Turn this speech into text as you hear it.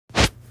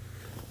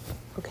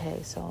Okay,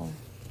 so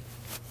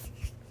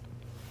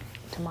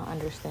to my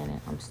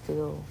understanding, I'm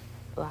still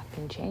locked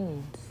in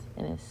chains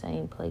in the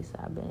same place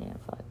I've been in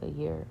for like a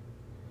year.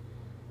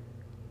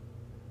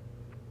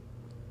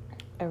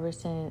 Ever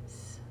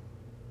since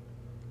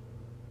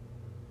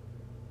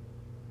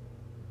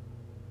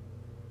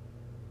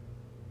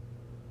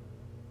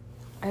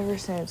I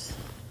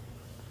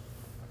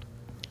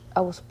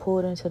was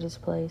pulled into this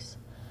place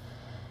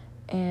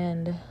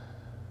and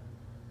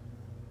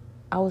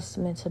I was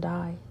meant to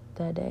die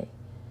that day.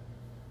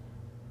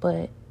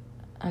 But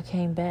I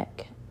came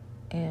back,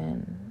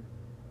 and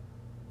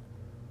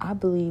I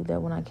believe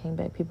that when I came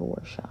back, people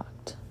were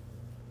shocked.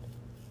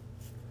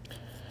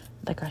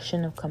 Like I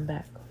shouldn't have come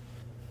back.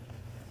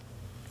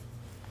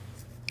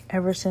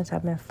 Ever since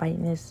I've been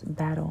fighting this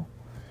battle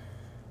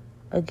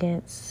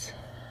against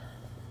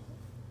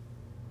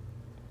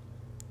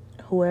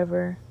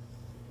whoever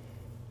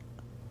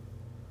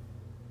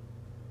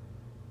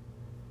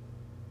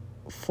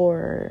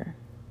for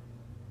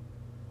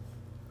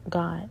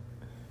God.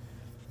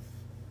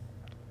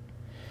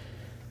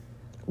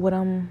 What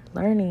I'm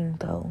learning,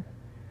 though,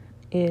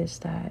 is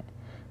that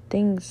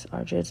things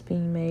are just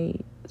being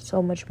made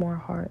so much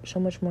harder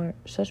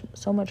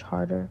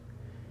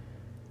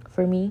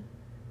for me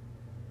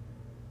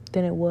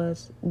than it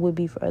would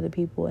be for other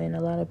people. And a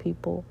lot of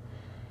people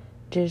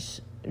just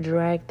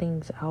drag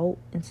things out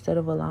instead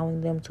of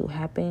allowing them to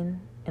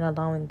happen and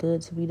allowing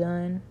good to be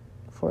done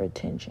for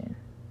attention.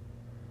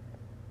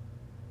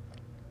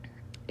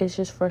 It's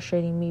just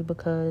frustrating me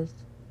because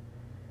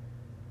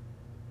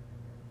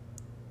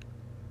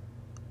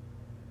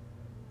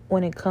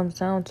when it comes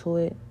down to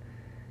it,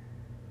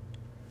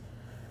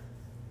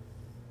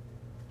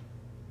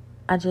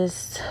 I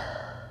just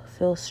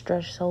feel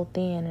stretched so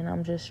thin, and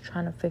I'm just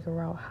trying to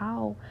figure out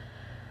how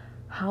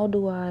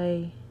do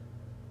I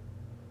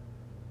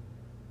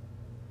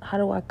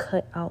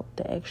cut out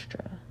the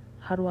extra?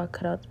 How do I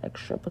cut out the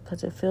extra?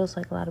 Because it feels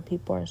like a lot of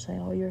people are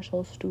saying, oh, you're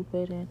so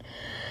stupid and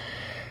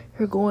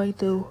you're going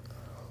through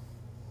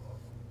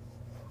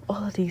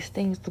all of these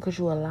things because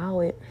you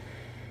allow it.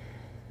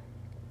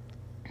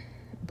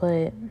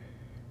 But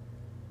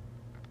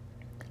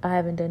I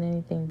haven't done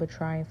anything but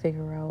try and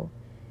figure out,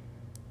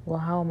 well,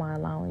 how am I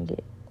allowing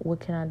it? What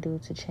can I do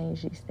to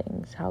change these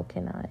things? How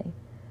can I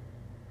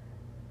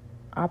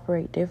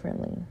operate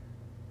differently?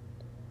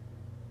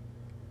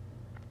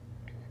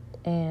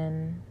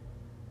 And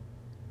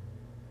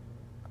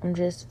I'm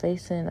just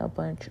facing a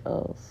bunch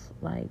of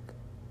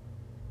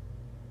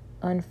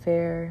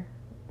unfair,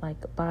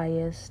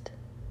 biased,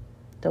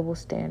 double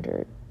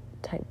standard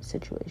type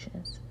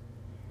situations.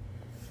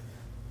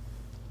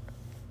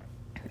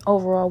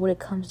 Overall, what it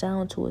comes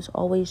down to is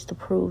always to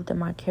prove that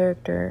my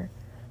character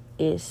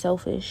is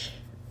selfish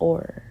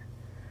or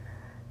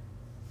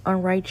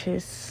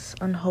unrighteous,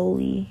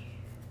 unholy,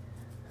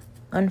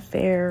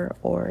 unfair,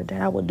 or that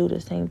I would do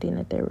the same thing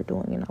that they were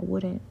doing and I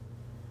wouldn't.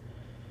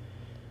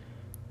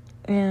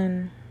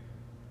 And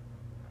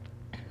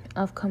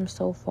I've come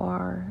so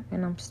far,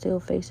 and I'm still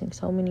facing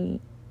so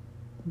many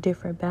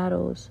different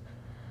battles,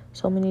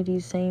 so many of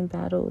these same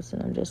battles,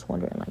 and I'm just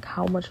wondering,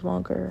 how much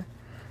longer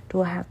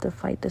do I have to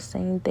fight the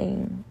same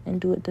thing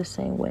and do it the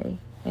same way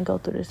and go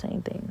through the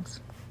same things?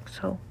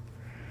 So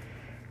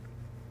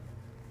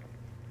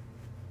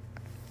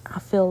I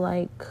feel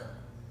like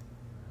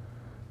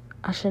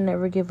I should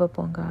never give up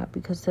on God,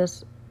 because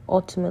that's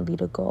ultimately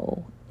the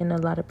goal in a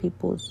lot of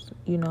people's,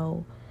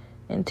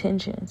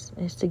 intentions,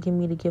 is to get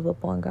me to give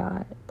up on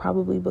God,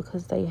 probably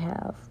because they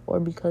have, or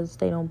because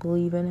they don't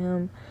believe in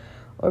Him,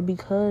 or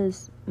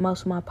because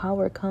most of my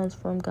power comes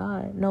from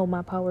God. No,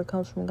 my power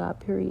comes from God,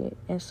 period.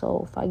 And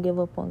so if I give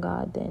up on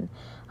God, then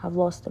I've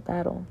lost the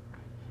battle.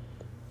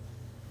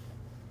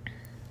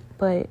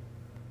 But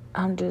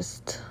I'm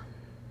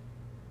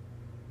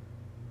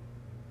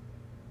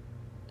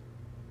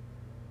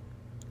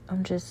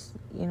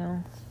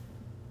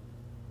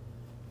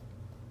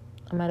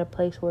I'm at a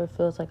place where it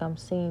feels like I'm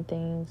seeing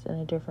things in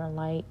a different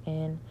light,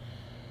 and,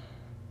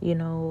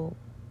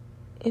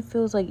 it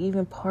feels like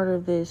even part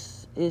of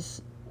this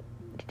is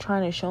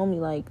trying to show me,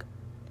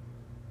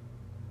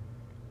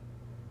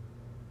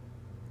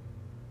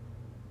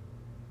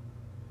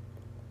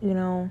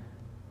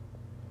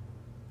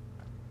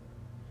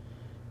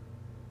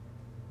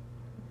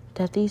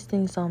 that these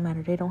things don't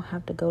matter. They don't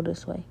have to go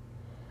this way.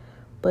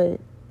 But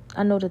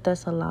I know that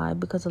that's a lie,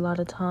 because a lot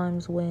of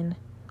times when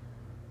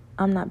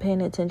I'm not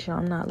paying attention,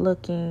 I'm not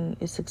looking,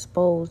 it's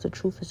exposed. The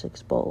truth is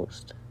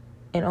exposed.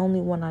 And only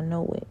when I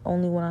know it,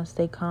 only when I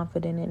stay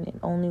confident in it,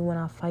 only when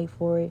I fight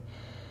for it,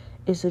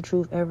 is the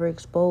truth ever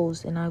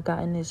exposed. And I've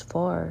gotten this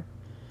far,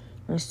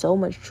 and so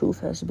much truth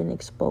has been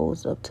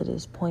exposed up to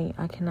this point.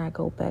 I cannot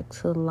go back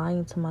to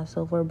lying to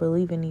myself or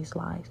believing these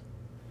lies.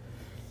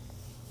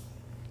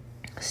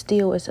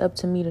 Still, it's up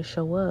to me to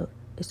show up.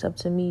 It's up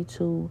to me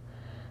to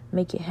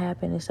make it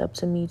happen. It's up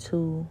to me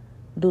to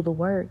do the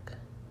work.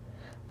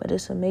 But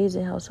it's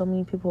amazing how so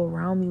many people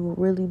around me will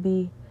really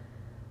be,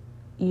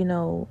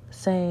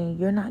 saying,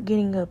 you're not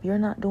getting up, you're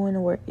not doing the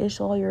work, it's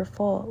all your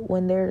fault,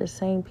 when they're the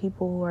same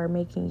people who are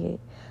making it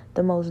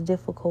the most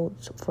difficult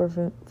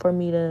for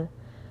me to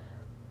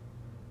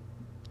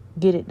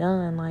get it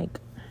done. Like,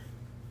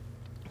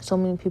 so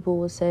many people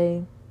will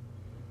say,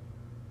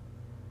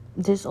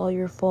 this all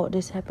your fault,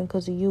 this happened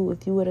because of you.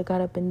 If you would have got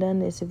up and done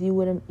this, if you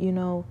would have,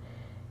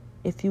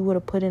 if you would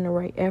have put in the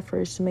right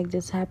efforts to make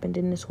this happen,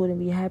 then this wouldn't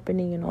be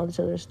happening and all this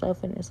other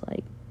stuff. And it's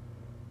like,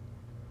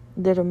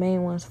 they're the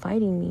main ones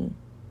fighting me.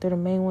 They're the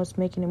main ones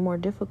making it more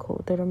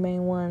difficult. They're the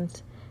main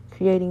ones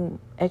creating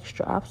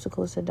extra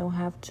obstacles that don't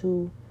have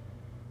to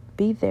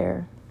be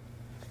there.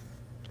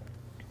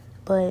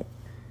 But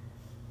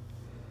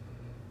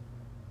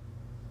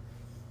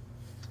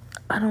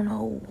I don't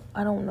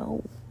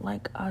know.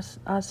 Like, I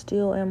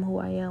still am who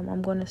I am.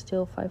 I'm going to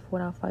still fight for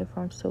what I fight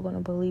for. I'm still going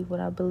to believe what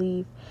I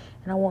believe.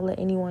 And I won't let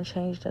anyone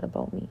change that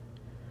about me.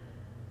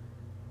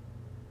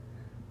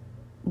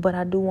 But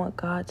I do want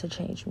God to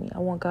change me. I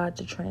want God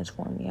to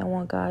transform me. I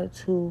want God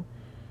to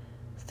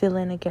fill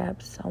in the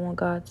gaps. I want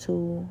God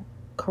to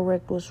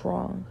correct what's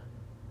wrong.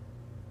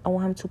 I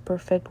want Him to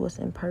perfect what's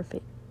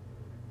imperfect.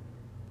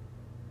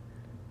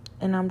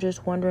 And I'm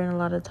just wondering a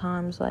lot of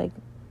times, like,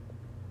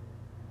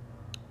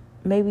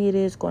 maybe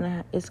it's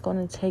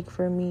gonna take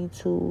for me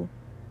to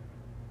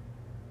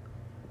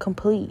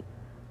complete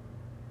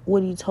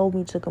what He told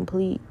me to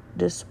complete,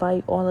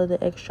 despite all of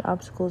the extra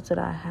obstacles that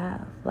I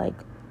have. Like,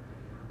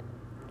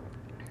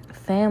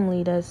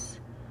 family that's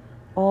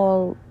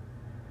all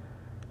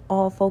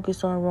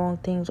focused on the wrong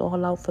things,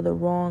 all out for the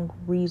wrong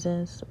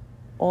reasons,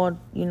 all,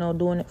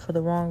 doing it for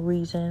the wrong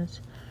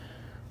reasons.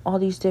 All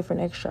these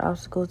different extra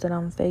obstacles that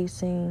I'm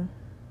facing.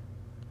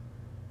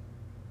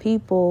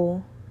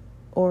 People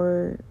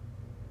or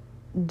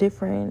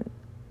different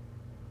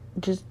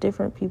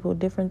people,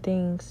 different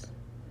things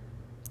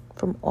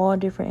from all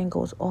different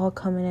angles, all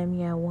coming at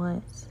me at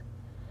once.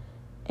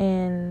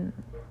 And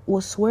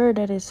will swear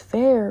that it's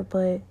fair,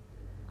 but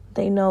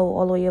they know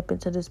all the way up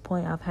until this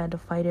point I've had to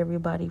fight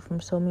everybody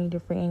from so many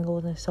different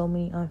angles and so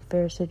many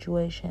unfair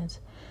situations.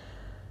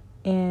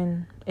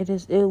 And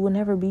it will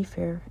never be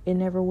fair. It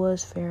never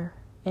was fair.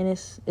 And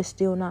it's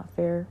still not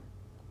fair.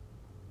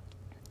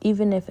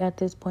 Even if at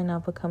this point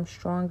I've become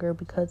stronger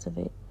because of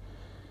it.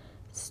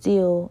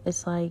 Still,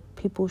 it's like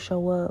people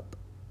show up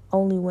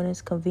only when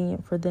it's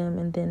convenient for them,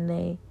 and then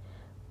they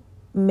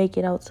make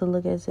it out to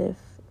look as if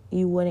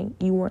you weren't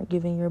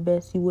giving your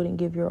best, you wouldn't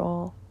give your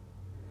all.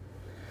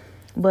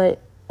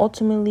 But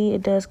ultimately,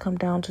 it does come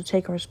down to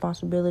taking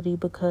responsibility,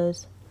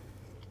 because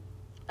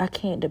I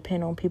can't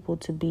depend on people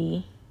to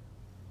be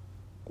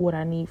what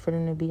I need for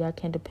them to be. I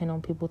can't depend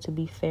on people to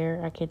be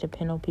fair. I can't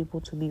depend on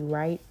people to be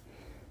right.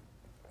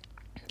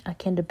 I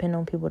can't depend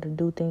on people to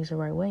do things the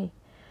right way.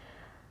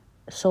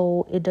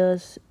 So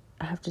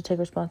I have to take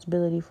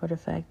responsibility for the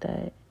fact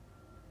that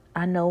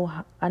I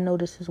know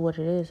this is what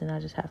it is, and I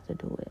just have to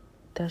do it.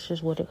 That's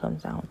just what it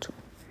comes down to.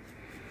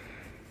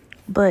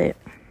 But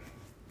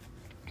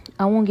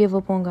I won't give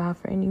up on God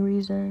for any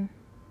reason.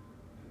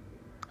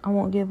 I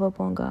won't give up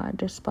on God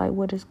despite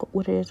what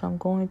it is I'm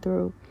going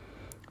through.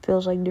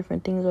 Feels like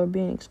different things are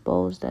being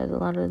exposed, that a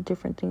lot of the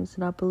different things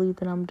that I believe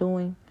that I'm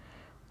doing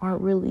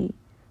aren't really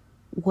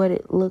what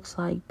it looks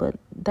like, but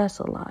that's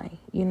a lie.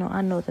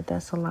 I know that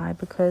that's a lie,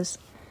 because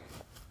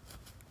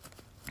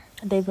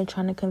they've been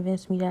trying to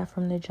convince me that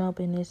from the jump,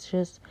 and it's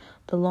just,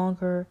 the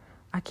longer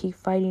I keep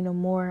fighting, the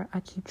more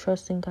I keep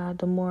trusting God,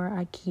 the more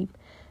I keep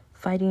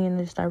fighting in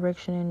this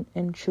direction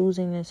and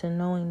choosing this and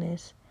knowing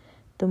this,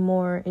 the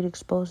more it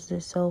exposes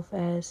itself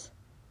as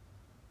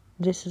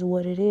this is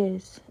what it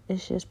is.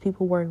 It's just,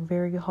 people work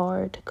very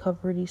hard to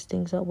cover these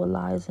things up with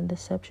lies and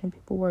deception.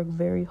 People work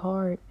very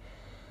hard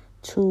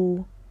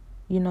to,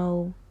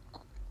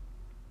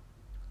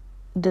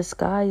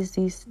 disguise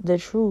the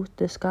truth,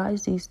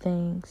 disguise these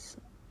things.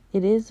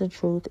 It is the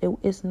truth.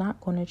 It's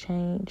not going to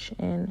change.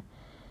 And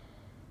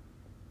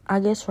I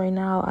guess right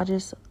now,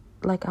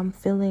 I'm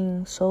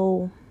feeling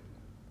so,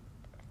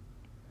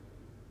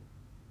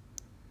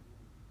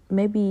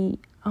 maybe,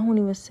 I won't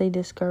even say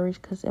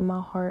discouraged, because in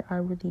my heart, I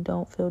really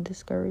don't feel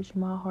discouraged.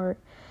 In my heart,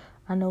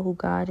 I know who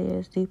God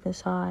is deep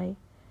inside.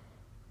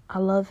 I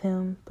love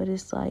Him, but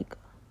it's like,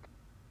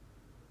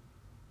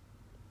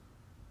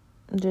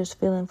 I'm just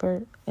feeling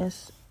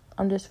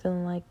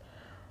like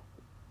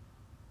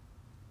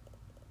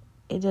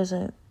it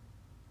doesn't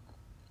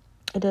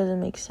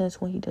make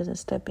sense when He doesn't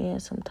step in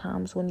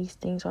sometimes when these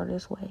things are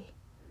this way.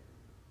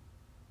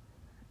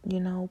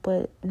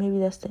 But maybe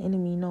that's the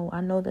enemy. No,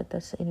 I know that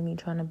that's the enemy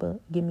trying to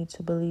get me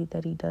to believe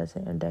that He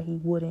doesn't, or that He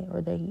wouldn't,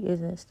 or that He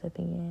isn't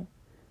stepping in.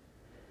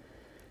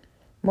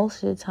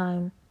 Most of the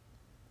time,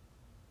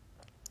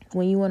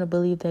 when you want to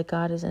believe that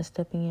God isn't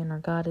stepping in or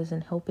God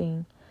isn't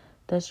helping,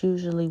 that's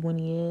usually when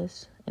He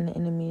is, and the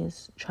enemy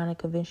is trying to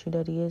convince you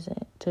that He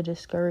isn't, to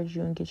discourage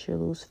you and get you to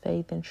lose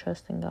faith and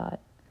trust in God.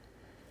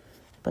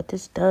 But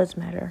this does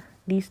matter.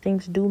 These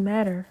things do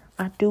matter.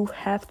 I do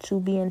have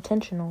to be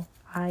intentional.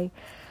 I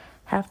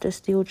have to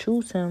still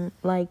choose Him.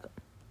 Like,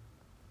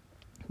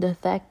 the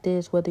fact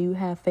is, whether you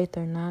have faith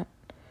or not,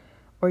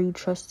 or you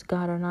trust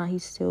God or not,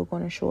 He's still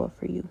going to show up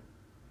for you.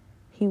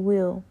 He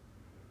will.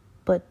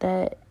 But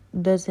that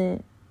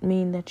doesn't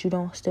mean that you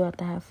don't still have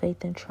to have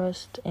faith and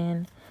trust.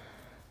 And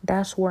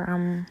that's where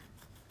I'm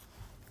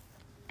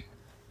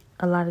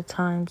a lot of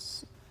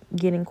times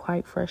getting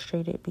quite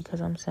frustrated,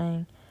 because I'm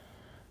saying,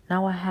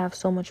 now I have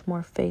so much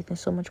more faith and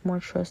so much more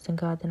trust in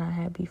God than I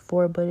had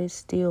before, but it's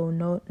still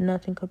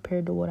nothing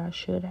compared to what I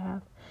should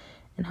have,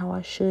 and how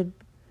I should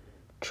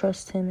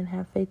trust Him and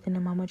have faith in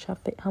Him.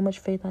 How much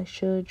faith I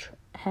should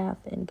have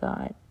in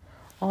God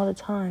all the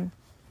time.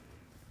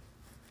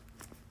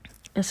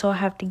 And so I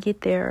have to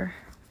get there.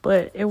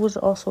 But it was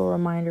also a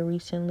reminder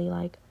recently,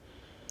 like,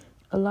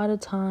 a lot of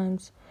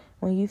times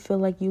when you feel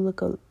like you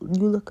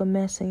look a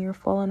mess and you're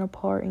falling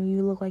apart and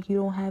you look like you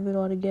don't have it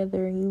all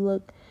together and you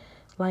look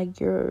like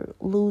you're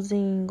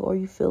losing, or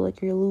you feel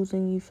like you're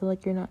losing, you feel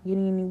like you're not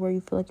getting anywhere,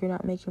 you feel like you're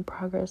not making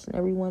progress, and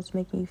everyone's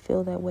making you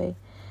feel that way.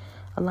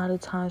 A lot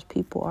of times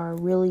people are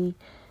really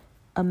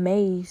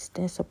amazed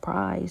and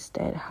surprised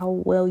at how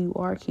well you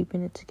are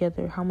keeping it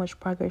together, how much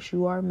progress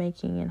you are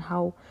making, and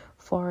how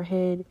far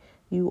ahead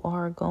you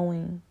are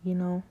going, you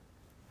know.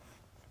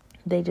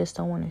 They just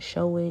don't want to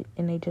show it,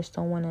 and they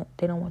don't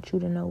want you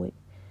to know it.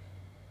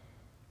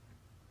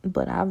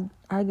 But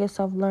I guess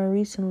I've learned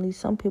recently,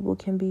 some people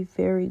can be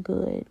very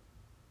good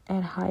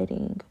at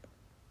hiding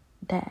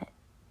that.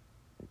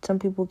 Some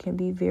people can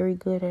be very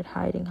good at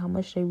hiding how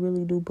much they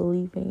really do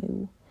believe in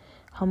you,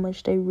 how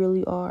much they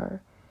really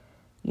are,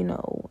 you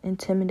know,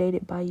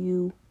 intimidated by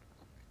you,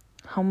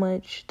 how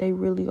much they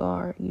really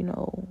are, you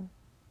know,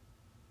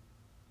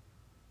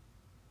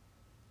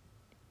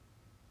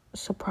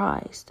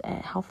 surprised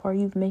at how far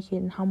you've made it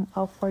and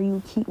how far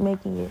you keep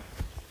making it.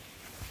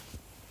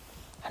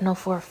 I know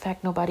for a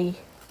fact nobody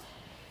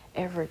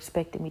ever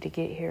expected me to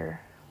get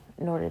here,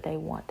 nor did they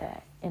want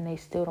that. And they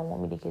still don't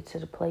want me to get to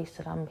the place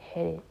that I'm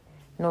headed,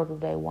 nor do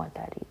they want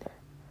that either.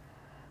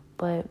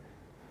 But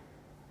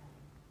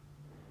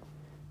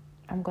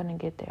I'm going to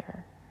get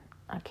there.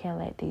 I can't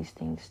let these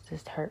things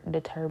just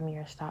deter me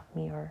or stop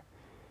me or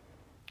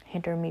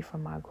hinder me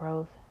from my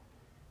growth.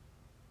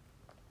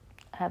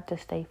 I have to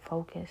stay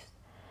focused.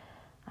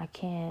 I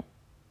can't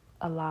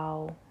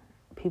allow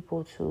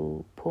people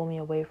to pull me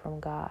away from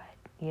God,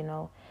 you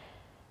know.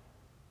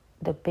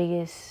 The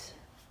biggest,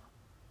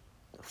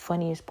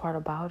 funniest part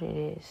about it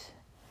is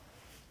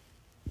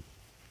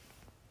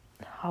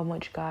how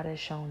much God has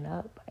shown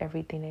up,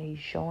 everything that He's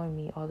showing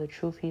me, all the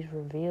truth He's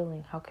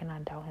revealing. How can I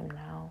doubt Him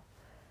now?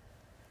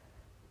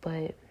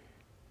 But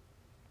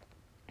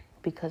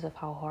because of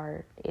how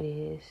hard it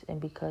is, and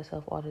because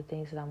of all the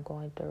things that I'm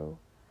going through,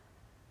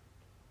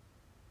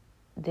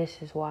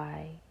 this is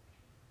why,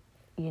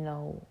 you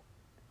know,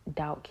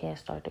 doubt can't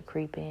start to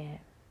creep in.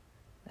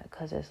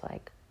 Because it's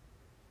like,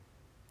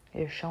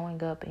 you're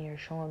showing up and you're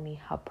showing me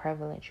how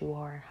prevalent you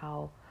are and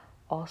how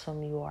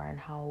awesome you are and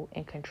how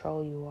in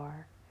control you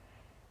are.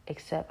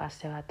 Except I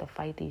still have to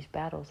fight these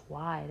battles.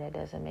 Why? That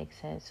doesn't make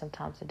sense.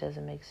 Sometimes it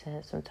doesn't make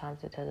sense.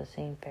 Sometimes it doesn't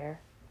seem fair.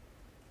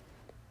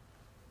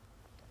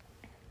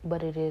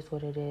 But it is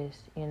what it is,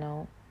 you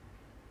know.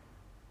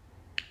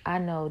 I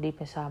know deep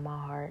inside my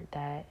heart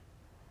that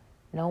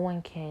no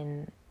one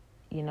can,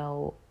 you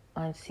know,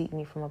 unseat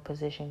me from a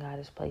position God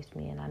has placed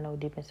me in. I know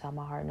deep inside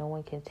my heart no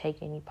one can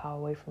take any power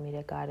away from me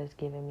that God has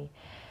given me.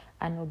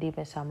 I know deep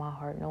inside my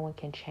heart no one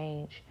can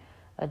change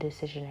a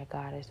decision that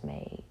God has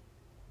made.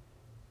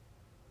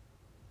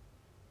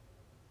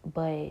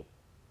 But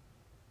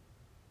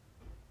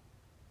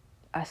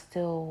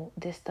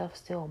this stuff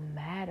still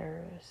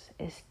matters.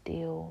 It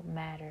still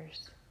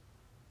matters.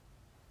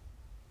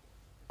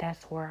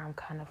 That's where I'm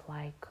kind of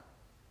like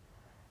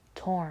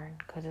torn,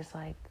 because it's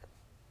like,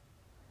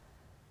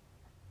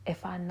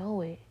 if I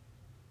know it,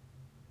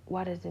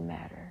 why does it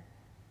matter?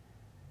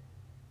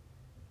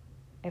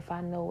 If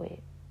I know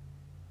it,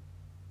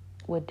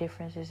 what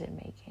difference is it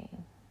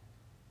making?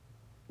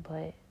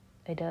 But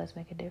it does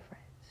make a difference.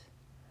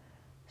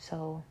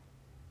 So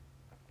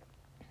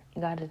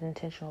God is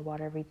intentional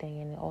about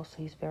everything, and also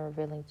He's been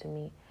revealing to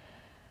me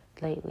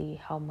lately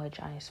how much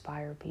I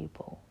inspire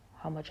people,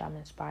 how much I'm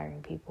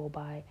inspiring people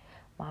by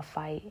my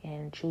fight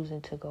and choosing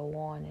to go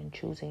on and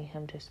choosing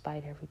Him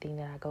despite everything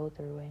that I go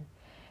through, and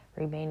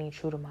remaining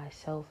true to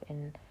myself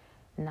and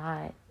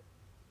not,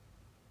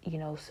 you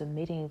know,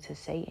 submitting to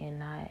Satan,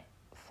 not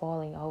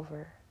falling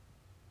over,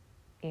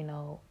 you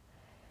know,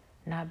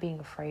 not being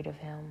afraid of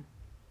him,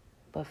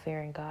 but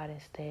fearing God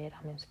instead.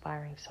 I'm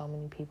inspiring so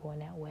many people in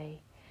that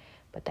way.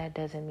 But that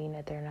doesn't mean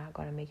that they're not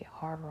going to make it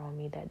harder on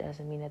me. That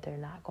doesn't mean that they're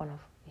not going to,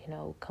 you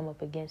know, come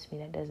up against me.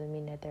 That doesn't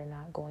mean that they're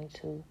not going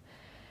to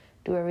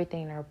do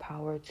everything in their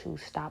power to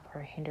stop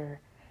or hinder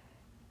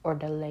or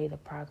delay the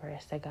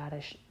progress that God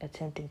is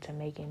attempting to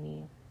make in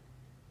me.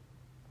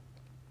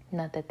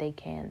 Not that they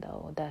can,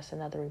 though. That's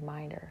another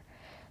reminder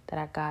that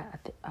I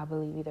got, I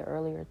believe either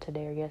earlier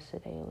today or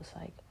yesterday. It was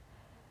like,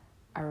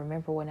 I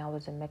remember when I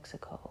was in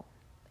Mexico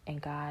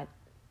and God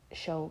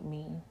showed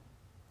me,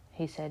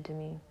 He said to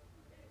me,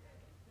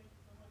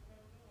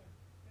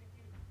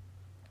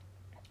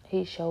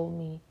 He showed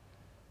me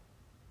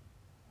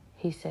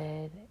he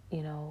said,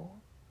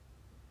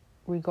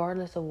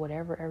 regardless of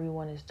whatever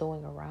everyone is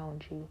doing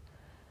around you,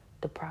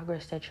 the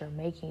progress that you're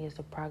making is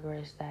the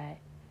progress that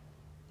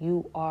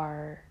you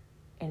are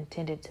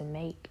intended to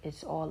make.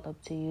 It's all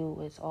up to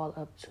you. It's all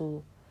up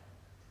to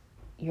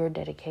your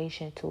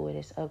dedication to it.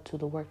 It's up to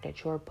the work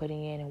that you're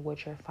putting in and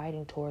what you're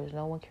fighting towards.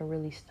 No one can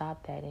really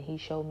stop that. And he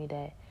showed me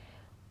that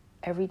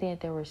everything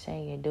that they were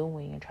saying and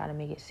doing and trying to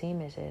make it seem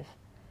as if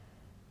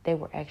they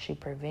were actually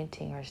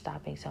preventing or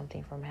stopping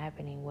something from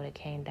happening, what it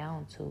came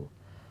down to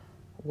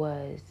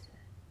was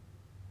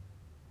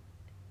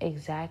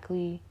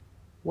exactly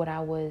what I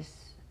was,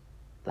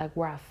 like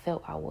where I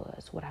felt I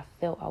was, what I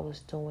felt I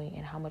was doing,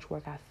 and how much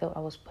work I felt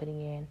I was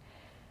putting in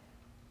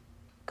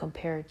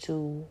compared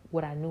to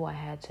what I knew I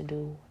had to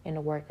do and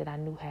the work that I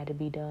knew had to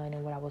be done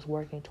and what I was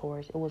working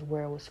towards. It was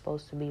where it was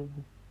supposed to be,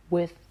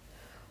 with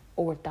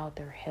or without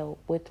their help,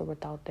 with or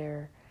without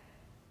their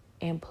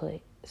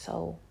input.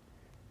 So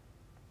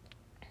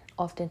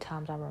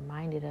oftentimes I'm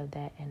reminded of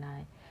that, and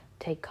I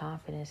take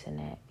confidence in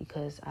that,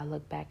 because I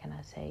look back and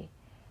I say,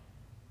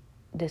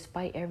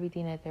 despite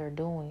everything that they're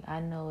doing, I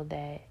know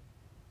that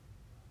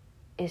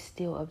it's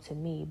still up to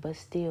me, but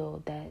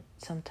still that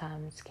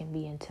sometimes can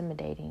be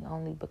intimidating,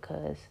 only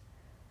because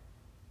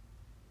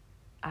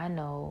I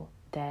know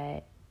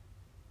that,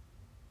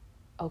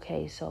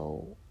 okay,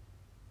 so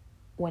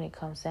when it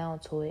comes down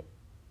to it,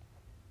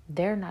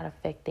 they're not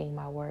affecting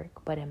my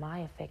work, but am I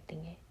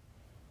affecting it?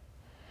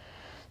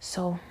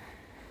 So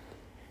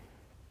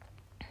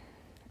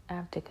I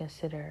have to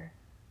consider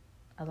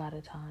a lot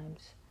of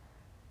times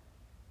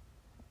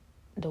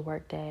the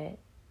work that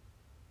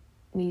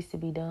needs to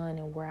be done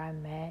and where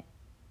I'm at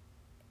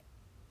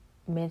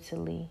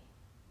mentally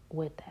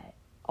with that.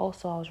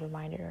 Also, I was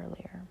reminded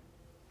earlier,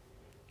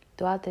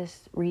 throughout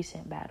this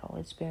recent battle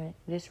has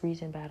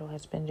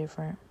been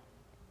different.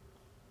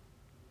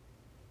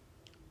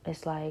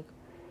 It's like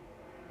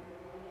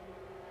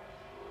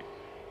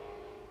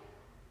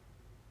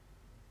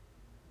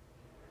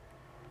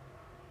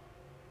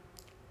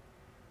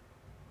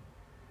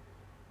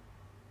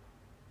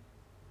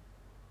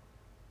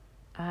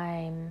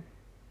I'm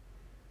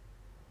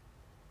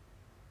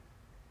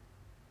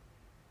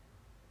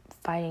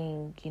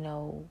fighting,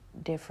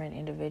 different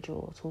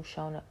individuals who've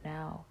shown up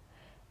now,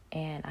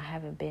 and I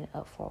haven't been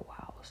up for a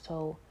while.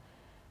 So,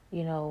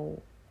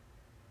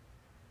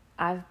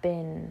 I've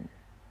been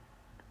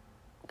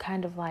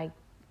kind of like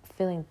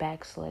feeling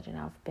backslidden.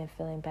 I've been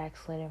feeling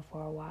backslidden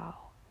for a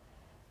while.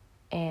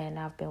 And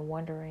I've been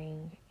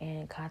wondering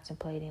and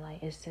contemplating,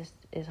 like,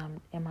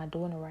 am I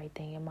doing the right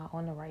thing? Am I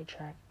on the right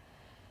track?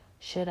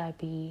 Should I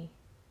be,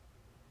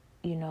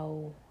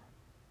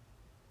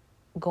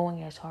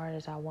 going as hard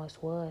as I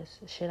once was?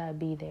 Should I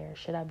be there?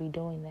 Should I be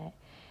doing that?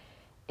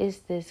 Is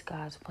this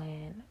God's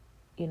plan?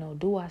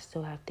 Do I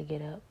still have to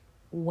get up?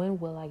 When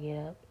will I get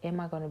up? Am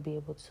I going to be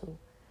able to?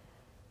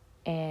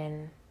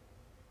 And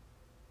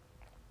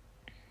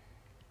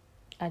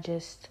I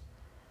just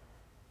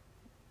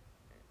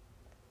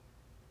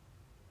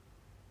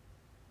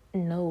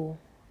know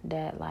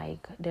that,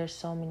 like, there's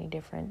so many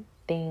different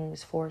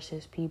things,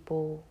 forces,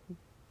 people,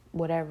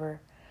 whatever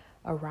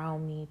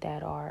around me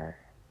that are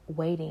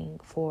waiting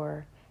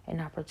for an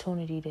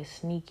opportunity to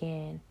sneak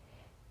in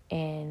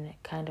and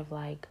kind of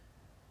like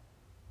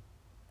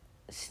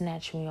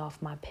snatch me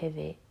off my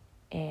pivot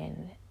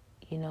and,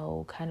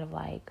 kind of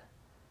like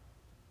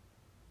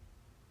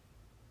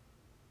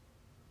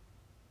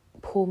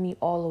pull me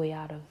all the way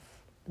out of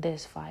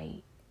this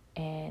fight.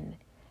 And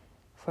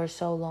for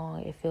so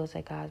long, it feels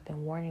like God's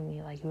been warning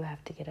me, like, you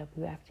have to get up,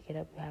 you have to get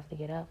up, you have to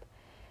get up.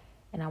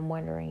 And I'm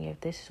wondering if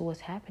this is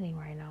what's happening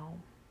right now.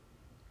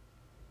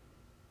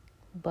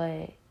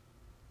 But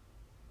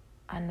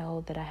I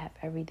know that I have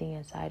everything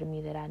inside of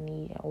me that I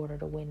need in order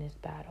to win this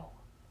battle.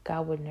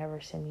 God would never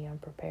send me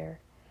unprepared.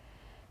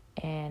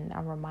 And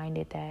I'm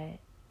reminded that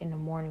in the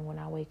morning when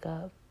I wake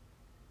up,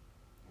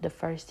 the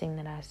first thing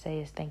that I say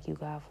is, thank you,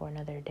 God, for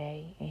another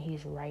day. And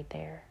He's right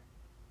there.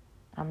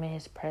 I'm in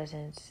His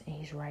presence and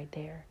He's right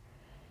there.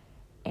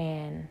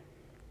 And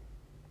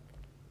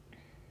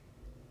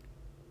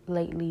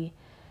lately,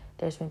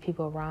 there's been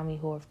people around me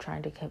who have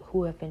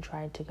been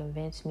trying to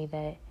convince me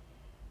that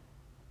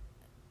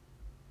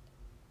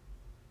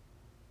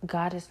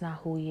God is not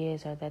who He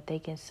is, or that they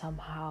can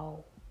somehow,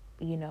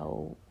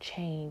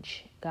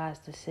 change God's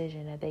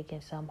decision, that they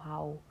can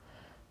somehow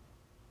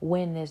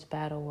win this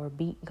battle or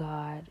beat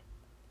God,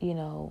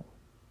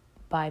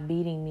 by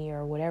beating me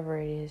or whatever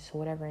it is,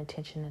 whatever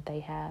intention that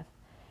they have.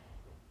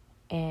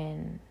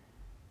 And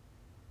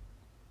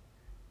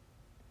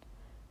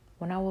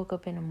when I woke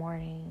up in the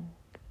morning,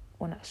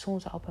 as soon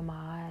as I opened my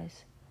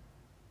eyes,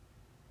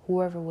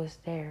 whoever was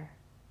there,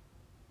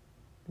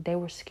 they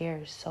were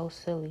scared, so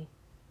silly.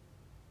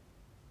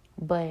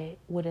 But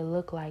what it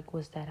looked like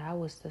was that I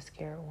was the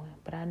scared one.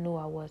 But I knew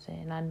I wasn't.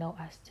 And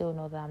I still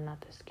know that I'm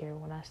not the scared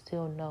one. I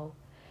still know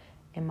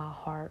in my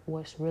heart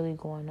what's really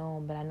going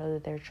on. But I know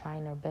that they're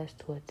trying their best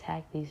to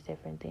attack these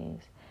different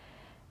things.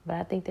 But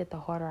I think that the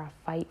harder I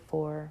fight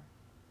for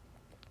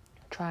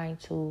trying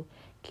to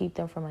keep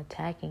them from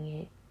attacking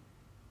it,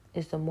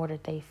 is the more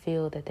that they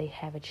feel that they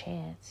have a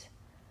chance.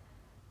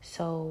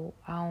 So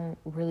I don't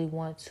really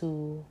want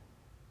to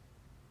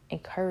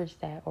encourage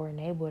that or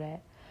enable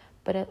that.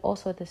 But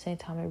also at the same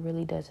time, it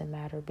really doesn't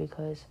matter,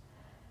 because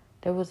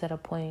there was at a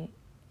point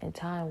in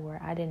time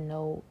where I didn't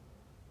know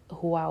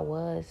who I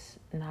was.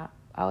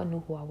 I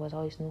knew who I was. I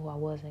always knew who I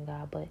was in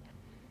God, but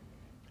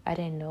I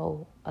didn't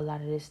know a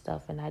lot of this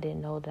stuff, and I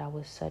didn't know that I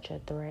was such a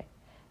threat.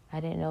 I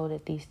didn't know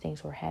that these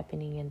things were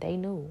happening, and they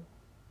knew.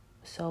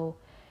 So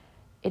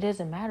it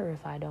doesn't matter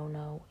if I don't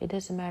know. It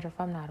doesn't matter if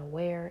I'm not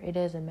aware. It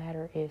doesn't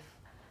matter if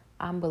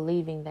I'm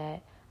believing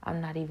that I'm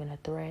not even a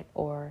threat,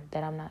 or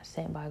that I'm not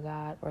sent by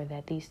God, or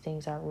that these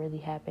things aren't really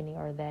happening,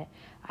 or that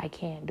I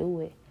can't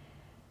do it.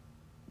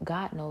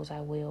 God knows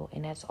I will,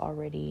 and that's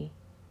already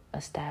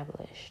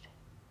established.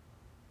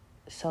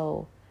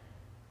 So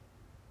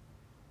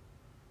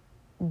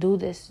do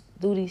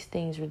these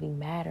things really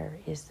matter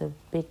is the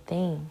big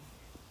thing.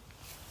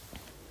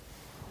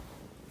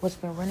 What's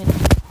been running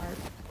through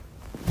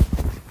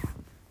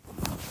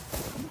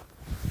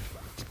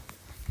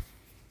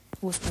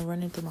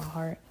my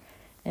heart,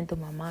 and through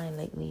my mind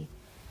lately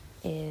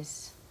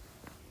is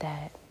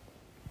that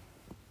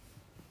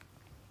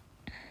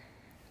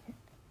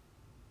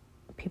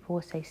people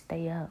will say,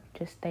 stay up,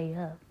 just stay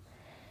up.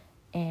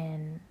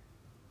 And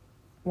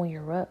when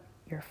you're up,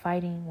 you're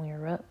fighting. When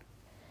you're up,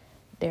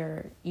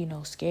 they're,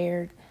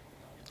 scared.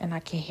 And I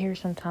can hear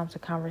sometimes the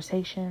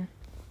conversation,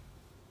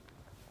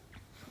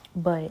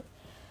 but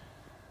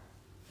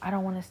I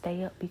don't want to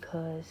stay up,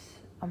 because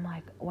I'm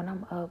like, when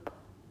I'm up,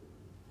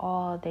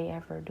 all they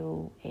ever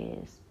do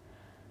is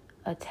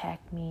attack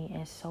me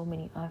in so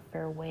many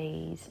unfair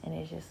ways. And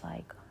it's just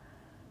like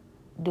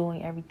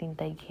doing everything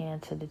they can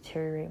to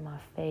deteriorate my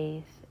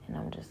faith. And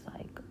I'm just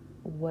like,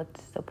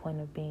 what's the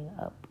point of being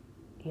up,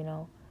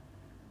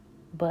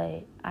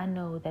 But I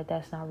know that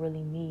that's not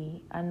really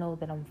me. I know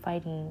that I'm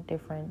fighting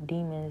different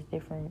demons,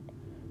 different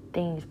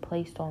things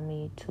placed on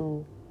me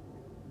to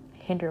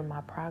hinder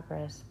my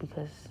progress,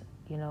 because,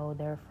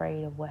 they're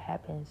afraid of what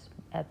happens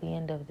at the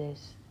end of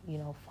this,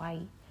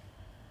 fight.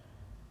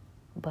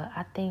 But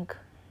I think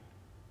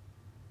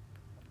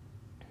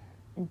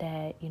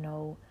that,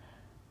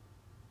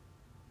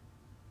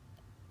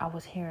 I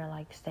was hearing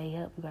like, stay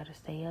up, you got to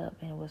stay up.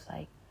 And it was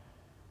like,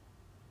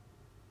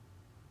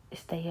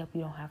 stay up,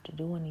 you don't have to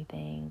do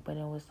anything. But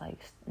it was like,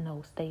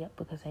 no, stay up,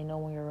 because they know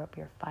when you're up,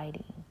 you're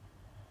fighting.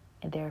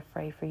 And they're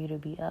afraid for you to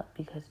be up,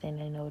 because then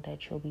they know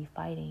that you'll be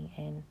fighting.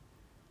 And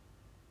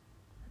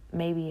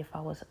maybe if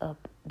I was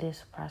up,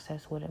 this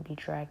process wouldn't be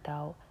dragged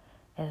out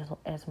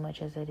as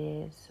much as it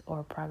is,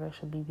 or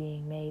progress would be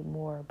being made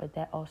more. But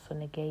that also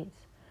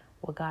negates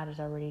what God has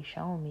already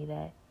shown me,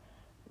 that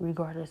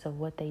regardless of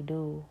what they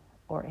do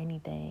or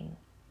anything,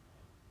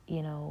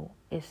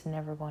 it's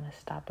never going to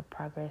stop the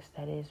progress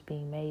that is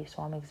being made.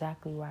 So I'm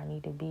exactly where I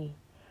need to be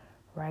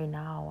right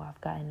now.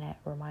 I've gotten that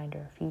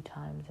reminder a few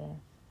times, and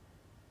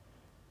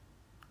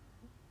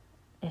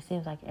it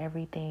seems like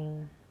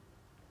everything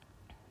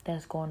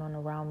that's going on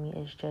around me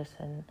is just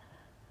an,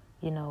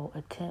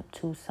 attempt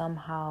to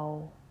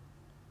somehow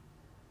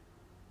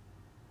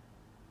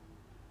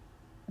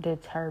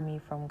deter me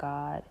from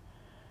God.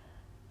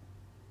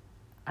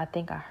 I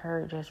think I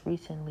heard just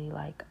recently,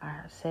 like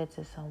I said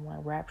to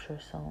someone, rapture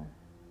soon.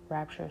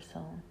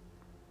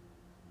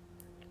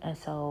 And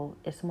so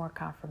it's more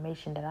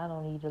confirmation that I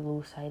don't need to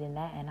lose sight in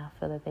that. And I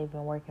feel that they've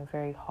been working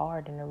very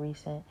hard in the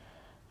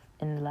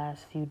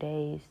last few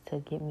days to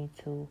get me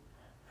to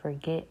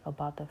forget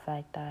about the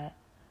fact that,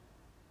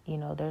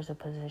 there's a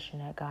position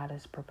that God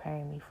is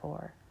preparing me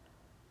for,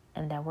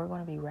 and that we're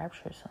going to be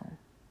raptured soon.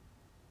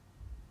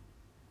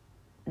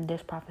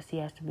 This prophecy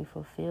has to be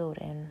fulfilled,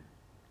 and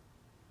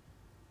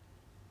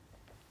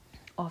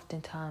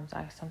oftentimes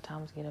I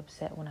sometimes get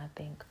upset when I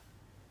think,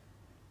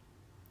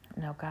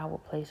 now God will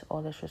place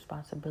all this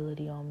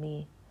responsibility on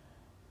me,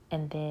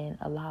 and then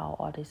allow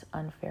all this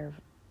unfair,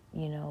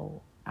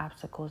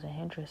 obstacles and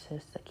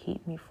hindrances to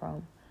keep me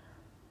from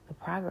the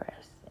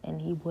progress.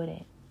 And He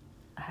wouldn't.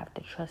 I have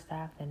to trust that.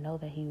 I have to know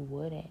that He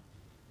wouldn't.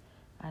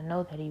 I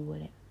know that He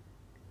wouldn't.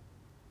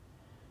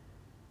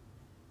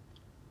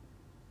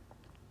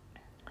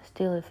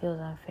 Still, it feels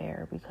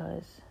unfair,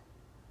 because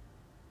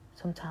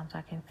sometimes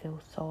I can feel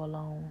so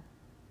alone.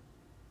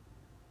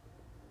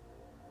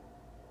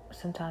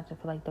 Sometimes I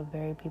feel like the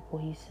very people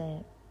He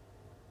sent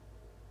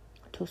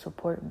to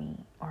support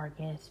me are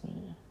against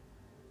me.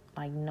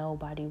 Like,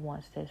 nobody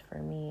wants this for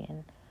me.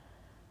 And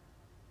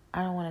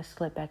I don't want to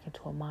slip back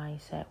into a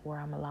mindset where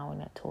I'm allowing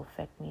that to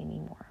affect me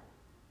anymore.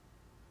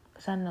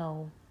 Because I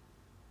know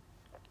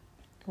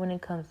when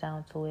it comes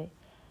down to it,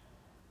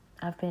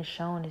 I've been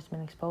shown, it's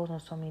been exposed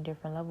on so many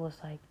different levels.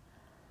 Like,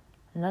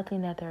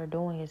 nothing that they're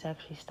doing is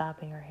actually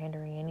stopping or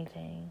hindering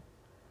anything.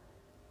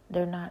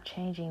 They're not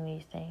changing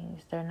these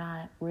things. They're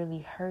not really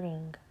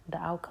hurting the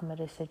outcome of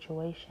this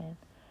situation.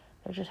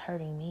 They're just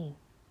hurting me,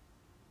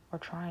 or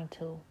trying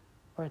to,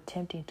 or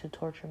attempting to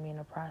torture me in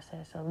the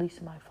process, at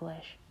least my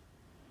flesh.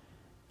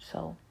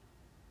 So,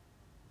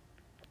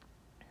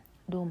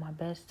 doing my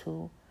best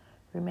to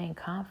remain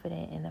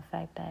confident in the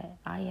fact that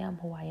I am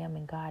who I am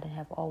in God and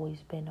have always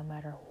been, no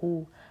matter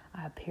who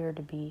I appear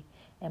to be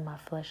in my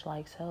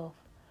flesh-like self.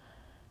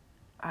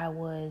 I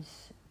was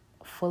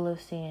full of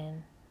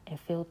sin and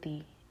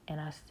filthy, and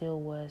I still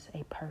was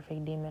a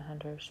perfect demon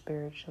hunter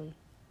spiritually.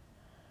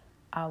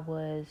 I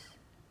was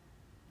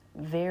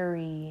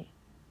very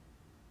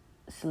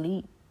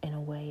asleep in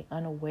a way,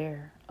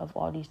 unaware of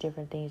all these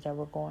different things that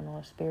were going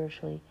on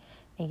spiritually,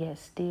 and yet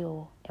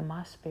still in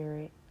my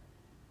spirit,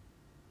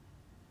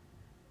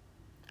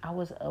 I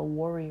was a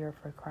warrior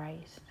for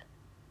Christ.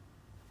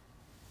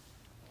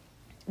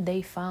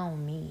 They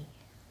found me.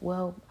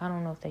 Well, I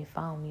don't know if they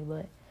found me,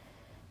 but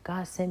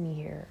God sent me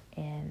here,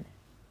 and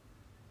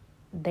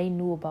they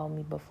knew about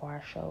me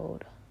before I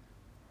showed.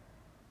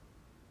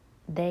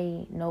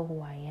 They know who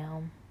I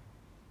am.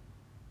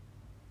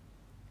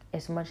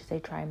 As much as they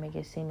try and make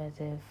it seem as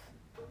if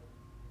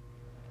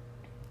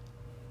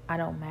I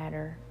don't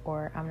matter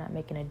or I'm not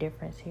making a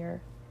difference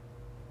here,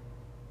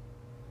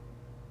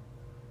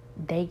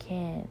 they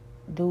can't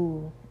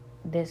do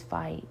this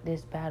fight,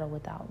 this battle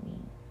without me.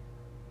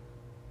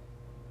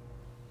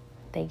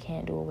 They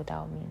can't do it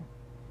without me.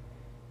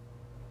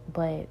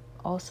 But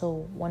also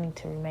wanting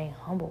to remain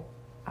humble,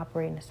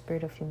 operate in a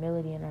spirit of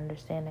humility, and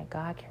understand that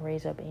God can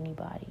raise up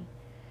anybody.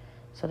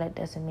 So that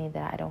doesn't mean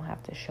that I don't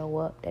have to show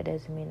up. That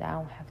doesn't mean that I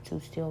don't have to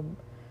still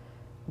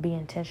be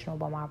intentional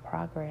about my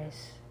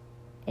progress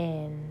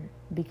and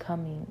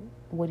becoming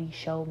what He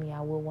showed me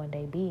I will one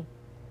day be.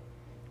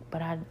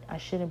 But I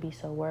shouldn't be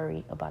so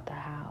worried about the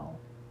how.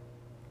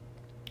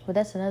 But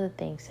that's another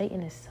thing.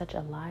 Satan is such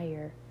a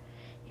liar.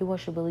 He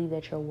wants you to believe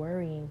that you're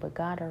worrying, but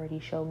God already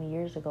showed me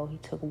years ago He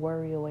took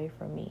worry away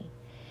from me.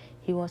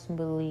 He wants me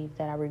to believe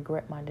that I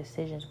regret my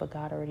decisions, but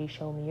God already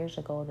showed me years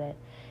ago that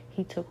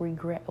He took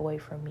regret away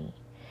from me.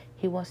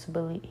 He wants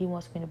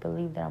me to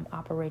believe that I'm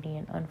operating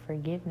in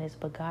unforgiveness,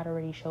 but God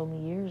already showed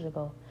me years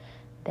ago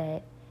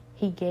that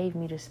He gave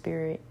me the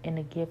spirit and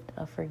the gift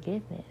of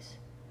forgiveness.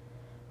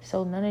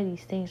 So none of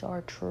these things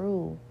are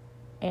true,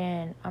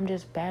 and I'm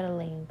just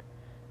battling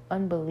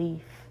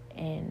unbelief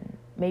and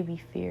maybe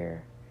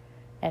fear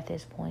at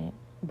this point,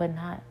 but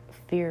not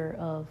fear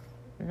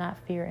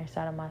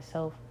inside of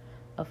myself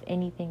of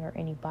anything or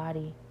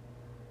anybody,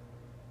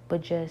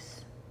 but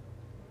just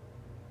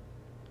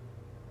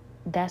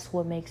that's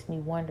what makes me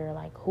wonder,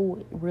 like,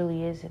 who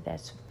really is it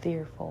that's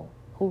fearful?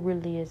 Who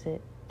really is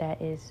it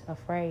that is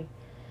afraid?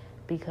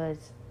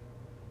 Because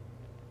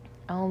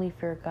I only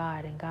fear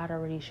God, and God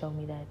already showed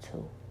me that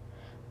too.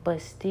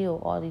 But still,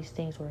 all these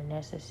things were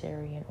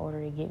necessary in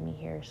order to get me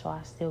here, so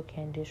I still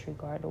can't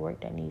disregard the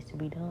work that needs to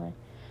be done.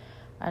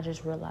 I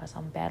just realized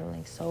I'm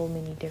battling so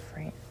many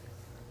different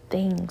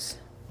things.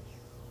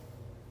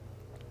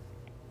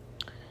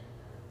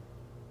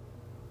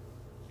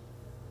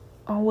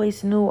 I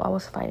always knew I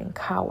was fighting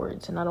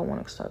cowards, and I don't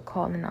want to start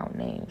calling out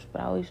names,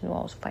 but I always knew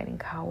I was fighting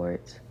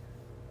cowards.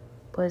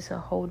 But it's a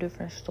whole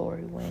different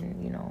story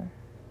when,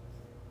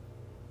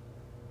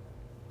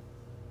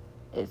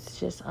 it's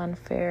just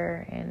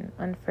unfair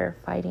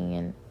fighting,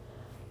 and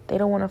they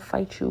don't want to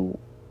fight you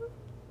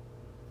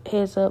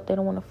heads up. They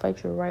don't want to fight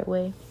you the right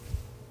way.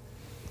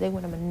 They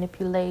want to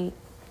manipulate,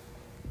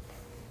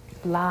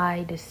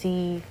 lie,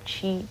 deceive,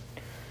 cheat,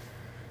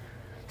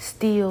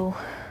 steal,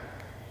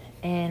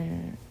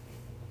 and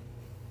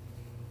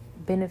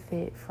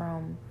benefit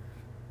from,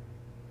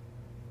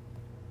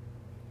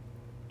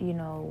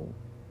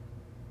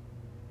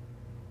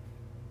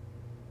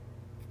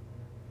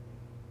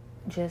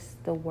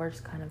 just the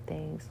worst kind of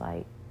things.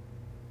 Like,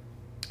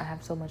 I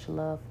have so much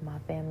love for my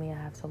family. I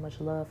have so much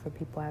love for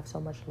people. I have so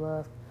much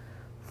love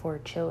for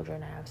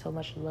children. I have so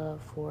much love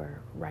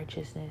for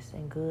righteousness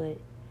and good.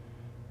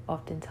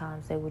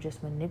 Oftentimes, they will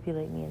just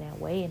manipulate me in that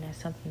way, and as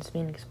something's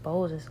being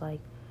exposed, it's like,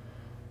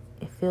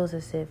 it feels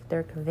as if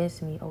they're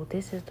convincing me, oh,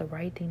 this is the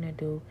right thing to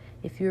do.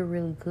 If you're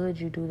really good,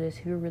 you do this.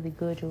 If you're really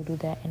good, you'll do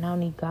that. And I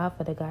don't need God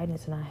for the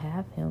guidance, and I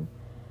have Him.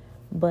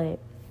 But,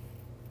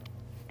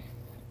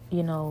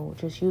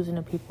 just using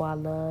the people I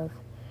love,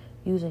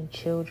 using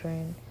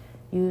children,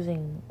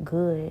 using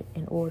good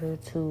in order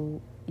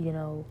to,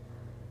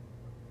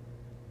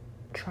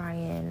 try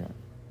and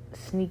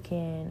sneak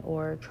in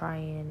or try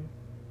and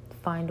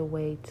find a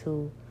way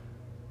to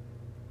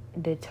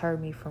deter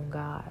me from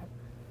God.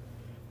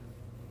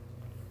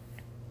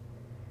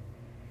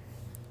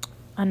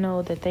 I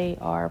know that they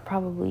are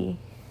probably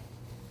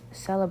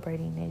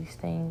celebrating these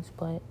things,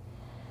 but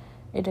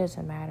it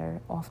doesn't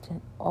matter.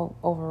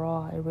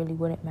 Overall, it really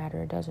wouldn't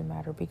matter. It doesn't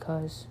matter,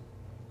 because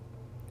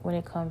when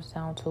it comes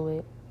down to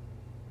it,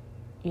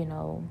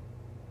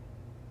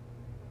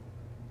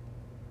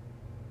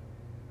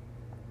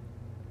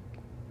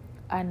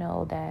 I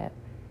know that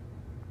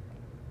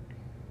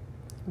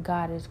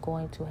God is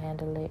going to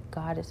handle it.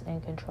 God is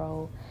in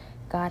control.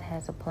 God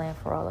has a plan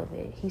for all of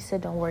it. He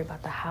said, don't worry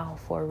about the how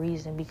for a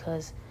reason,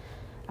 because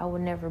I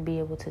would never be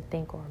able to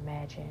think or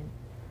imagine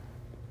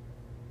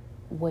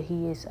what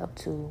He is up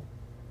to.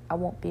 I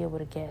won't be able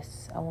to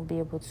guess. I won't be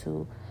able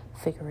to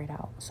figure it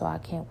out. So I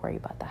can't worry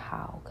about the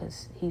how,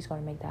 because He's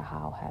going to make that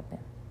how happen.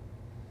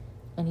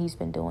 And he's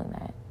been doing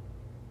that.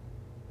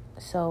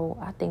 So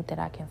I think that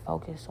I can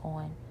focus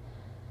on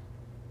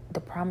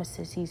the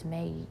promises he's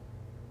made,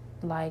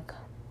 like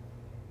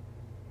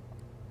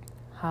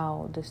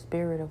how the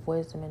spirit of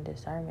wisdom and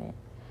discernment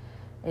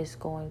is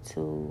going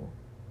to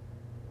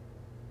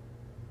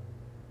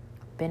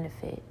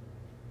benefit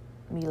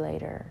me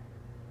later.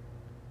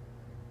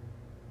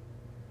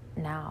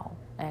 Now,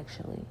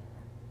 actually,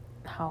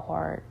 how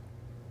hard,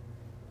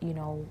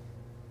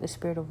 the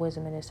spirit of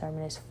wisdom and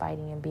discernment is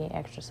fighting and being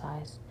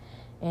exercised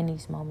in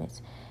these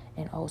moments.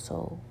 And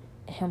also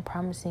him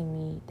promising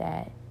me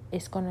that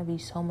it's going to be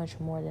so much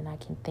more than I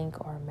can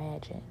think or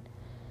imagine.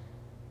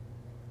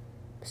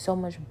 So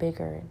much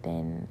bigger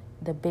than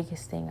the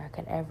biggest thing I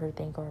could ever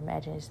think or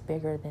imagine. Is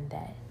bigger than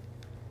that.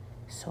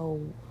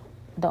 So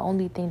the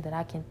only thing that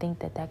I can think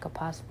that could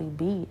possibly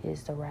be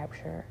is the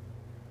rapture.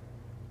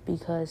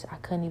 Because I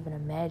couldn't even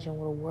imagine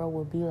what a world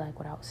would be like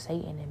without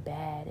Satan and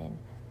bad, and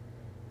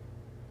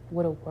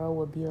what a world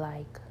would be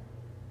like,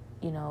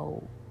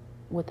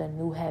 with a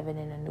new heaven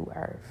and a new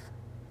earth.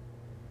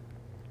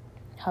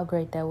 How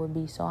great that would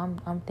be. So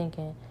I'm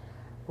thinking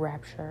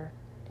rapture.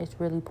 It's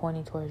really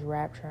pointing towards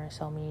rapture in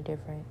so many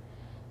different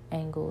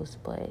angles,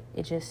 but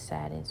it just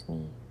saddens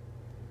me.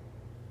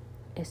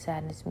 It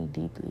saddens me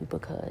deeply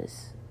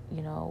because,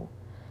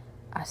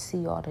 I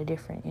see all the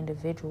different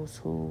individuals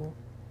who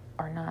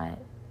are not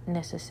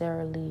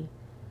necessarily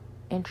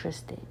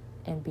interested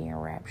in being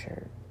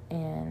raptured.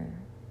 And,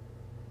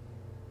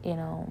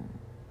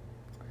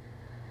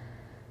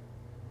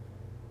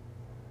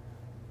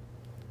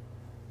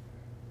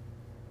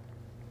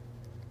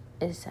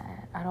 it's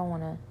sad. I don't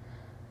want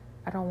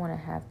to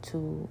have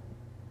to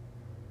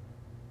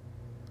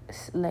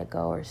let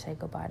go or say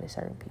goodbye to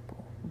certain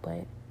people,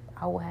 but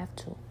I will have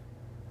to.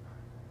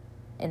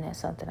 And that's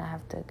something I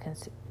have to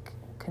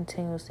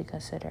continuously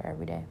consider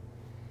every day.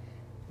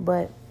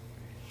 But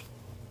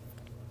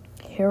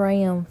here I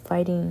am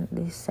fighting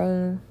these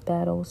same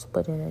battles,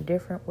 but in a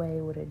different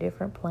way, with a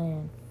different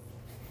plan.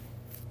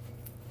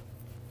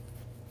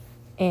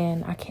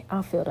 And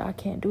I feel that I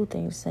can't do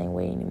things the same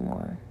way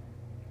anymore.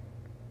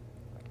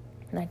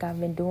 Like, I've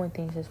been doing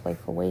things this way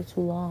for way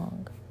too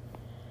long.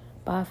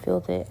 But I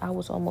feel that I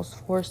was almost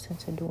forced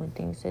into doing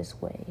things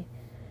this way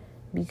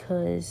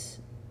because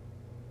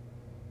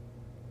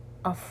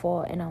I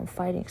fought and I'm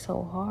fighting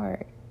so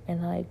hard.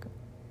 And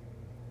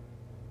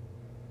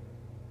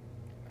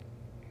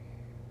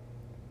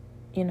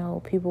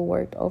people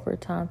worked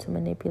overtime to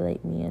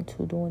manipulate me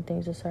into doing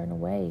things a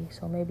certain way.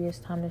 So maybe it's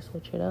time to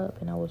switch it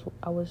up. And I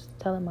was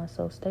telling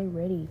myself, stay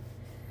ready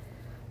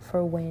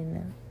for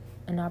when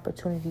an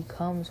opportunity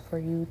comes for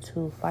you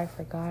to fight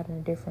for God in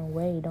a different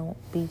way. Don't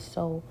be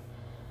so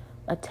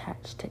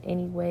attached to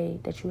any way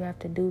that you have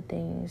to do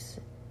things,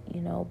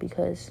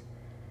 because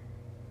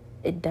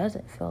it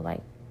doesn't feel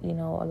like, a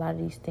lot of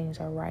these things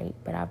are right.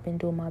 But I've been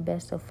doing my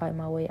best to fight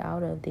my way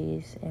out of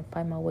these and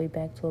fight my way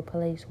back to a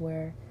place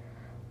where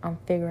I'm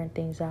figuring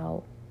things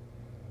out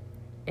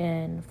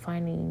and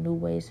finding new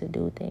ways to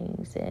do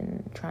things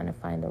and trying to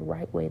find the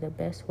right way, the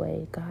best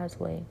way, God's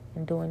way,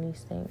 in doing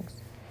these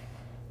things,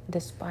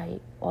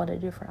 despite all the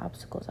different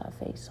obstacles I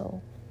face.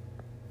 So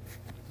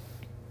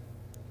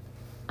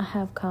I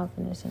have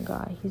confidence in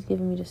God. He's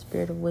given me the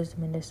spirit of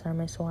wisdom and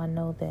discernment, so I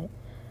know that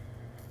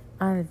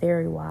I'm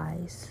very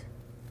wise.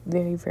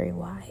 Very, very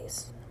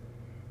wise.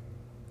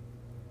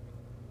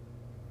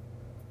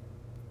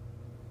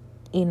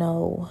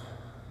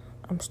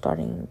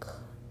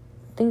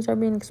 Things are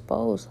being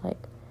exposed.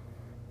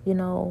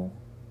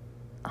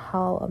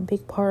 How a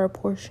big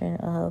portion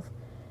of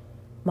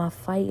my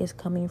fight is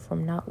coming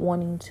from not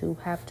wanting to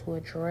have to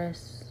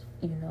address,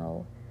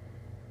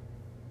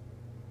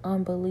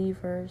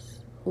 unbelievers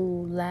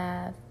who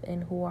laugh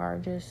and who are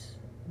just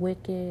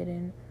wicked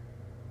and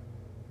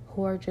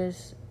who are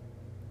just,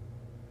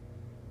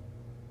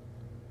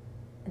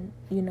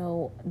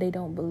 they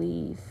don't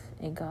believe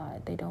in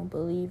God. They don't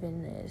believe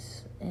in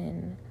this.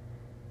 And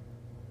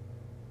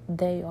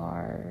they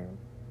are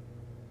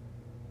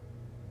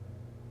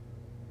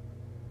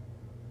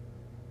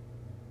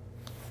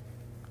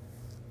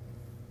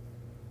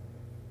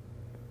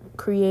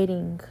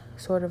creating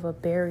sort of a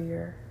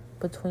barrier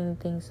between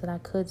things that I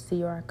could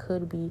see or I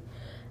could be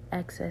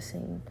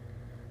accessing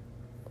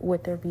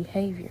with their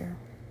behavior.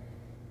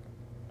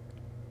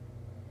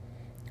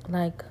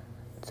 Like,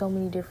 so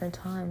many different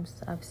times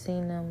I've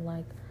seen them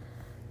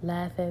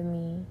laugh at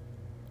me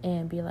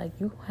and be like,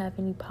 you don't have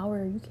any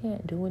power, you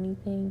can't do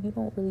anything, you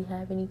don't really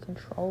have any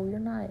control, you're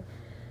not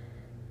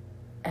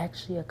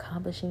actually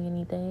accomplishing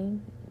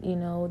anything.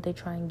 They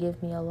try and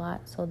give me a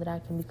lot so that I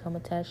can become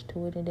attached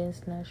to it and then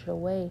snatch it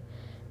away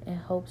in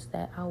hopes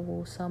that I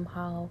will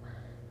somehow,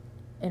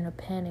 in a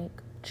panic,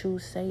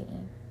 choose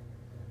Satan.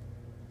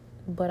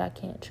 But I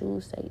can't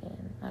choose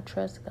Satan. I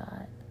trust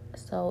God.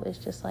 So it's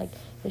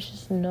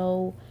just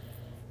no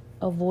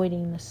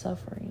avoiding the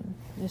suffering.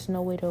 There's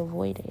no way to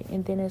avoid it.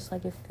 And then it's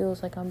it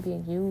feels like I'm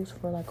being used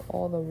for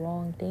all the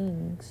wrong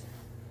things.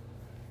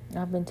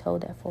 I've been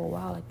told that for a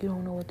while. Like, you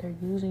don't know what they're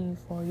using you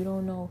for. You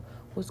don't know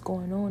what's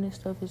going on. This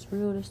stuff is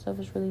real. This stuff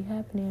is really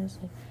happening. It's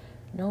like,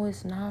 no,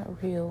 it's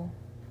not real.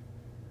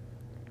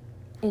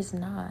 It's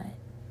not.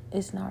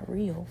 It's not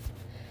real.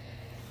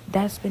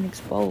 That's been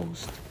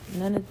exposed.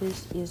 None of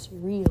this is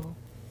real.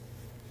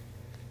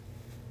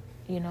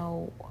 You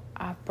know,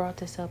 I've brought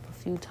this up a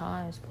few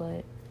times,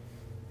 but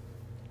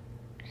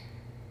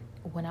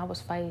when I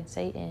was fighting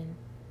Satan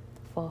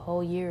for a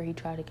whole year, he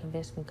tried to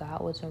convince me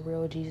God wasn't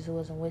real, Jesus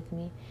wasn't with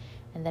me,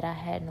 and that I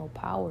had no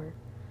power.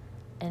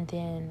 And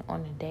then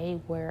on the day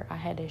where I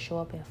had to show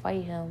up and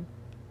fight him,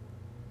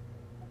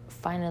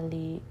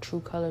 finally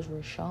true colors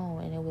were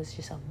shown, and it was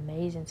just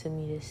amazing to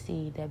me to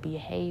see that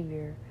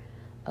behavior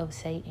of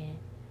Satan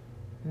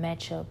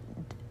match up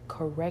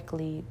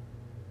correctly,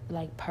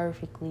 like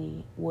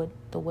perfectly, with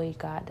the way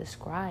God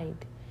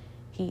described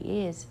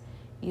he is.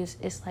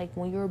 It's like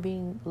when you're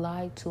being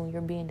lied to and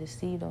you're being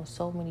deceived on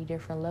so many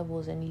different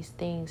levels, and these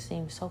things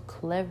seem so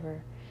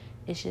clever.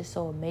 It's just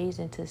so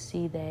amazing to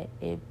see that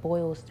it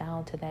boils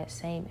down to that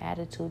same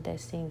attitude that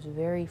seems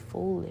very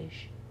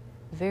foolish.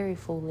 Very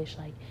foolish.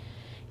 Like,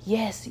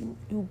 yes, you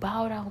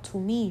bow down to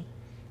me.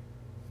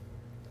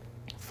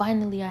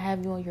 Finally, I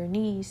have you on your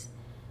knees.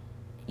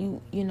 You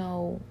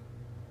know,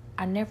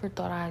 I never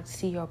thought I'd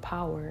see your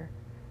power.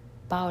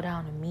 Bow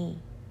down to me.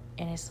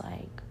 And it's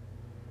like,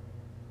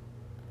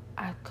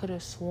 I could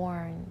have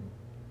sworn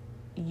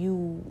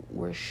you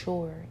were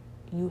sure.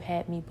 You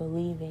had me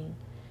believing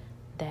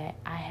that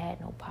I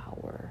had no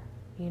power,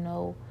 you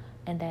know,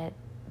 and that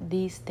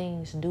these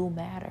things do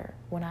matter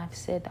when I've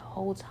said the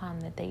whole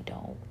time that they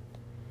don't.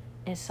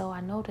 And so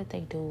I know that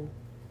they do.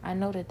 I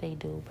know that they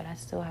do, but I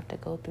still have to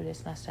go through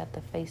this, and I still have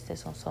to face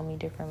this on so many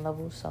different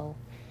levels. So,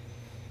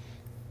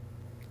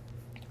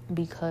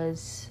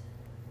 because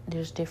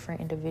there's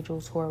different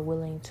individuals who are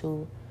willing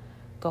to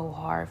go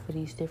hard for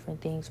these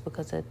different things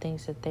because of the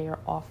things that they are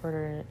offered,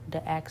 or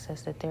the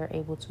access that they're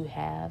able to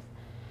have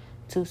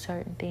to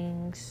certain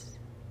things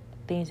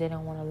they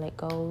don't want to let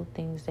go,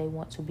 things they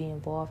want to be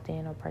involved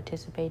in or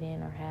participate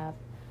in or have,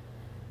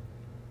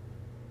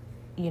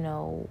 you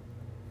know,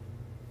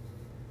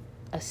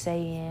 a say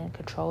in,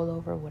 control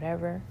over,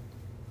 whatever.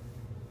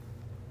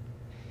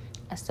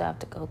 I still have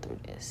to go through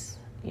this,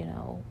 you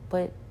know,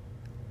 but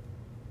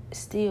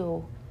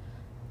still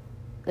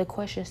the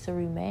question still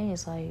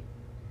remains, like,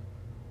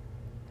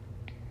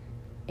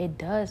 it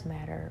does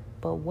matter,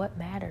 but what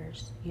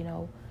matters, you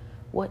know?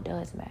 What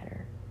does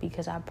matter?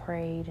 Because I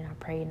prayed and I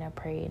prayed and I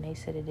prayed, and they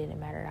said it didn't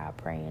matter that I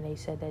prayed, and they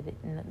said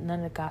that none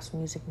of the gospel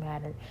music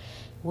mattered. It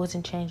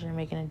wasn't changing or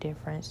making a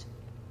difference.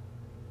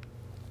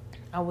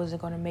 I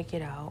wasn't going to make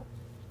it out.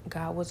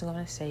 God wasn't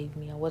going to save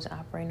me. I wasn't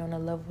operating on a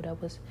level that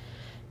was,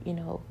 you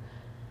know,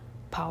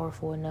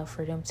 powerful enough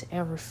for them to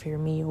ever fear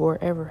me or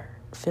ever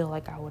feel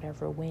like I would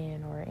ever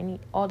win, or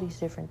all these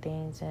different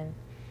things. And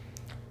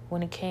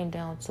when it came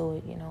down to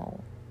it, you know,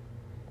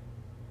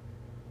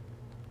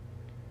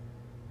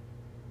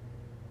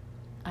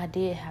 I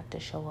did have to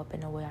show up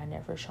in a way I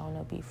never shown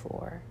up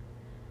before.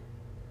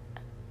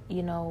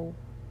 You know,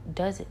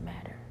 does it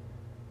matter?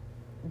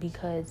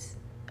 Because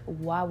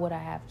why would I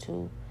have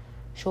to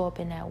show up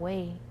in that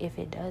way if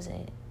it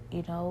doesn't,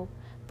 you know?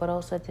 But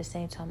also at the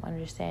same time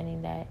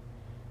understanding that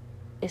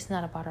it's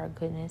not about our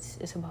goodness,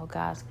 it's about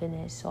God's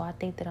goodness. So I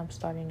think that I'm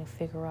starting to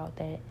figure out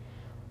that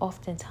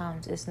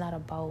oftentimes it's not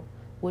about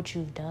what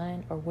you've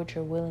done or what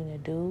you're willing to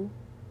do,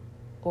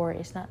 or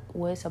it's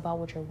about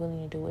what you're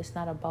willing to do. It's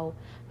not about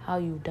how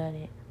you've done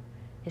it.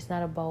 It's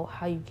not about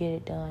how you get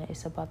it done.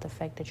 It's about the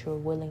fact that you're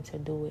willing to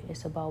do it.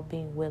 It's about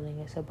being willing.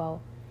 It's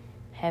about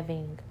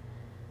having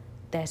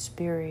that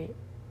spirit,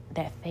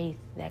 that faith,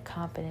 that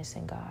confidence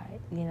in God,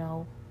 you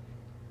know.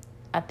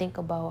 I think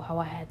about how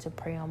I had to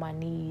pray on my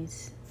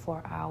knees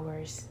for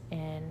hours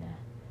and,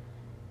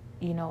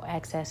 you know,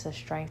 access a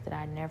strength that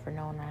I'd never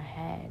known I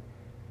had.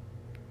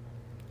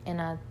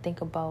 And I think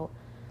about,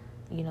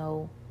 you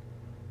know,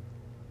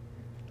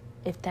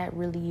 if that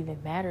really even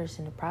matters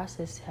in the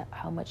process,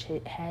 how much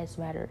it has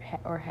mattered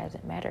or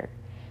hasn't mattered.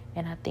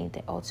 And I think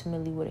that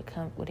ultimately what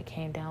it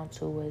came down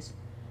to was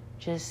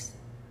just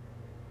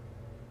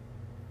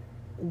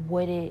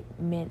what it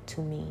meant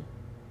to me,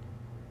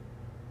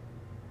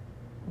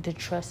 the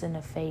trust and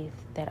the faith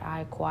that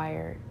I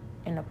acquired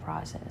in the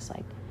process.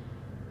 Like,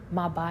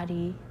 my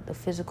body, the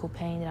physical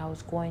pain that I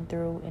was going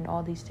through, and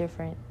all these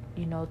different,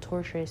 you know,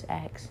 torturous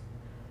acts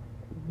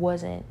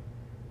wasn't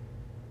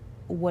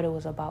what it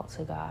was about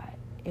to God.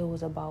 It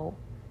was about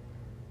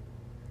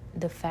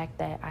the fact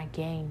that I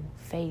gained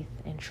faith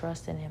and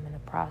trust in Him in the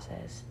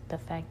process. The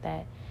fact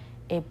that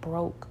it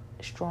broke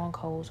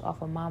strongholds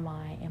off of my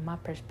mind and my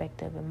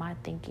perspective and my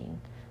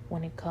thinking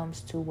when it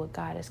comes to what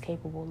God is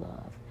capable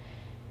of.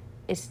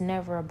 It's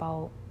never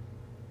about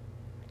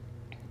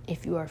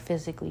if you are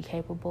physically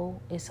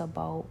capable. It's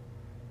about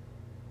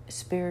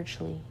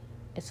spiritually.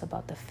 It's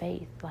about the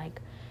faith.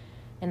 Like,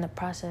 in the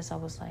process, I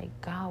was like,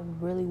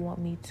 God really want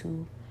me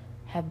to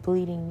have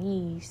bleeding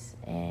knees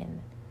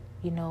and,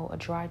 you know, a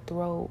dry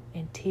throat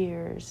and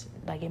tears.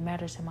 Like, it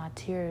matters if my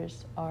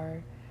tears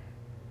are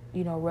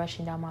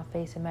rushing down my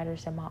face. It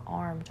matters that my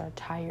arms are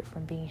tired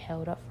from being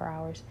held up for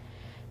hours.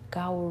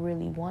 God will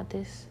really want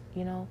this,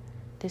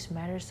 this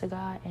matters to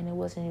God. And it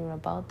wasn't even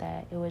about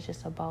that. It was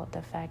just about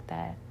the fact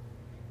that,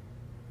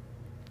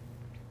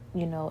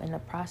 in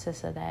the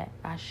process of that,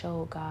 I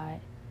showed God,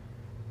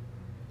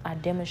 I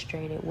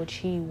demonstrated what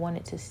he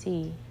wanted to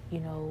see,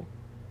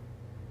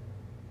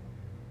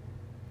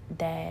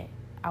 that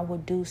I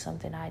would do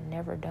something I'd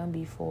never done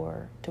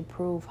before to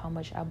prove how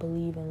much I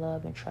believe and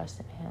love and trust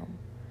in him.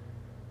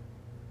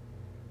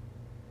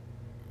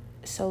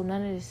 So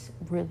none of this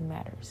really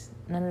matters.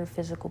 None of the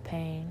physical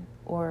pain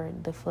or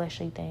the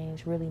fleshly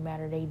things really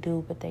matter. They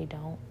do, but they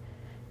don't.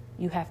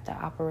 You have to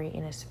operate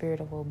in a spirit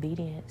of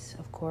obedience,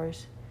 of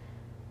course.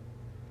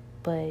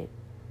 But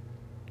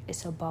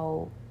it's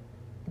about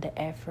the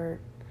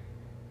effort.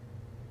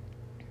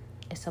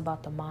 It's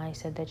about the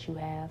mindset that you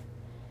have.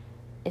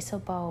 It's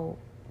about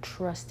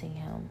trusting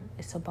him.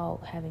 It's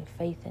about having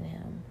faith in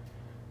him.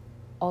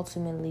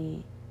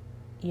 Ultimately,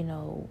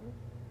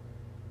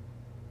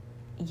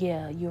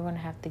 yeah, you're going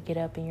to have to get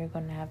up and you're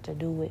going to have to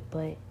do it.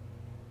 But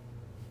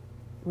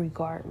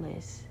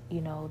regardless,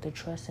 the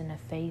trust and the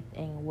faith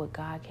in what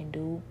God can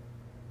do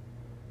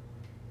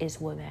is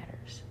what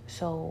matters.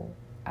 So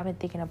I've been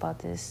thinking about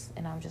this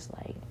and I'm just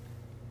like,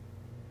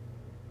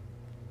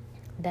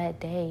 that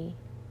day,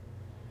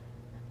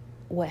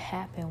 what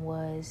happened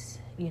was,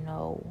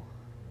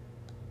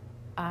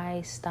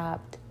 I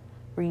stopped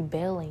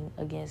rebelling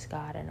against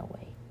God in a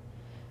way.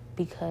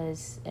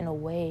 Because in a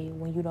way,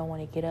 when you don't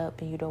want to get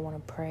up and you don't want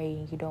to pray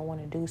and you don't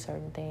want to do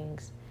certain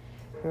things,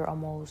 you're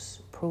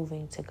almost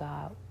proving to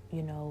God,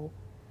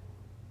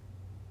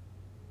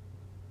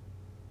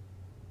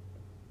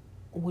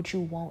 what you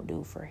won't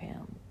do for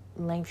him,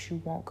 lengths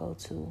you won't go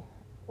to,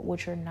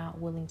 what you're not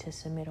willing to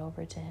submit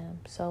over to him.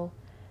 So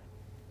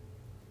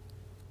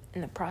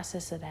in the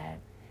process of that,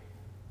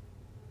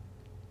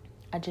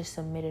 I just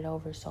submitted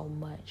over so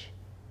much.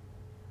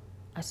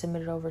 I said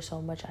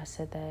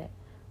that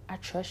I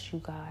trust you,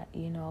 God,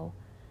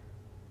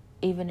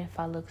 even if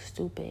I look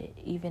stupid,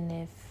 even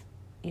if,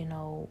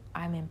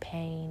 I'm in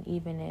pain,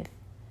 even if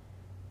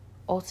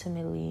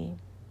ultimately,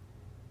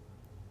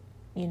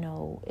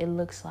 it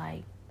looks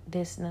like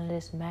none of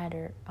this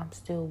matter, I'm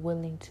still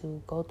willing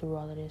to go through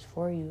all of this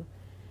for you.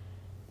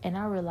 And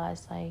I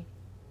realized, like,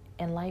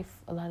 in life,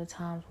 a lot of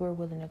times we're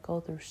willing to go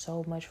through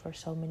so much for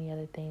so many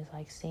other things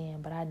like sin,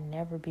 but I'd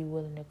never be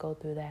willing to go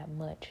through that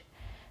much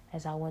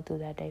as I went through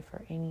that day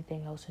for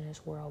anything else in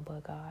this world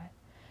but God.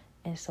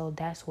 And so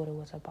that's what it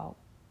was about.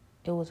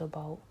 It was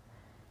about,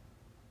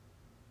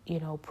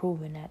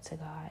 proving that to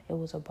God. It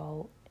was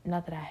about,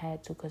 not that I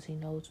had to because he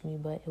knows me,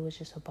 but it was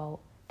just about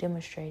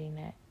demonstrating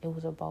that. It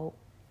was about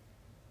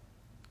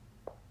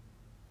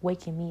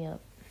waking me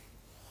up.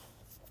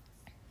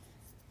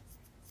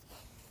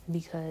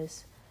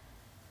 Because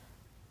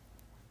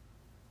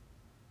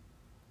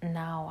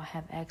now I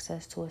have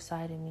access to a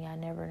side of me I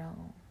never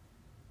known.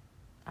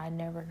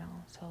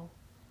 So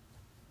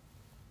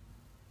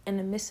in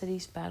the midst of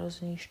these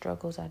battles and these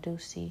struggles, I do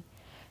see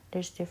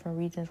there's different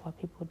reasons why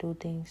people do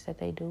things that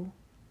they do.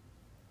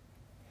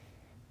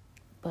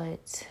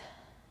 But,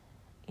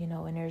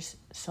 and there's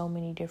so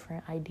many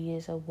different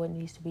ideas of what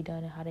needs to be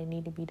done and how they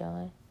need to be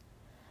done.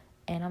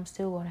 And I'm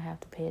still going to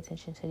have to pay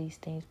attention to these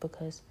things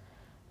because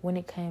when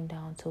it came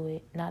down to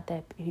it, not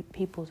that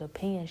people's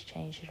opinions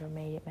changed it or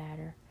made it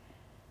matter.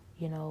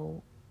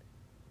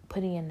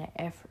 Putting in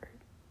the effort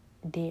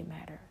did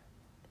matter.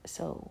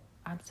 So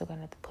I'm still going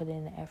to have to put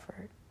in the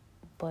effort.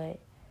 But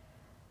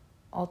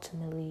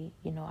ultimately,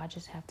 I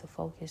just have to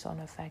focus on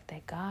the fact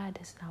that God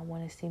does not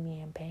want to see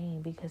me in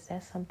pain, because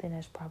that's something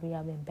that's probably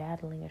I've been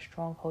battling, a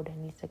stronghold that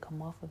needs to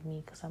come off of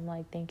me. Because I'm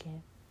like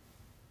thinking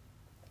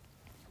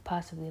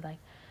possibly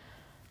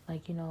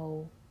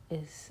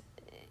is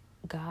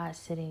God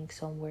sitting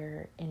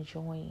somewhere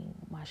enjoying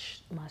my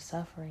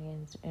suffering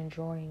and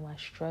enjoying my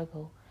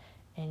struggle,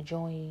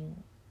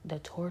 enjoying the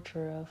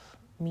torture of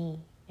me.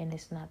 And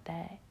it's not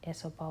that.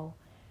 It's about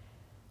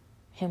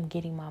him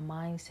getting my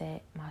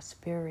mindset, my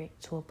spirit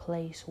to a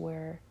place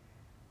where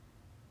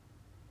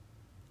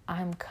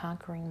I'm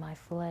conquering my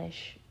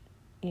flesh,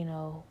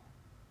 and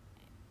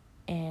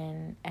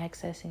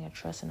accessing a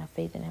trust and a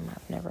faith in him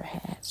I've never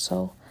had.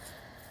 So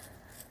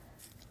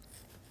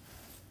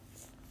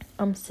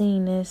I'm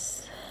seeing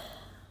this.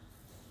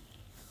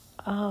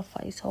 I'll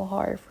fight so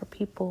hard for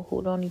people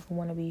who don't even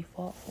want to be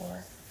fought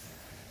for.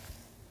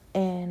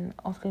 And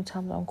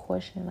oftentimes I'm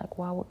questioning, like,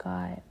 why would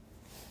God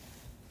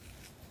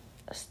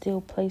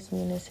still place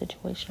me in this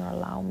situation or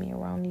allow me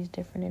around these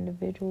different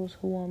individuals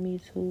who want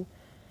me to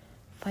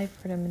fight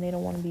for them and they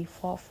don't want to be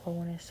fought for,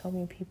 when there's so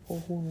many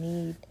people who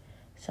need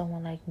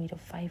someone like me to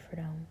fight for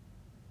them.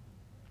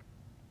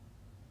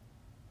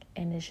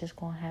 And it's just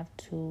going to have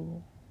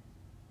to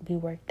be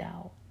worked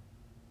out.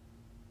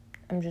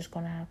 I'm just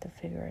going to have to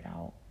figure it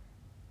out.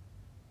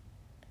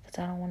 Because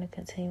I don't want to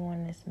continue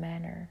in this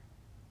manner.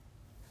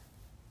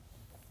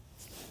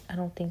 I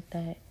don't think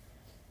that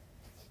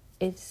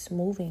it's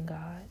moving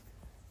God.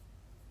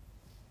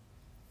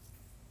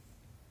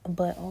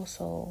 But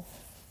also,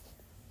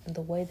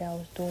 the way that I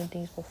was doing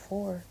things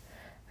before,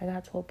 I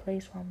got to a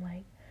place where I'm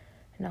like,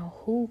 now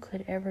who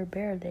could ever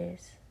bear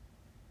this?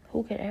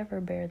 Who could ever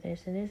bear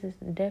this? And this is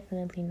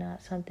definitely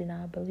not something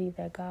I believe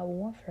that God will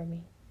want for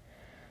me.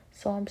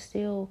 So I'm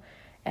still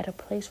at a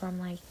place where I'm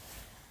like,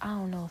 I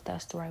don't know if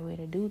that's the right way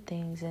to do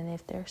things. And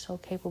if they're so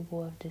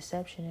capable of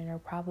deception, and they're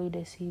probably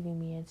deceiving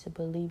me into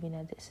believing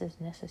that this is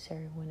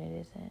necessary when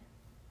it isn't.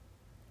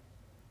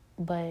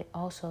 But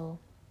also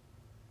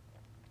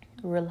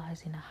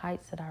realizing the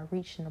heights that I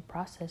reached in the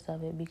process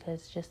of it,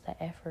 because just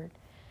the effort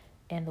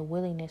and the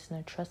willingness and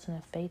the trust and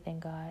the faith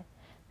in God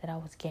that I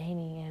was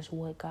gaining is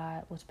what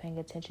God was paying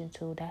attention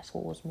to. That's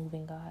what was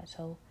moving God.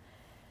 So,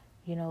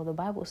 the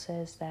Bible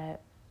says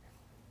that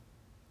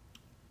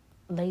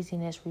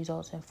laziness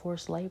results in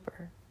forced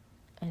labor.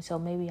 And so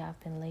maybe I've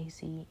been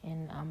lazy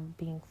and I'm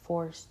being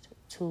forced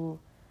to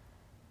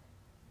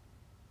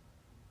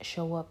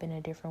show up in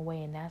a different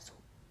way. And that's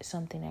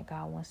something that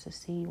God wants to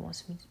see.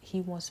 He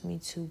wants me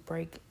to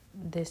break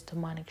this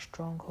demonic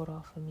stronghold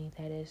off of me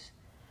that is,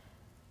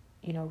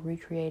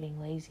 recreating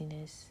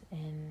laziness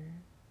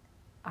and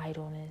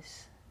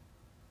idleness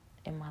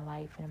in my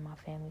life and in my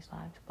family's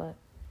lives. But,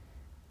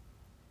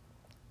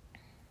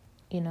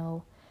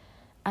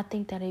 I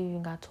think that I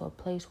even got to a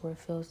place where it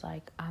feels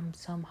like I'm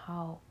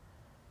somehow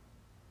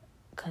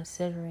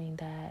considering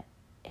that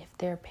if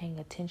they're paying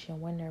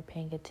attention, when they're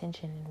paying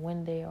attention, and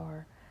when they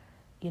are,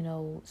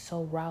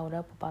 so riled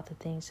up about the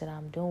things that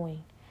I'm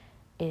doing,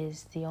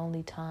 is the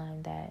only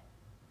time that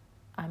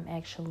I'm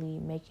actually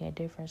making a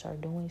difference or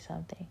doing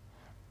something,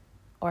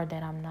 or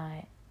that I'm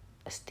not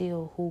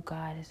still who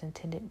God has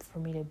intended for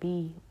me to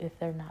be if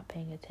they're not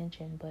paying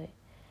attention. But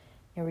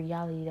in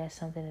reality, that's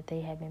something that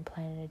they have been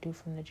planning to do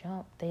from the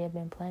jump. They have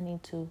been planning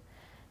to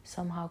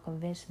somehow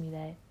convince me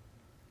that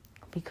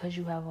because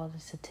you have all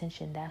this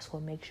attention, that's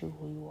what makes you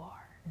who you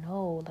are.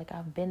 No, like,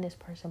 I've been this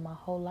person my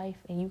whole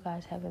life, and you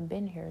guys haven't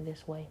been here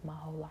this way my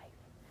whole life.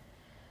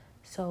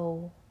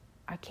 So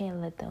I can't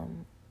let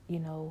them,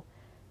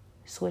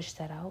 switch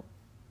that out.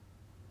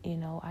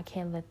 I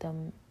can't let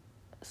them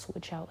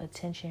switch out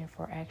attention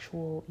for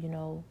actual,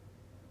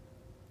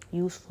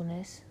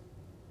 usefulness.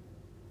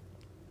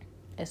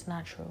 It's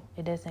not true.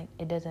 It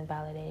doesn't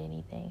validate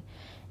anything.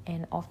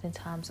 And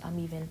oftentimes I'm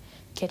even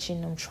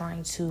catching them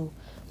trying to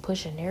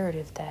push a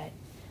narrative that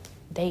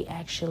they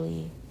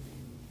actually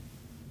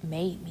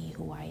made me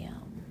who I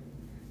am,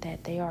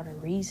 that they are the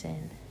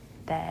reason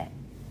that,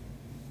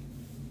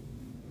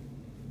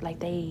 like,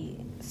 they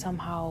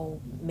somehow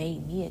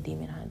made me a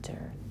demon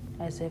hunter,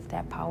 as if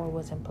that power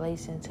wasn't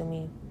placed into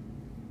me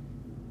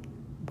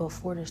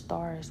before the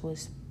stars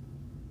was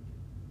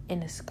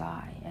in the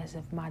sky, as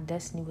if my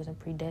destiny wasn't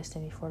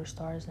predestined before the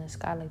stars in the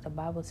sky, like the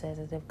Bible says,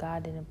 as if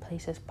God didn't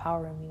place his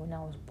power in me when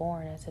I was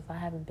born, as if I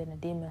haven't been a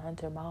demon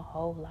hunter my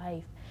whole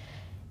life,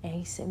 and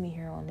he sent me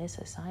here on this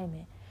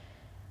assignment.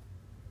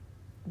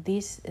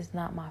 These are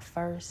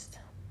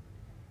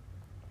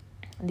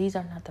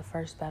not the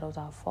first battles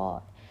I've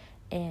fought,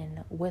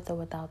 and with or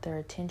without their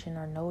attention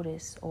or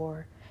notice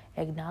or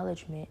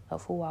acknowledgement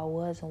of who I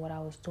was and what I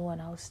was doing,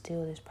 I was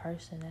still this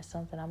person. That's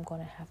something I'm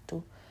going to have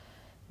to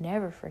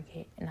never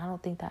forget, and I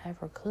don't think I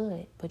ever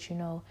could. But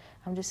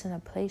I'm just in a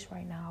place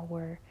right now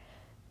where,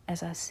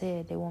 as I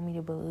said, they want me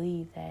to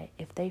believe that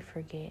if they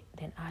forget,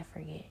 then I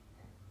forget.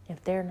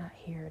 If they're not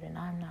here, then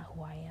I'm not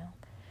who I am.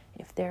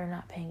 If they're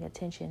not paying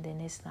attention,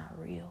 then it's not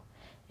real.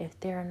 If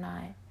they're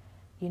not,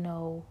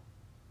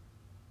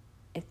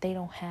 if they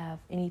don't have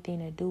anything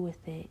to do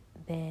with it,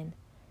 then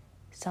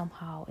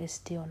somehow it's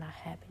still not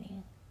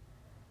happening.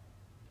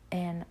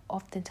 And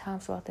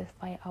oftentimes throughout this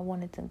fight, I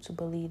wanted them to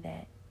believe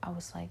that. I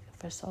was like,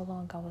 for so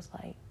long, I was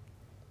like,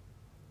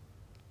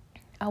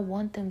 I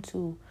want them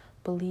to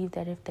believe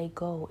that if they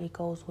go, it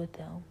goes with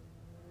them.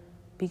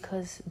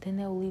 Because then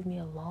they'll leave me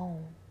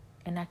alone,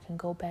 and I can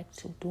go back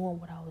to doing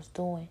what I was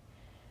doing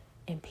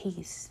in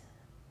peace,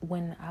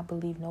 when I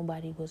believe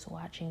nobody was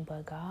watching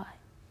but God.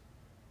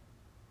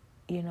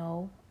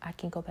 I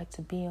can go back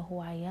to being who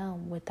I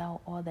am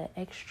without all the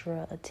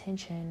extra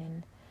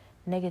attention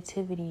and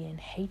negativity and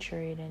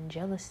hatred and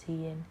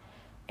jealousy and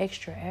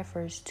extra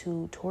efforts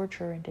to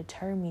torture and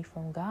deter me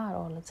from God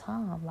all the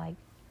time. Like,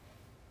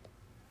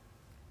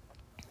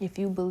 if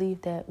you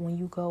believe that when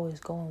you go is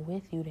going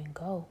with you, then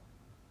go.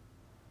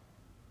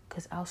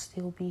 Because I'll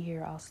still be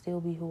here. I'll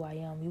still be who I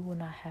am. You will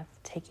not have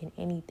taken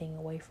anything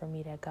away from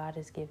me that God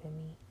has given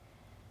me.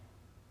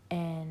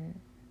 And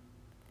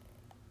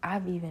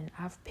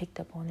I've picked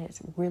up on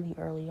this really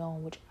early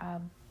on, which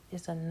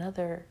is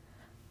another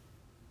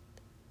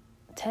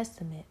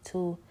testament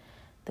to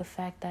the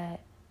fact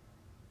that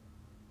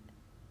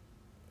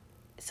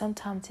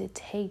sometimes it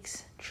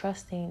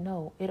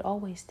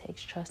always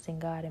takes trusting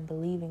God and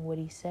believing what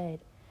he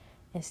said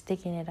and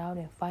sticking it out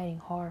and fighting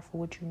hard for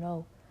what you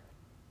know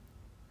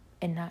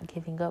and not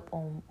giving up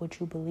on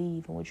what you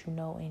believe and what you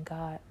know in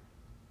God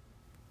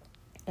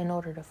in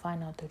order to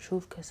find out the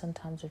truth, because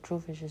sometimes the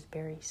truth is just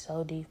buried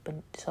so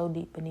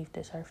deep beneath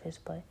the surface.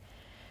 But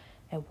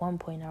at one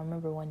point, I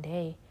remember one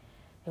day,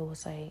 it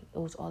was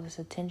all this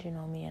attention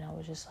on me, and I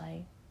was just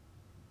like,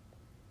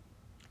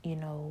 you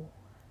know,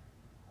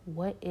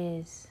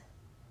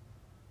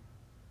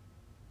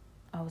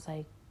 I was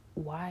like,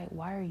 why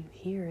are you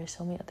here? There's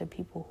so many other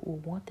people who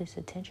want this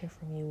attention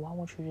from you. Why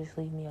won't you just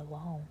leave me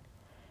alone?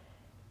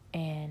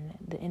 And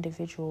the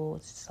individual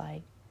was just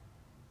like,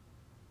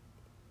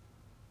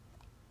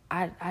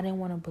 I didn't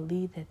want to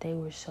believe that they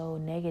were so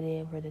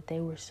negative or that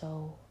they were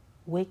so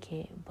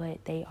wicked,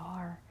 but they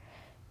are.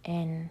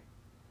 And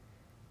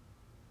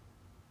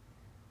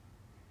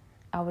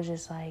I was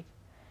just like,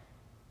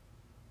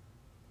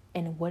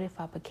 and what if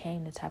I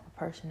became the type of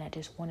person that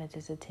just wanted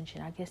this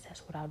attention? I guess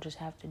that's what I'll just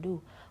have to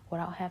do. What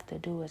I'll have to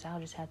do is I'll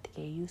just have to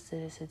get used to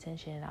this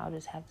attention, and I'll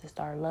just have to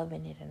start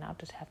loving it, and I'll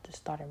just have to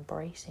start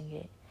embracing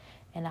it.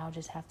 And I'll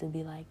just have to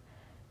be like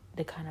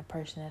the kind of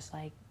person that's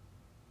like,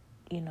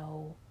 you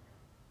know,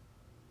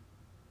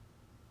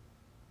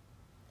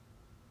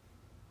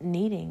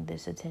 needing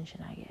this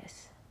attention, I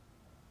guess.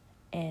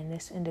 And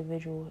this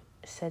individual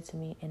said to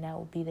me, and that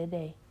will be the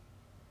day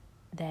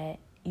that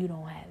you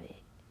don't have it.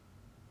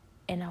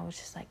 And I was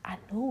just like, I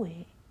knew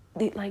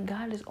it. Like,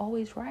 God is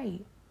always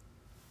right.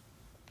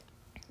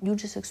 You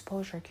just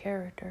expose your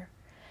character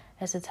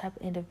as the type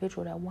of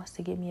individual that wants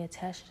to get me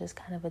attached to this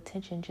kind of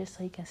attention just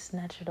so he can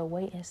snatch it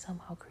away and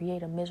somehow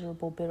create a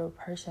miserable, bitter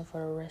person for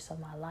the rest of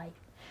my life.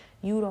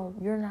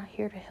 You're not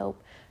here to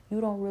help.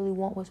 You don't really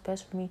want what's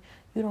best for me.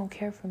 You don't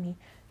care for me.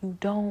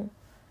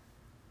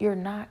 You're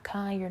not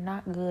kind. You're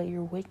not good.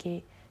 You're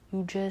wicked.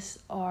 You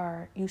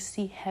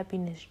see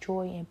happiness,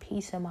 joy, and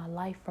peace in my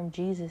life from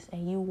Jesus,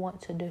 and you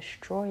want to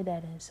destroy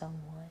that in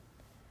someone.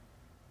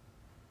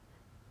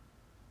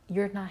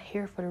 You're not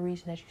here for the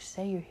reason that you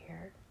say you're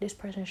here. This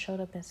person showed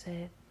up and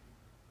said,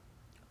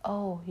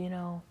 oh,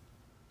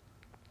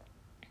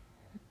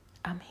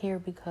 I'm here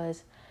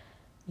because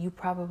you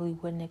probably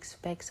wouldn't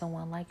expect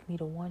someone like me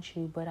to want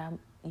you, but I'm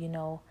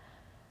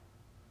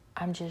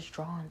just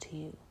drawn to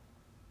you.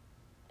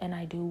 And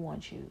I do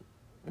want you.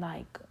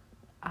 Like,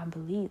 I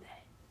believe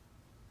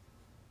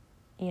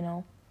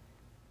that.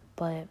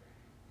 But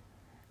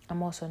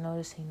I'm also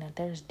noticing that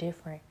there's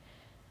different,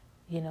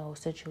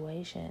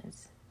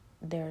 situations.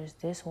 There's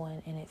this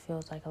one, and it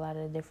feels like a lot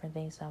of the different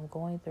things that I'm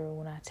going through,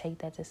 when I take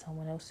that to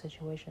someone else's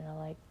situation, they're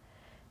like,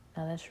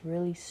 no, that's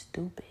really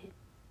stupid.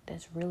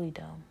 That's really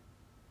dumb.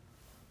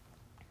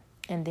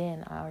 And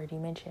then I already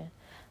mentioned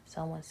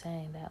someone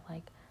saying that,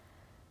 like,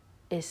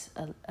 it's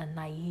a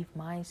naive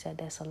mindset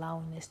that's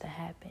allowing this to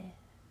happen.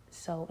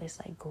 So it's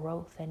like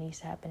growth that needs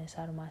to happen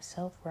inside of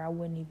myself where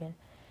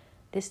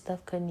this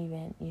stuff couldn't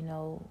even,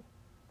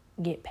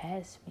 get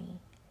past me.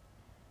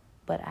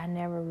 But I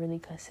never really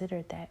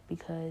considered that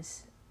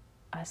because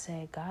I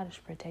said, God is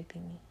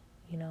protecting me.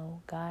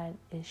 God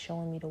is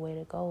showing me the way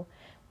to go.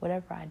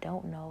 Whatever I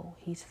don't know,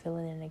 he's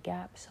filling in the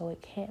gap. So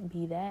it can't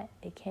be that.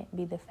 It can't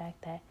be the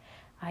fact that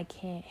I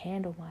can't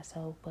handle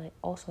myself, but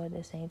also at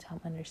the same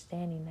time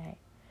understanding that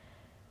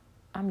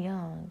I'm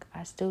young.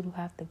 I still do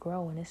have to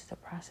grow, and this is the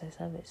process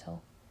of it.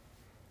 So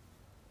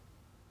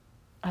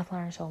I've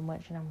learned so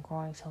much, and I'm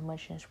growing so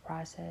much in this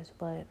process.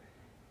 But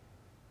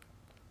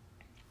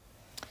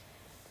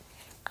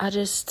I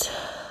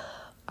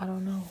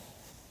don't know.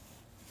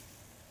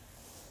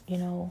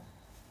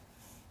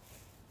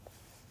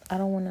 I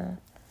don't want to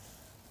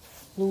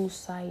lose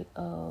sight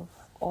of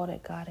all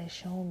that God has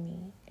shown me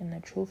and the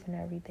truth and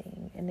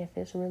everything. And if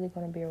it's really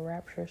going to be a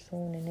rapture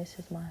soon, and this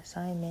is my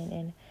assignment,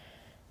 and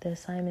the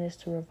assignment is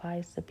to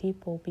revise the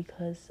people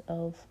because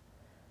of,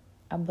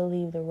 I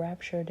believe, the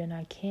rapture, then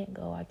I can't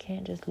go. I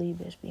can't just leave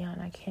this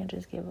behind. I can't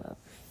just give up.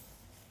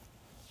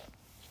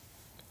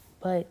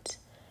 But,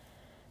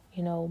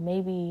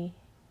 maybe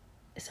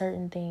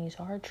certain things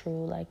are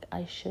true. Like,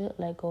 I should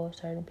let go of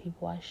certain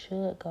people. I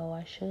should go.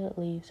 I should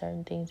leave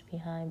certain things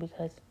behind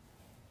because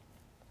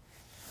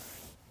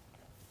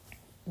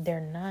they're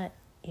not,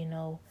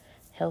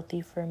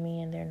 healthy for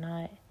me, and they're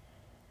not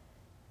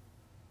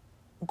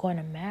going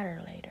to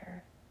matter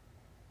later.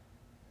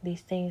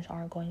 These things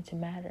aren't going to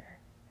matter.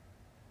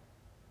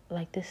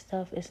 Like, this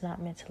stuff is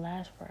not meant to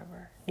last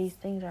forever. These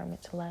things aren't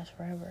meant to last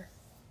forever.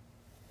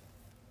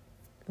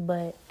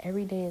 But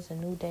every day is a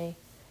new day.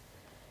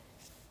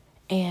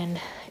 And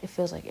it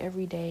feels like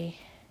every day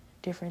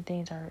different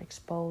things are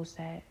exposed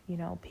that,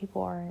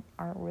 people are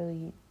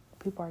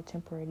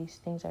temporary. These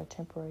things are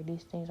temporary.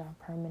 These things aren't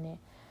permanent.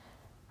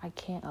 I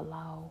can't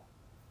allow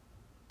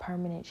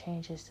permanent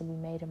changes to be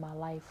made in my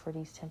life for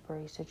these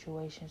temporary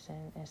situations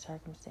and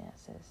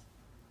circumstances.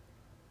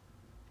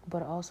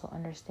 But also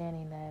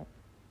understanding that,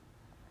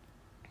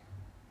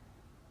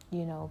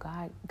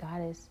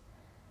 God is,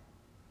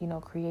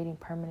 creating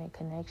permanent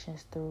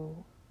connections through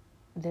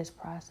this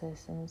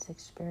process and this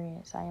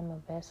experience. I am a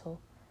vessel,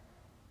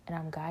 and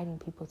I'm guiding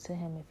people to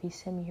him. If he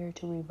sent me here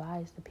to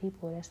revise the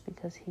people, that's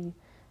because he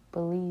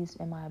believes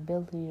in my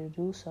ability to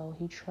do so.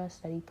 He trusts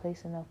that he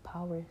placed enough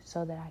power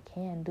so that I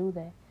can do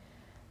that.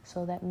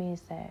 So that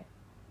means that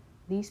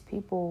these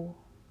people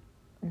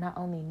not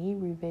only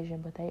need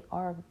revision, but they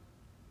are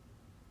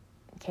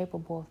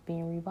capable of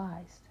being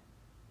revised.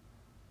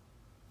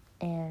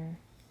 And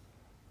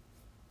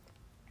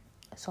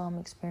so I'm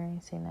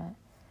experiencing that.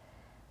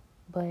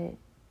 But,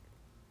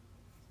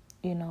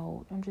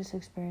 I'm just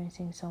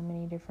experiencing so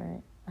many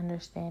different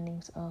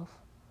understandings of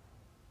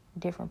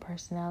different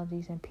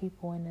personalities and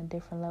people and the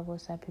different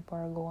levels that people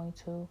are going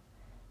to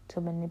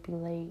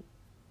manipulate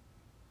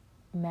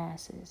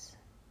masses,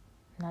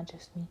 not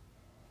just me.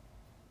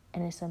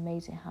 And it's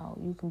amazing how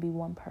you can be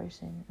one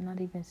person, not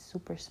even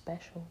super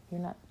special.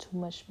 You're not too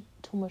much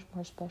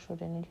more special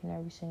than each and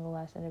every single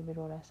last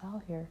individual that's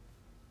out here.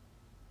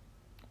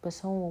 But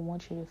someone will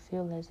want you to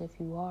feel as if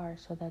you are,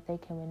 so that they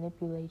can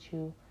manipulate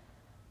you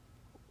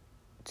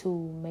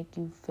to make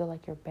you feel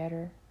like you're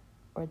better,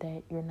 or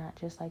that you're not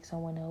just like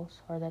someone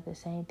else, or that the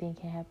same thing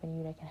can happen to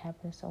you that can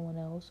happen to someone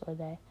else, or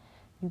that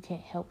you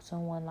can't help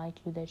someone like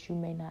you that you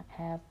may not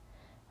have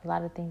a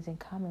lot of things in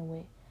common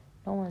with.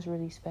 No one's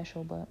really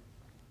special, but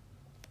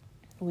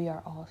we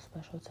are all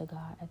special to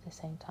God at the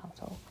same time.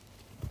 So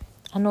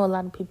I know a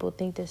lot of people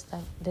think this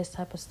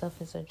type of stuff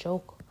is a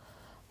joke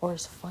or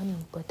it's funny,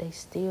 but they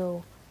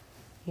still,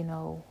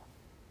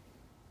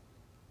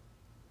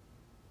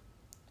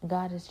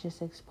 God is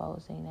just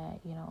exposing that,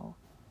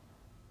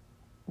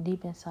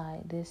 deep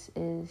inside, this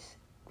is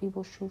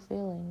people's true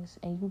feelings,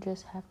 and you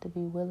just have to be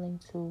willing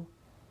to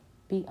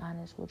be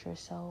honest with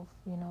yourself,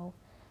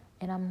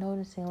 And I'm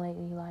noticing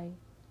lately, like,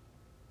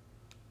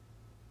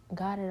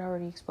 God had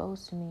already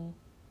exposed to me.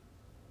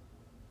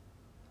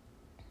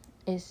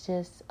 It's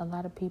just a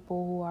lot of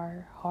people who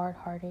are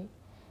hard-hearted,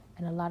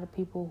 and a lot of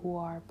people who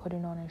are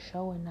putting on a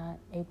show and not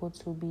able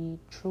to be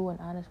true and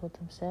honest with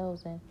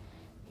themselves. And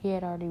He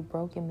had already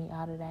broken me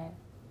out of that,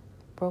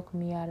 broken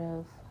me out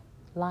of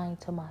lying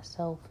to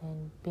myself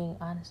and being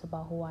honest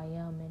about who I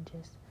am, and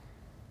just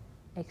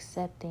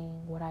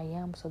accepting what I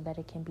am so that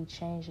it can be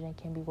changed and it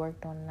can be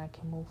worked on and I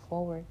can move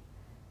forward.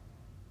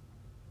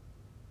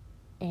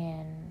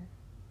 And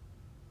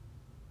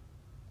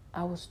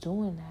I was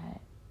doing that,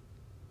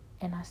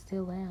 and I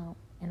still am.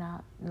 And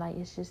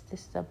this is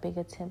a big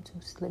attempt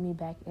to slip me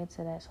back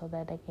into that so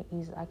that I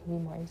can be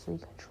more easily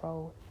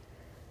controlled.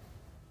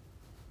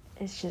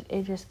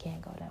 It just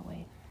can't go that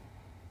way.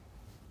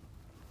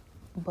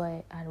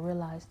 But I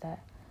realized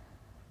that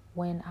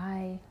when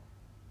I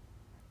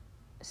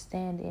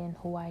stand in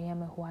who I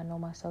am and who I know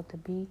myself to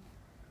be,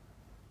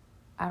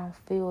 I don't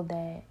feel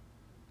that,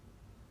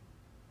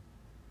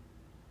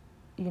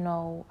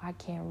 I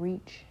can't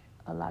reach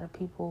a lot of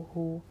people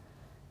who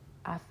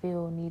I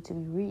feel need to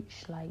be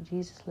reached. Like,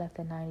 Jesus left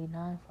the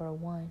 99 for the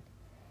one.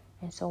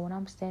 And so when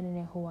I'm standing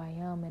in who I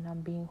am and I'm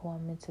being who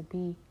I'm meant to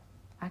be,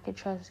 I can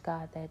trust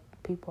God that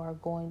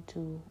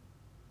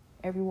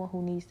everyone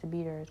who needs to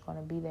be there is going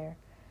to be there.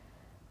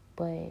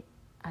 But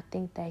I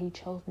think that He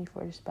chose me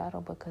for this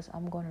battle because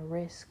I'm going to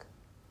risk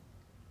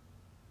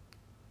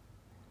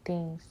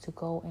things to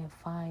go and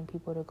find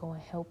people, to go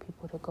and help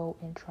people, to go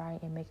and try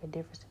and make a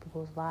difference in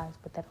people's lives.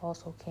 But that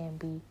also can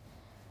be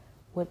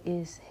what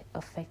is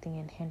affecting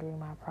and hindering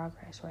my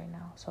progress right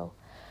now. So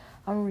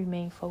I'm going to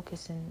remain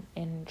focused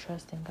and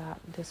trust in God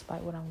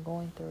despite what I'm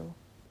going through.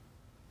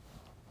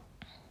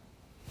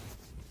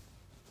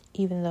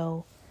 Even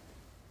though,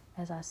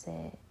 as I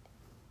said,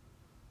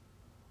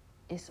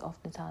 it's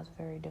oftentimes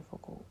very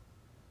difficult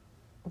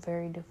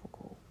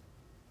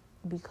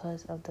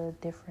because of the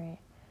different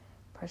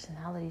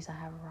personalities I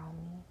have around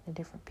me, the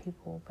different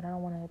people. But I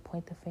don't want to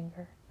point the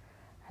finger.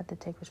 I have to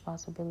take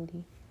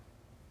responsibility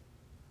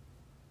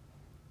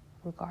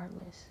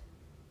regardless.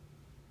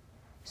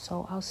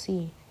 So I'll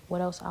see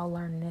what else I'll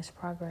learn in this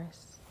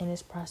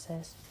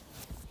process.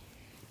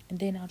 And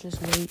then I'll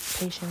just wait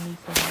patiently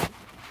for that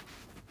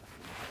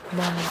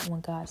moment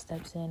when God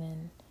steps in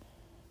and,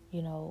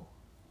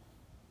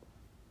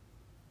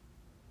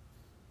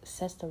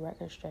 sets the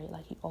record straight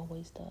like He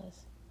always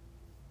does.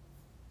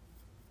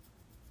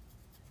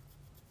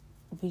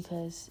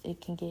 Because it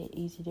can get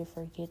easy to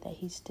forget that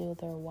He's still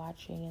there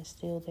watching and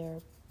still there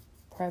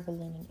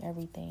prevalent in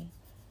everything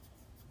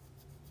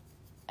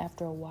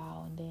after a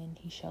while. And then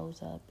He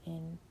shows up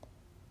and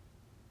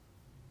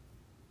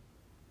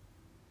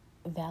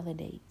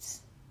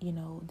validates,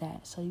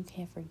 that. So you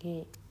can't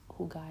forget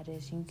who God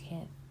is. You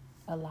can't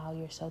allow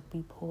yourself to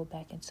be pulled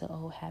back into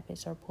old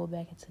habits or pulled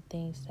back into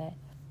things that,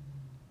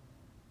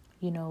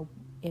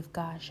 if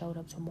God showed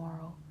up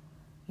tomorrow,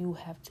 you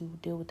have to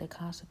deal with the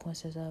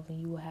consequences of, and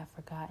you will have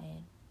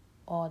forgotten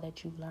all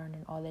that you've learned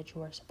and all that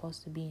you are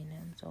supposed to be in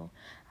Him. So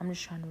I'm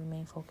just trying to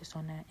remain focused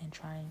on that and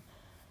trying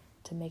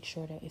to make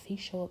sure that if He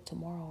show up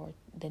tomorrow or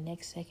the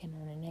next second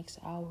or the next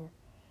hour,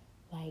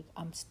 like,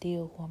 I'm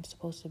still who I'm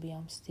supposed to be.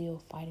 I'm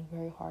still fighting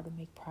very hard to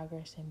make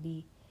progress and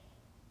be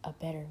a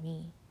better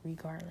me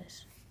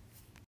regardless.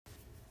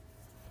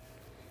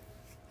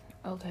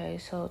 Okay,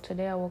 so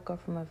today I woke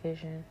up from a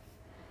vision.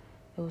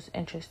 It was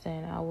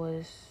interesting. I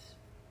was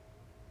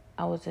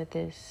at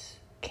this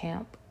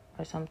camp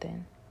or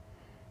something,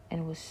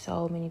 and it was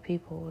so many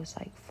people. It was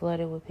like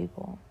flooded with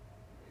people.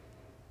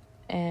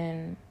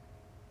 And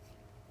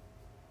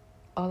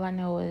all I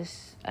know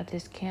is at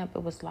this camp,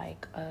 it was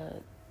like a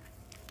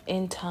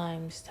end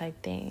times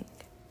type thing.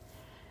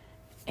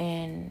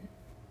 And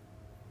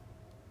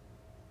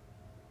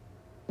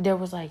there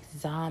was like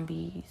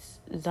zombies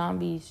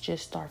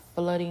just start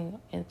flooding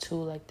into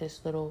like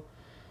this little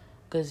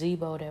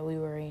gazebo that we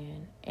were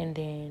in, and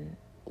then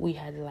we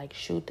had to like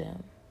shoot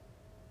them,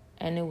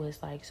 and it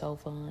was like so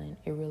fun.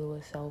 It really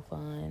was so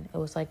fun. It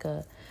was like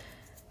a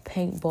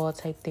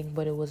paintball type thing,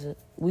 but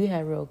we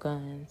had real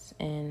guns,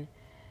 and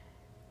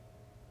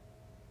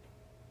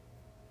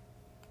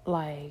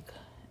like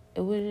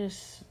it was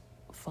just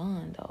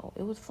fun though.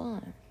 It was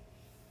fun.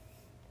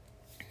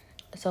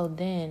 So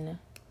then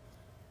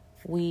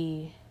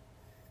we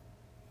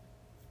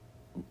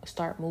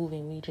start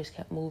moving. We just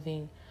kept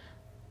moving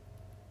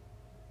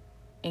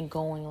and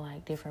going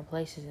like different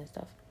places and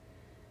stuff.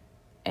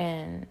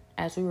 And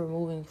as we were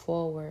moving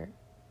forward,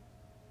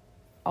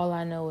 all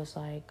I know is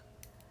like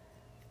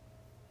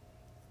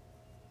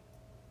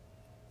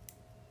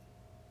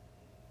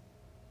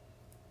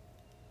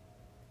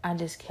I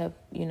just kept,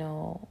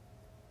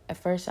 at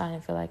first I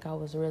didn't feel like I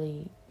was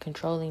really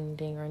controlling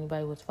anything or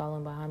anybody was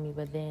following behind me,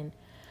 but then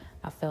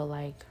I felt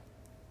like,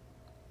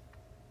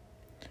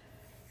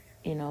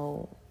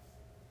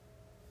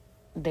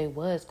 they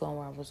was going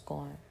where I was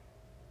going,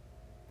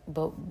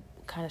 but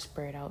kind of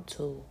spread out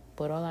too.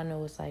 But all I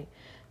know is like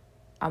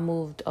I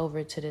moved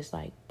over to this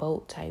like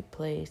boat type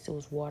place. It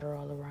was water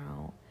all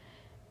around,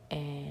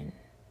 and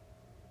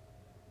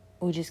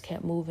we just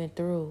kept moving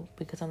through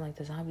because I'm like,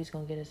 the zombies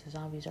gonna get us. The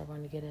zombies are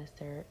going to get us.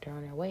 They're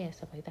on their way and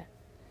stuff like that.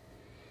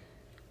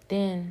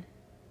 Then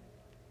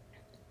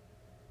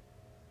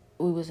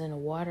we was in the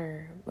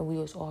water and we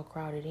was all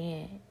crowded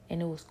in,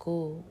 and it was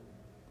cool.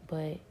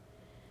 But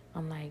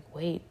I'm like,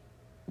 wait,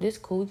 this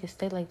cool. We can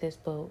stay like this,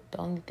 but the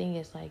only thing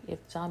is like, if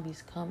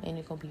zombies come and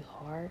it's gonna be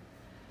hard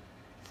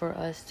for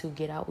us to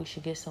get out, we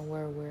should get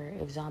somewhere where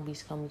if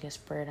zombies come, we can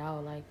spread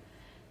out. Like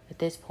at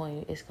this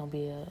point, it's gonna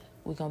be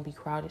we're gonna be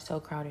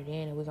so crowded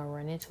in, and we're gonna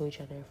run into each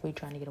other if we're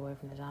trying to get away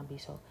from the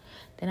zombies. So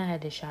then I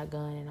had this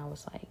shotgun, and I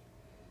was like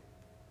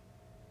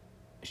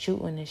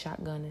shooting the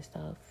shotgun and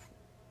stuff.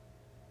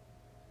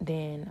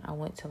 Then I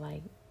went to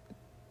like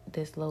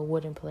this little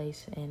wooden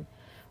place, and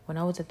when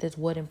I was at this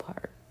wooden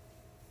part,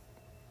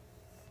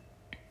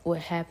 what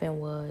happened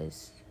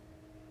was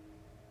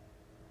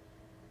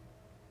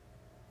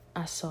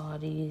I saw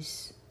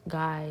these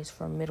guys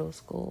from middle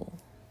school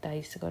that I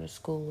used to go to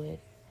school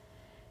with,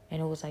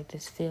 and it was like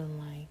this feeling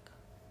like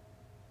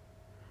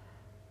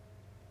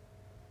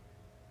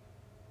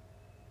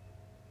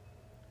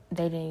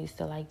they didn't used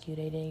to like you,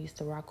 they didn't used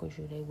to rock with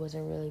you, they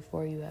wasn't really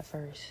for you at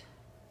first,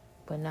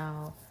 but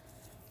now,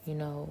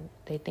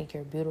 they think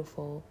you're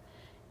beautiful,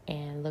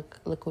 and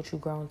look what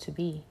you've grown to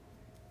be.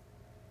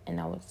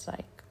 And I was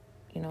like,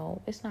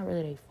 it's not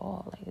really their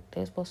fault. Like,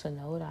 they're supposed to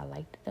know that I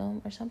liked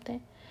them or something.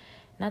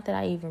 Not that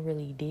I even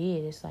really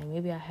did. It's like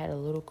maybe I had a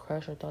little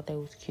crush or thought they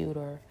was cute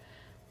or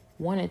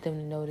wanted them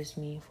to notice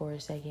me for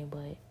a second,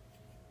 but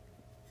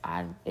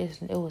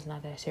it was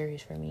not that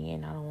serious for me,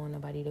 and I don't want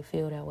nobody to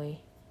feel that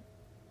way.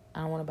 I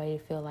don't want nobody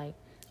to feel like,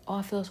 oh,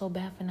 I feel so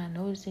bad for not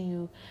noticing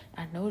you.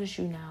 I notice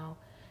you now.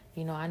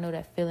 I know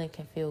that feeling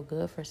can feel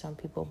good for some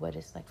people, but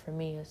it's like, for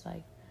me, it's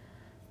like,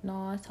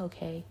 no, it's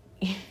okay.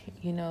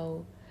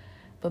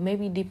 But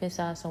maybe deep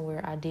inside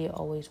somewhere, I did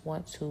always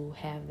want to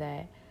have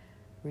that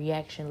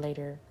reaction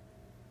later.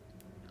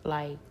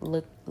 Like,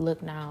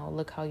 look now,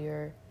 look how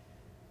you're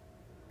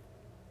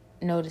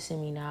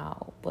noticing me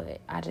now.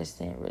 But I just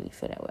didn't really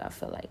feel that way. I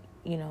feel like,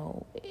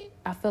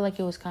 I feel like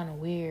it was kind of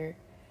weird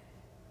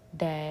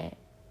that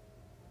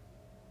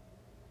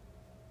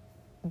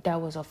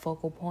was a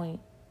focal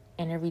point.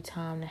 And every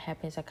time that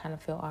happens, I kind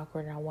of feel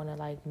awkward, and I want to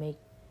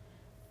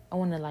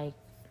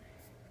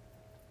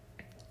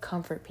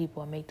comfort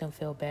people and make them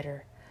feel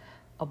better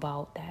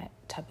about that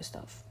type of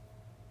stuff.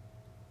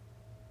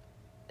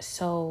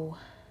 So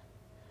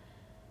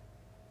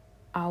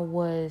I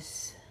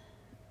was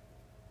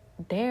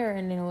there,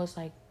 and then it was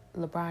like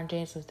LeBron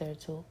James was there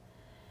too,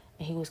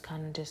 and he was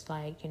kind of just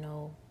like,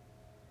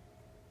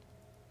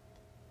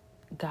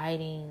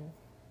 guiding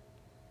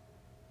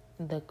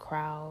the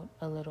crowd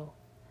a little,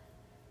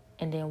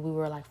 and then we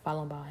were like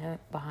following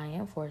behind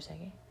him for a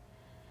second.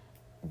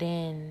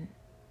 Then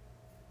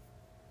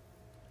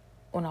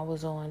when I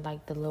was on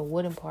like the little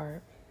wooden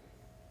part,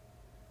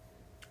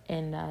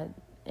 and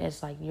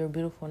it's like, you're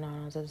beautiful now, and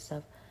all this other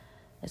stuff,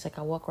 it's like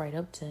I walk right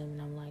up to him,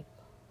 and I'm like,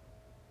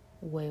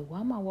 wait,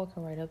 why am I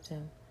walking right up to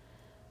him?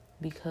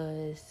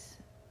 Because,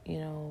 it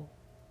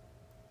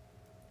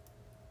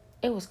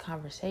was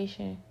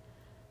conversation,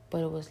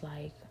 but it was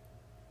like,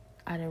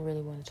 I didn't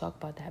really want to talk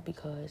about that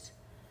because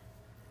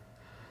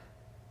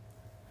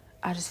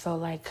I just felt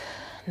like,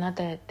 not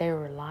that they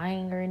were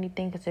lying or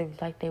anything, because it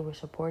was like they were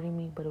supporting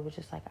me, but it was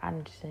just like, I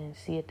just didn't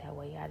see it that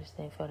way. I just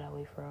didn't feel that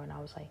way for real. And I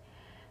was like,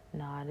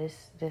 nah,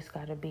 this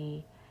gotta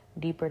be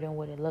deeper than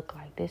what it looked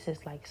like. This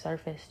is like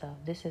surface stuff.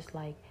 This is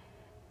like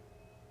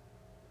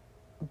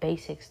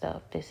basic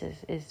stuff. This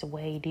is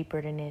way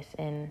deeper than this,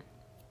 and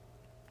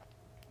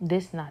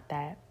this not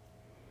that.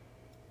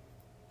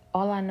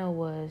 All I know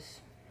was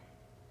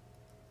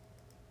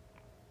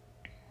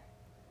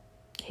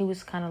he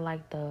was kind of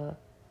like the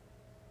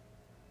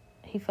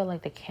he felt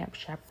like the camp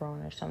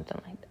chaperone or something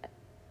like that.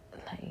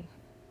 Like,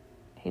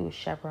 he was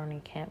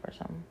chaperoning camp or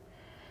something.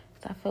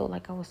 So I felt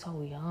like I was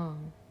so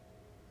young.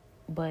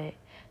 But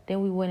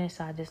then we went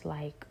inside this,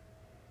 like,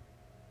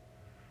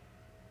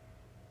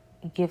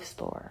 gift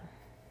store.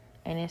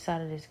 And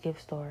inside of this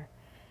gift store,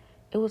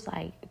 it was,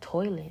 like,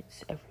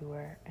 toilets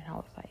everywhere. And I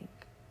was like,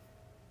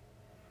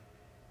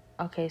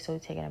 okay, so we're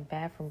taking a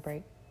bathroom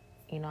break.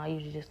 You know, I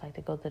usually just like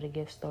to go to the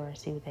gift store and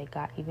see what they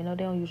got, even though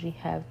they don't usually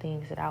have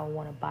things that I would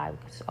want to buy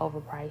because it's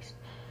overpriced.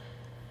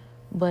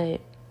 But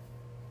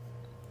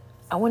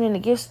I went in the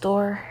gift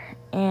store,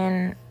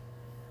 and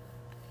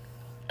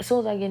as soon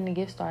as I get in the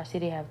gift store, I see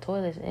they have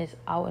toilets, and it's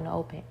out in the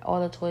open.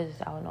 All the toilets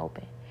is out in the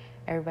open.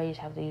 Everybody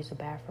just have to use the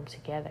bathroom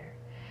together.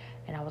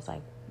 And I was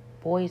like,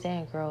 boys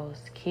and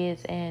girls,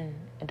 kids and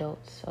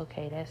adults.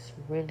 Okay, that's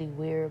really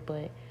weird,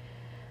 but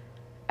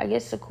I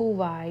guess it's a cool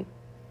vibe,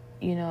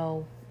 you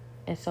know.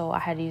 And so I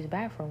had to use the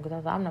bathroom because I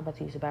was like, I'm not about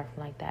to use the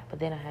bathroom like that. But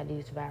then I had to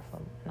use the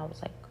bathroom. And I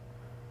was like,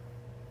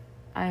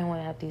 I didn't want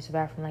to have to use the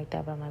bathroom like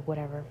that. But I'm like,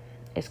 whatever.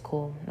 It's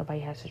cool.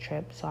 Nobody has to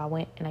trip. So I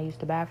went and I used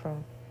the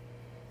bathroom.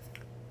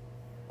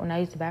 When I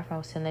used the bathroom, I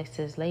was sitting next to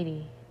this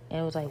lady.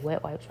 And it was like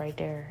wet wipes right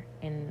there.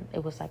 And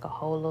it was like a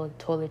whole little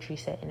toiletry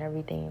set and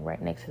everything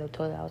right next to the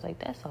toilet. I was like,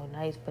 that's so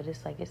nice. But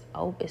it's like, it's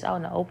out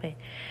in the open.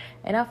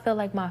 And I felt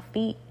like my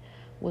feet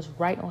was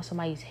right on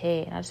somebody's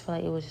head. And I just felt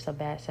like it was just a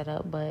bad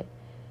setup. But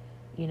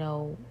you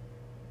know,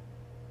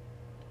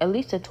 at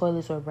least the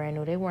toilets were brand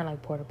new. They weren't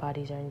like porta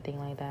potties or anything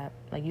like that.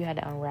 Like, you had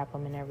to unwrap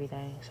them and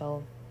everything.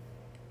 So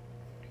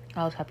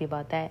I was happy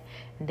about that.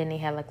 And then they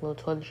had like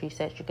little toiletry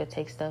sets you could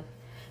take stuff.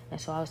 And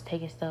so I was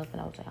taking stuff,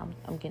 and I was like,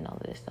 I'm getting all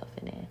of this stuff.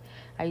 And then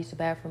I used the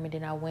bathroom, and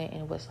then I went,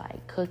 and it was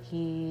like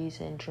cookies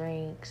and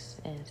drinks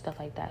and stuff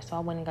like that. So I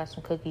went and got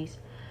some cookies.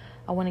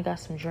 I went and got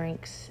some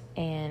drinks,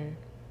 and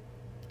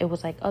it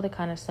was like other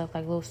kind of stuff,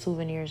 like little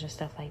souvenirs and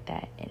stuff like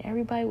that. And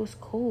everybody was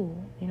cool.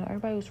 You know,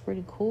 everybody was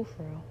pretty cool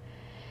for real.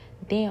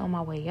 Then on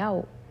my way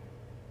out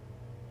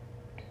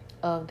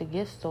of the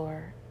gift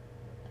store,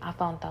 I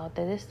found out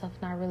that this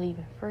stuff's not really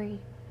even free.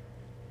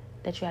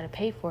 That you had to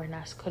pay for it. And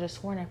I could have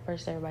sworn at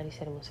first everybody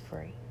said it was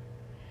free.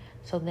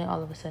 So then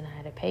all of a sudden I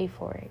had to pay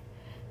for it.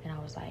 And I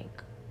was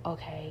like,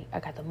 okay,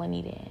 I got the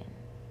money then.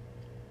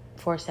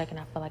 For a second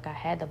I felt like I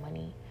had the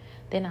money.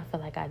 Then I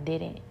felt like I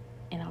didn't.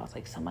 And I was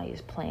like, somebody is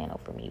playing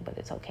over me, but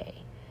it's okay.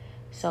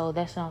 So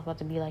that's when I was about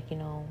to be like, you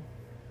know,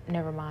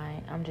 never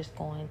mind. I'm just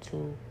going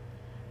to...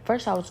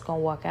 First, I was going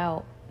to walk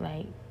out.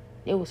 Like,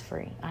 it was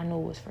free. I knew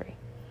it was free.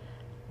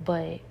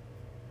 But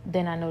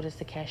then I noticed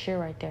the cashier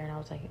right there, and I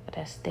was like,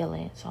 that's still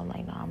in. So I'm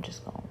like, no, I'm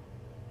just going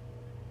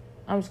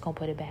to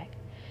put it back.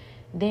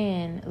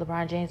 Then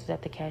LeBron James was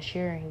at the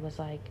cashier, and he was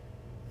like,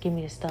 give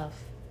me the stuff.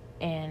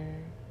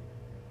 And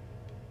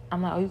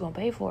I'm like, oh, you going to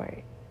pay for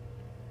it?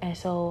 And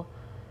so...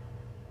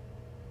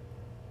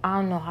 I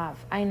didn't know how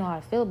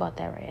I feel about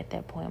that right at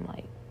that point. I'm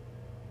like,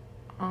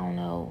 I don't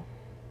know.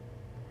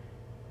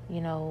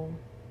 You know,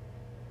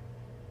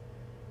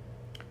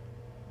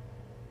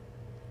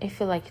 I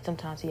feel like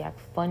sometimes he act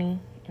funny,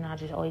 and I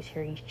just always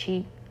hear he's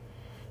cheap.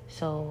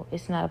 So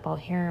it's not about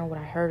hearing what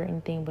I heard or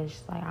anything, but it's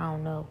just like, I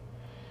don't know.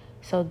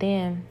 So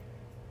then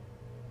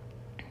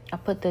I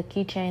put the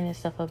keychain and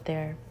stuff up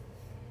there,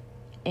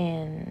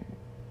 and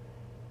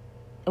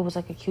it was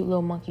like a cute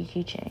little monkey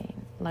keychain.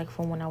 Like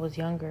from when I was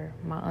younger,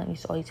 my aunt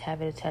used to always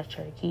have it attached to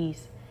her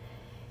keys.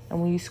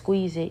 And when you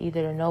squeeze it,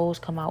 either the nose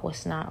come out with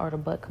snot or the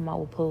butt come out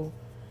with poo.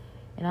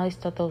 And I always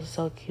thought those were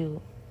so cute.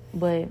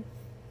 But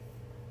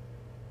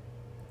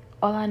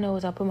all I know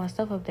is I put my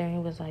stuff up there, and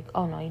he was like,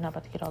 oh no, you're not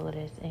about to get all of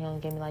this. And he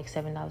only gave me like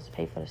 $7 to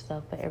pay for the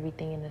stuff, but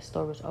everything in the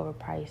store was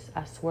overpriced.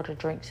 I swear the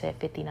drink said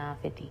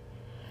 $59.50.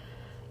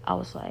 I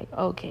was like,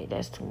 okay,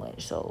 that's too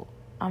much. So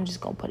I'm just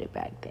gonna put it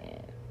back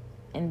then.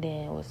 And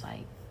then it was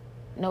like,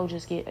 no,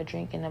 just get a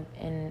drink in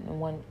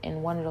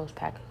one of those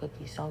pack of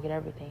cookies. Don't get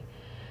everything.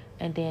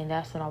 And then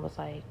that's when I was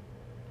like,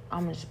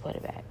 I'm gonna just put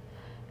it back.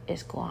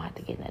 It's cool. I don't have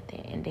to get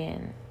nothing. And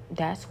then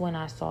that's when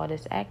I saw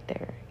this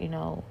actor. You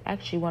know,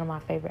 actually one of my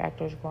favorite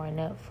actors growing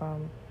up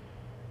from,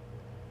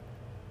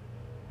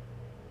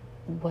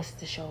 what's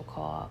the show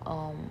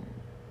called?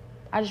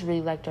 I just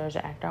really liked her as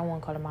an actor. I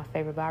won't call her my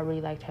favorite, but I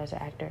really liked her as an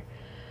actor.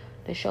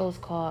 The show's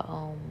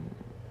called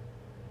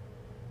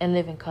In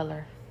Living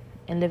Color.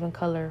 In Living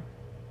Color.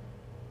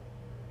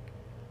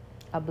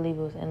 I believe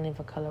it was In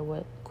Living Color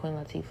with Queen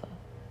Latifah.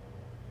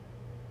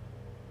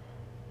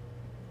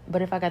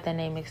 But if I got that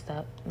name mixed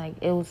up, like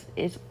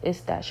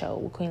it's that show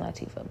with Queen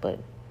Latifah. But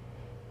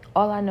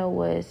all I know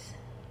was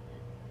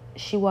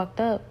she walked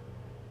up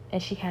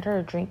and she had her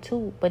a drink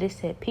too, but it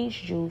said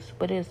peach juice,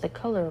 but it was the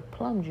color of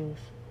plum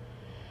juice.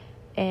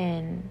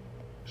 And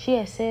she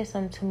had said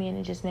something to me, and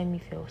it just made me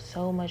feel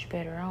so much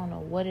better. I don't know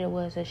what it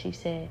was that she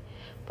said,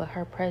 but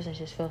her presence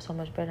just felt so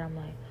much better. I'm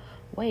like,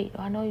 wait,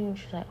 I know you.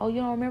 She's like, oh,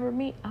 you don't remember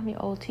me? I'm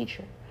your old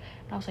teacher.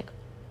 And I was like,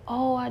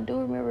 oh, I do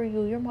remember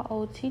you. You're my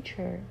old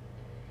teacher.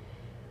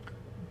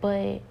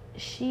 But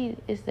she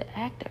is the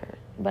actor.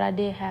 But I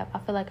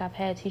feel like I've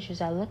had teachers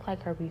that look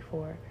like her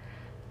before.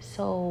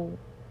 So,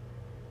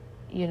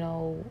 you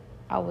know,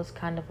 I was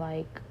kind of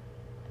like,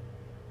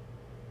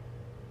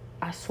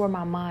 I swear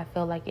my mind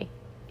felt like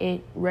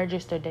it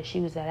registered that she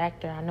was that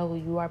actor. I know who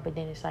you are, but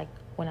then it's like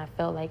when I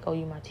felt like, oh,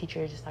 you my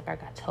teacher, it's just like I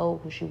got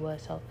told who she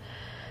was. So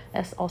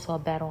that's also a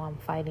battle I'm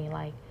fighting,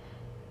 like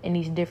in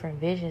these different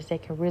visions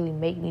that can really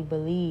make me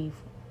believe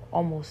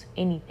almost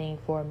anything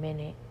for a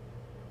minute.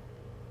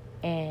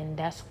 And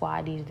that's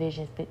why these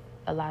visions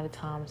a lot of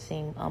times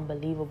seem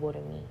unbelievable to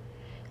me.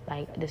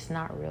 Like, this is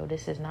not real.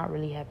 This is not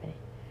really happening.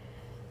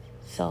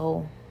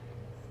 So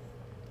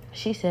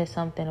she said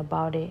something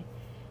about it,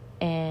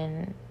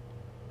 and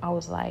I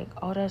was like,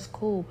 oh, that's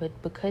cool.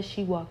 But because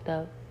she walked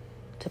up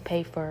to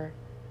pay for,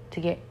 to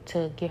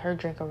get her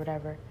drink or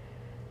whatever,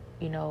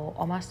 you know,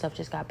 all my stuff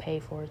just got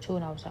paid for too.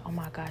 And I was like, oh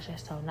my gosh,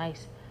 that's so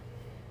nice.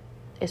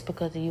 It's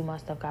because of you my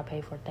stuff got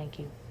paid for. Thank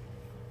you.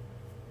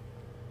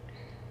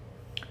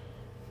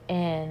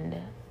 And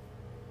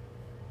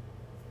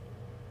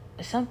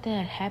something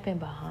had happened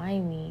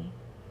behind me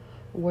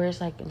where it's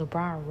like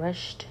LeBron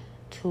rushed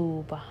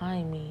to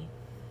behind me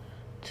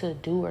to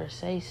do or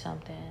say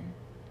something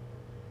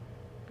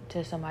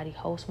to somebody,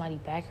 hold somebody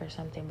back or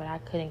something, but I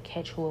couldn't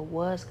catch who it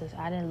was because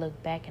I didn't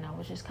look back, and I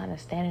was just kind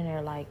of standing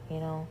there like, you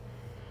know,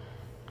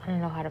 I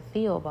don't know how to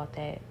feel about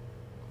that.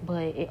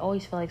 But it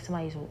always felt like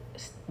somebody's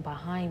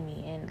behind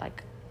me, and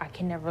like I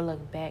can never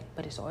look back,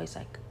 but it's always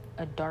like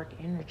a dark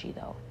energy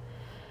though.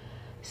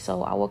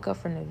 So I woke up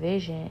from the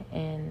vision,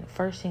 and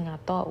first thing I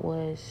thought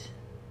was,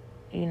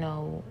 you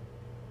know,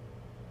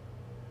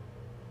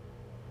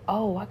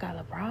 oh, I got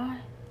LeBron.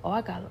 Oh,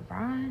 I got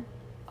LeBron.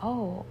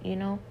 Oh, you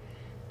know.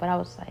 But I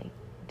was like,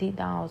 deep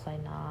down, I was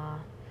like, nah,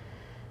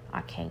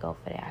 I can't go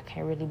for that. I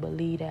can't really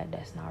believe that.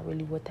 That's not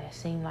really what that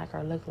seemed like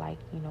or looked like,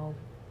 you know,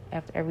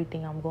 after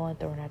everything I'm going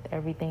through and after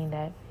everything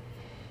that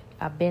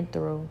I've been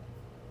through.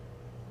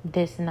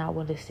 This is not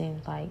what it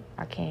seems like.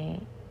 I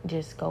can't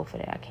just go for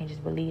that. I can't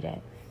just believe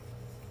that.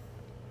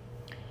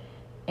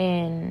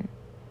 And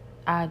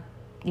I,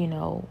 you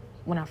know,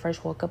 when I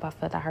first woke up, I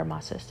felt I heard my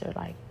sister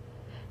like,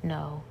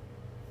 no,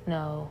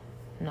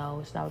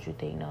 it's not what you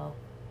think. No,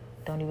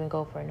 don't even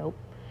go for it. Nope.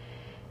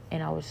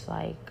 And I was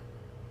like,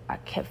 I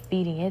kept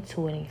feeding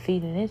into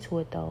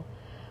it though.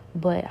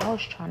 But I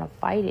was trying to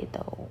fight it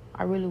though.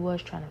 I really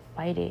was trying to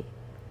fight it.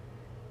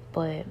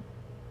 But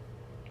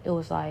it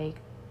was like,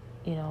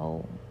 you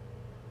know,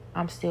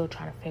 I'm still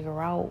trying to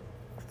figure out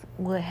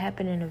what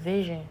happened in the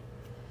vision.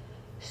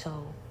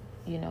 So,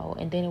 you know,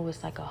 and then it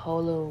was like a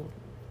whole little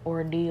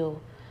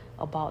ordeal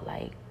about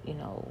like, you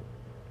know,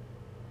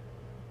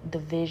 the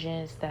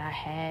visions that I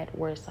had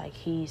where it's like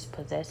he's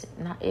possessing.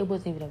 It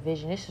wasn't even a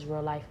vision. This is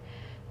real life.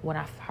 When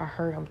I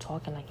heard him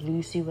talking, like, do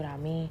you see what I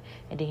mean?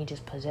 And then he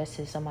just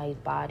possesses somebody's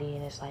body,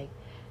 and it's like,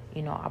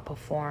 you know, I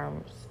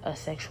performed a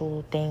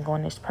sexual thing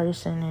on this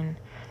person, and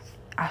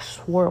I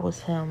swore it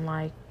was him.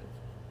 Like,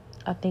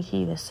 I think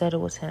he even said it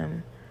was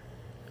him.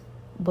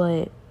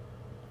 But,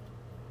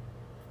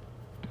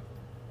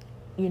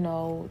 you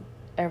know,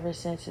 ever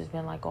since it's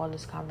been like all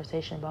this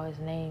conversation about his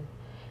name,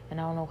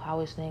 and I don't know how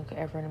his name could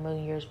ever in a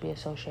million years be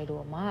associated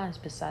with mine,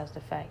 besides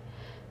the fact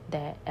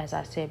that, as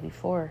I said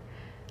before,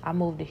 I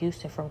moved to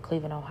Houston from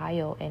Cleveland,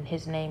 Ohio, and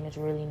his name is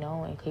really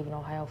known in Cleveland,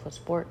 Ohio for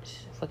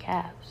sports, for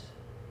Cavs,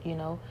 you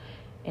know.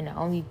 And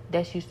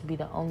that used to be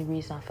the only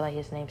reason I feel like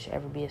his name should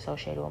ever be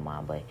associated with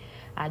mine. But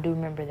I do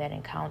remember that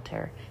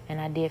encounter,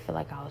 and I did feel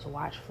like I was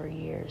watched for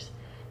years.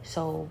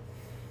 So,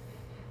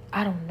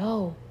 I don't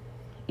know.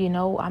 You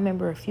know, I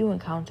remember a few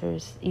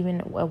encounters.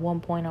 Even at one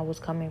point, I was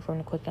coming from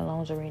the Quicken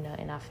Loans Arena,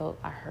 and I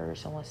heard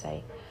someone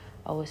say,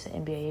 oh, it's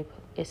an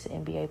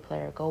NBA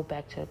player. Go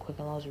back to the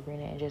Quicken Loans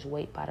Arena and just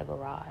wait by the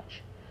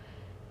garage.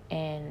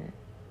 And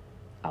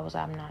I was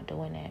like, I'm not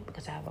doing that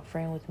because I have a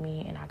friend with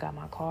me and I got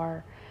my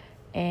car.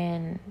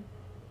 And,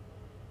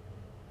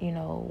 you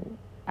know,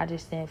 I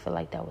just didn't feel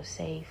like that was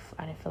safe.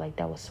 I didn't feel like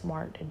that was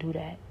smart to do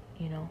that,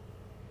 you know.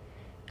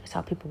 That's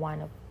how people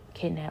wind up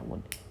kidnapped,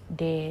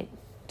 dead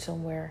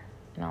somewhere.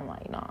 And I'm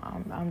like, nah,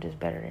 I'm just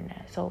better than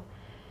that. So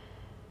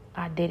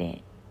I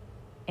didn't.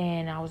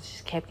 And I was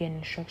just kept getting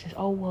instructions.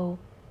 Oh, well,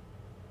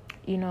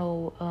 you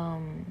know,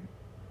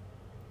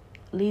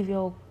 leave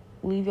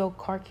your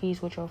car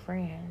keys with your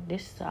friend.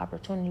 This is the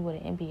opportunity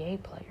with an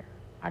NBA player.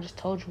 I just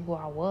told you who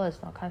I was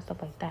and all kind of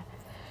stuff like that.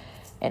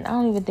 And I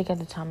don't even think at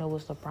the time it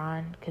was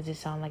LeBron, because it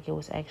sounded like it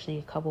was actually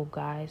a couple of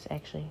guys,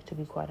 actually, to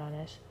be quite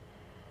honest.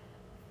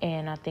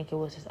 And I think it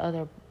was this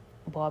other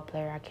ball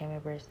player, I can't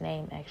remember his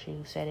name, actually,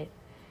 who said it.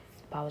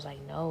 But I was like,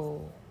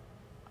 no,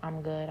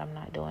 I'm good. I'm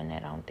not doing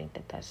that. I don't think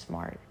that that's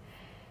smart.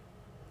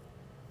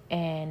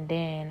 And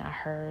then I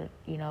heard,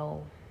 you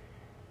know,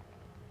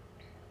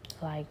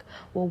 like,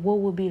 well, what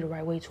would be the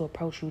right way to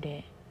approach you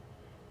then?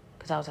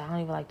 Because I was like, I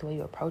don't even like the way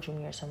you're approaching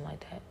me or something like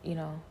that, you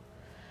know.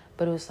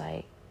 But it was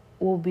like,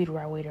 what would be the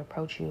right way to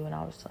approach you? And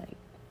I was like,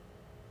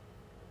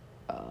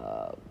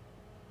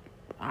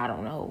 I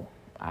don't know.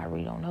 I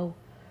really don't know.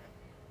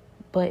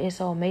 But it's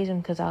so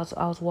amazing because I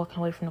was walking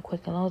away from the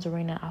Quicken Loans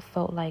Arena. I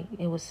felt like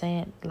it was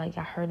saying, like,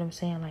 I heard them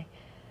saying, like,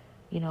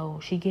 you know,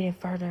 she getting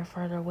further and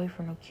further away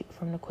from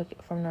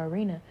the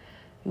arena.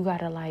 You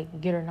gotta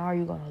like get her now or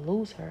you're gonna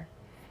lose her.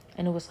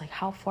 And it was like,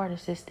 how far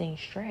does this thing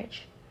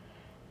stretch?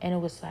 And it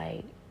was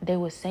like, they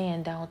were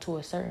saying down to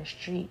a certain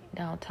street,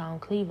 downtown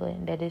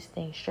Cleveland, that this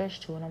thing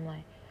stretched to. And I'm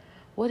like,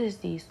 what is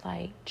these,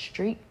 like,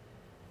 street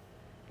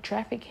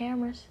traffic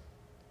cameras?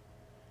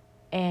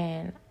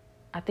 And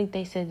I think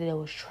they said that it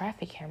was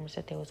traffic cameras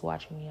that they was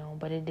watching me on,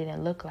 but it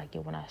didn't look like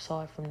it when I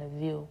saw it from the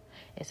view.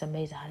 It's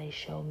amazing how they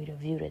showed me the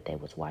view that they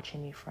was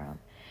watching me from.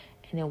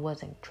 And it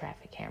wasn't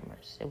traffic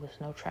cameras. There was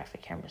no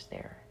traffic cameras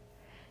there.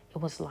 It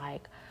was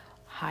like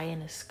high in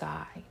the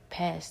sky,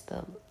 past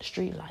the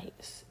street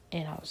lights.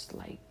 And I was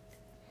like,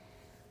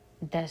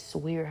 that's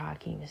weird how I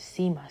can even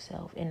see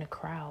myself in the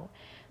crowd.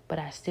 But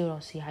I still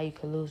don't see how you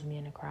could lose me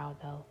in the crowd,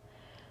 though.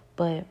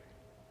 But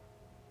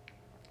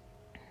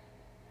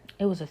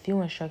it was a few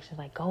instructions,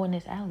 like, go in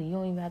this alley. You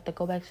don't even have to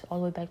go back all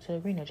the way back to the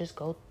arena. Just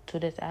go to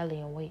this alley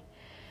and wait.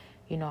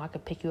 You know, I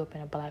could pick you up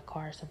in a black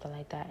car or something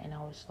like that. And I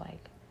was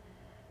like,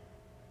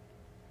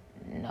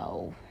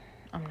 no,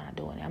 I'm not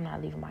doing it. I'm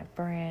not leaving my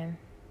friend.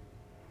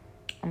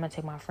 I'm going to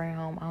take my friend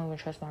home. I don't even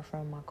trust my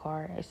friend with my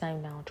car. It's not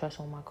even that I don't trust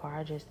him with my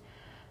car.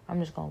 I'm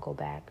just going to go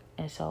back.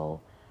 And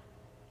so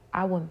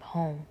I went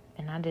home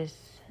and I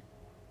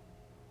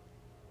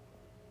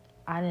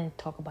didn't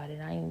talk about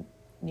it. I didn't,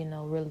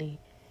 really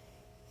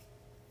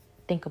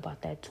think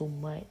about that too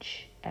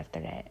much after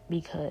that,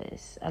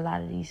 because a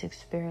lot of these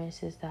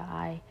experiences that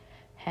I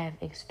have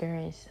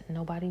experienced,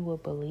 nobody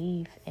would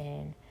believe.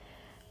 And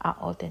I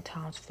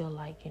oftentimes feel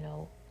like,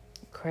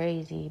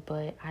 crazy,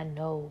 but I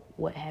know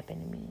what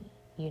happened to me.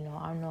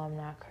 I know I'm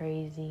not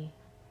crazy.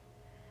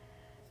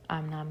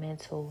 I'm not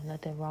mental.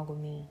 Nothing wrong with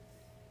me.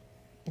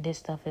 This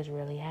stuff is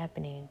really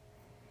happening.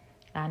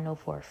 I know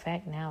for a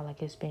fact now,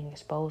 like, it's being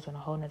exposed on a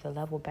whole nother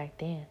level. Back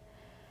then,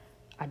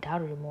 I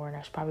doubted it more, and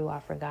that's probably why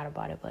I forgot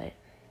about it. But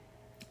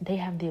they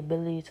have the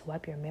ability to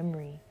wipe your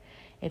memory.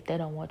 If they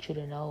don't want you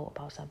to know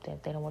about something,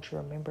 if they don't want you to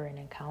remember an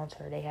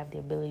encounter, they have the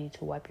ability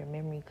to wipe your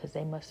memory, because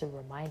they must have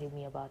reminded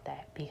me about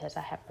that, because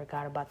I have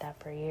forgot about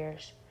that for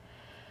years.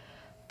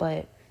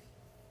 But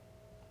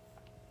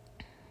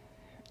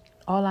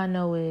all I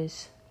know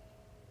is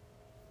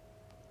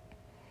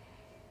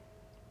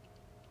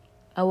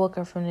I woke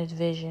up from this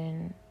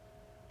vision,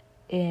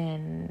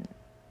 and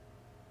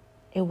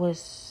it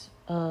was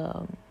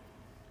an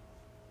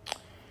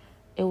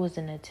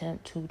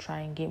attempt to try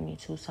and get me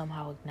to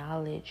somehow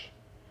acknowledge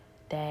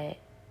that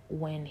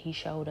when he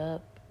showed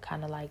up,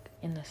 kind of like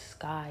in the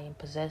sky, and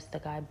possessed the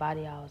guy's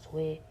body I was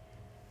with,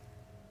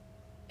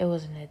 it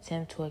was an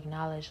attempt to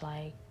acknowledge,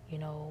 like,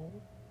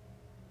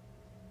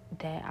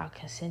 that I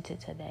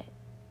consented to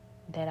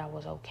that I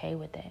was okay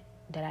with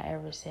that I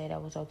ever said I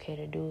was okay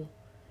to do.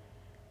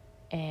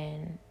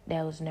 And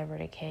that was never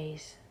the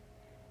case.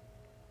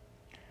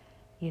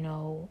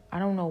 I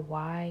don't know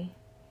why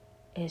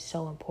it's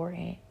so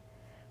important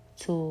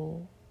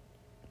to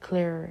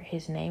clear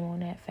his name on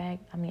that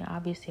fact. I mean,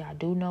 obviously I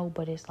do know,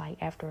 but it's like,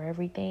 after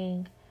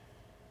everything,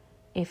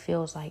 it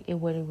feels like it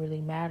wouldn't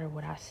really matter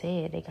what I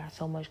said. They got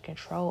so much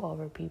control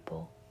over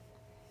people.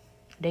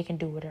 They can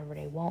do whatever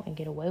they want and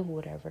get away with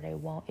whatever they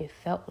want. It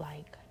felt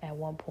like at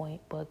one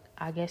point, but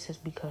I guess it's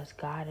because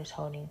God is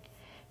holding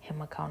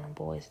him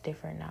accountable. It's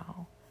different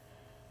now.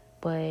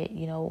 But,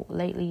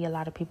 lately a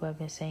lot of people have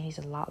been saying he's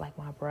a lot like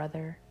my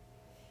brother.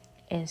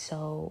 And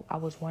so I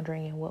was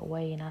wondering in what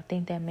way, and I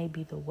think that may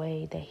be the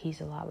way that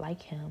he's a lot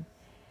like him.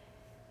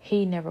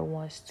 He never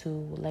wants to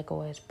let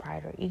go of his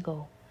pride or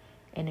ego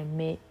and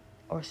admit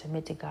or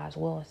submit to God's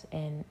will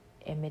and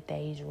admit that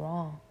he's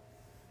wrong.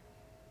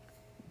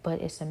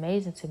 But it's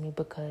amazing to me,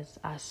 because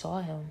I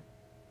saw him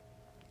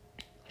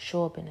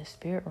show up in the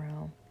spirit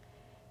realm,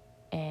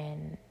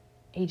 and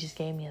he just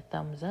gave me a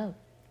thumbs up.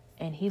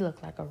 And he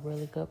looked like a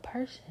really good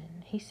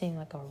person. He seemed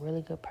like a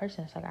really good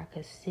person. It's like I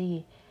could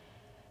see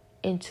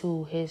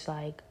into his,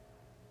 like,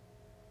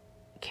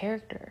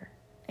 character.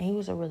 And he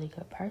was a really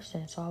good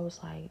person. So I was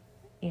like,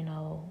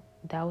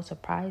 that was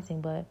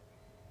surprising. But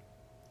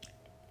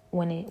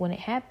when it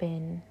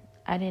happened,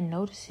 I didn't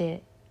notice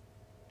it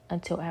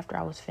until after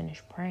I was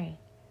finished praying.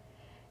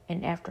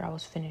 And after I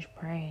was finished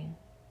praying,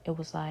 it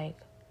was like,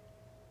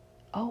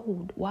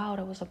 oh, wow,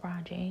 that was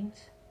LeBron James.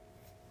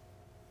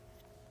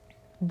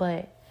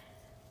 But,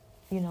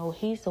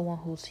 he's the one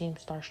who seemed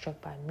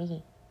starstruck by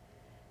me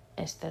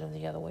instead of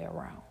the other way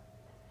around.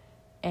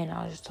 And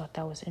I just thought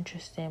that was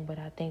interesting. But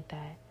I think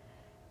that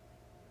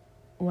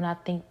when I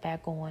think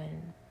back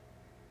on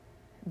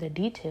the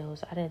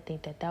details, I didn't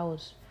think that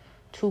was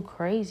too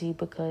crazy,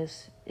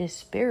 because it's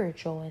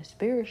spiritual. And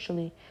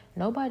spiritually,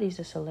 nobody's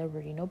a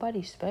celebrity.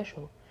 Nobody's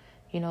special.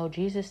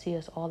 Jesus sees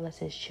us all as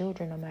his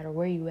children, no matter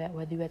where you at,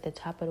 whether you're at the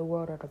top of the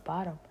world or the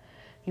bottom.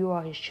 You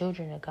are his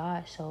children of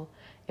God. So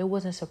it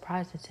wasn't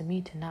surprising to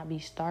me to not be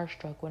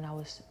starstruck when I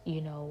was,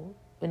 when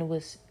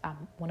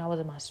I was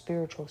in my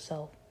spiritual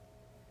self,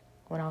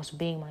 when I was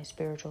being my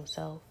spiritual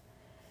self.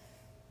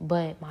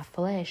 But my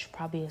flesh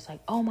probably is like,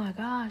 oh my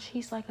gosh,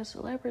 he's like a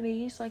celebrity.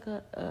 He's like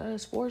a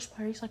sports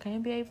player. He's like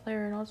an NBA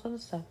player and all this other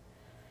stuff.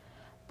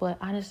 But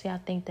honestly, I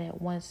think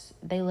that once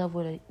they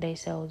leveled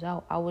themselves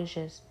out, I was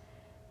just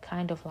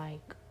kind of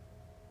like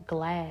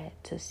glad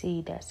to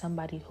see that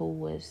somebody who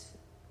was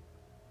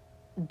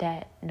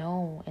that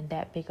known and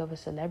that big of a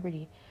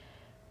celebrity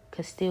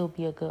could still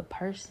be a good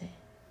person,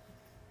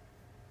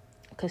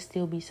 could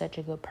still be such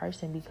a good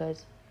person.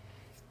 Because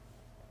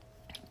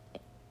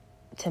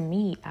to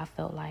me, I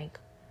felt like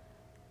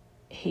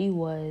he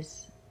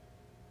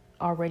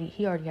already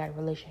had a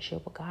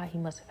relationship with God. He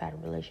must have had a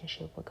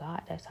relationship with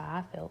God. That's how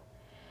I felt,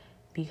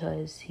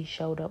 because he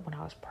showed up when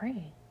I was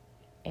praying.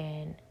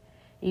 And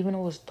even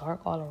though it was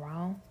dark all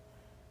around,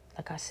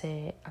 like I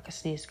said, I could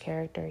see his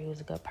character. He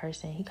was a good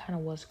person. He kind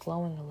of was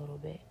glowing a little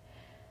bit,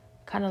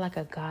 kind of like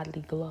a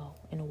godly glow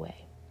in a way.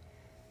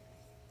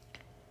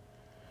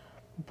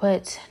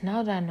 But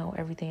now that I know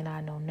everything that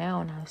I know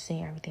now, and I've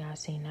seen everything I've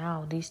seen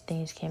now, these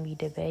things can be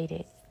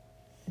debated.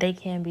 They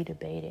can be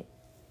debated.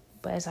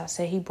 But as I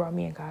said, he brought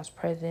me in God's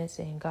presence,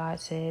 and God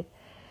said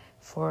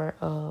for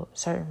a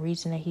certain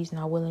reason that he's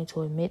not willing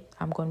to admit,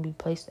 I'm going to be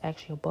placed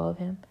actually above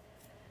him.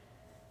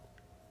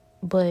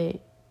 But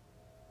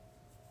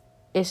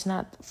it's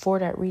not for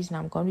that reason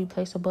I'm going to be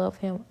placed above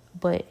him,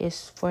 but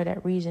it's for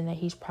that reason that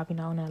he's probably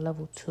not on that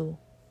level too.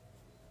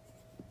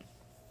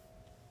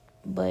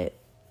 But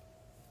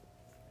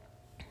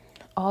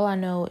all I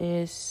know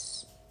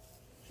is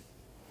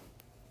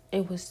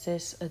it was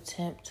this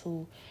attempt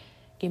to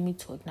get me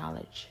to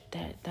acknowledge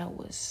that that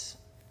was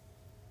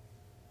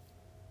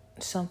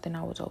something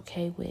I was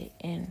okay with.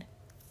 And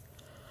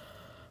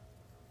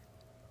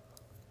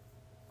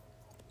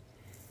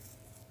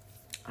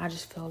I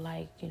just feel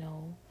like,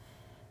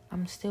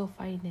 I'm still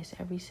fighting this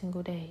every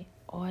single day.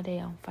 All day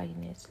I'm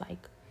fighting this. Like,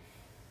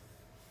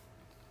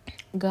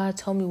 God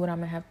told me what I'm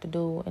going to have to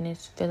do, and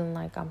it's feeling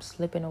like I'm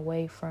slipping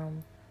away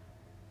from,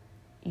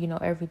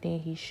 everything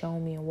he's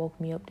shown me and woke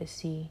me up to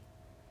see.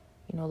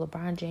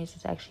 LeBron James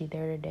was actually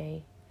there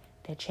today.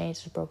 That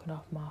chains was broken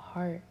off my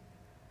heart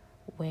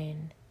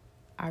when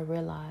I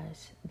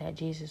realized that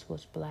Jesus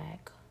was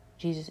black.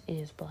 Jesus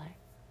is black.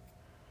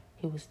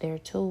 He was there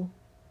too,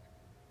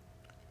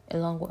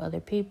 along with other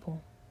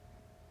people.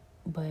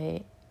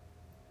 But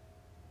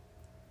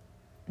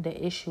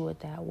the issue with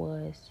that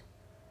was,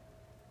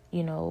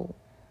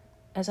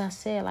 as I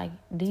said, like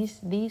these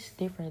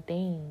different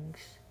things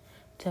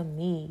to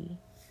me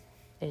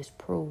is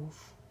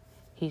proof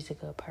he's a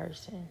good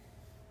person.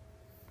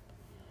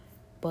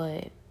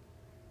 But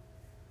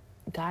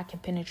God can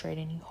penetrate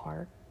any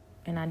heart.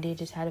 And I did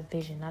just had a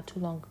vision not too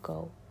long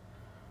ago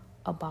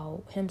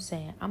about him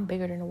saying, I'm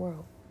bigger than the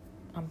world.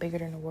 I'm bigger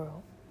than the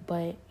world.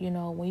 But,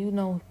 when you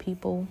know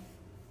people,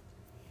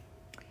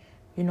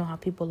 you know how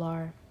people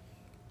are.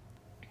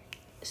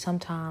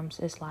 Sometimes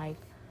it's like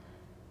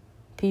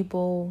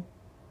people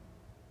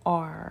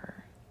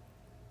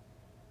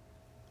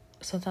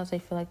sometimes they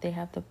feel like they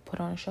have to put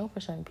on a show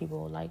for certain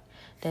people. Like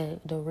the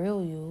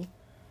real you,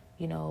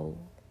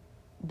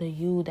 the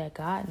you that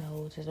God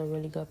knows is a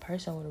really good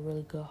person with a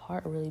really good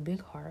heart, a really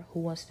big heart,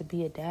 who wants to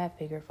be a dad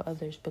figure for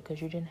others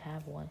because you didn't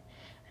have one.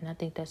 And I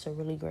think that's a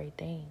really great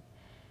thing.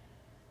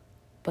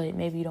 But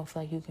maybe you don't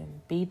feel like you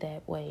can be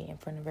that way in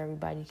front of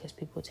everybody because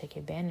people take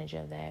advantage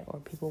of that, or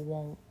people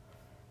won't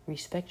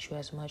respect you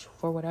as much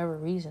for whatever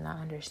reason.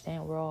 I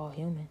understand, we're all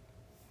human.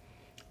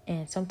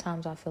 And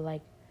sometimes I feel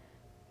like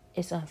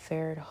it's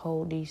unfair to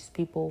hold these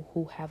people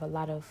who have a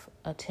lot of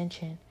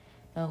attention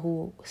and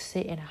who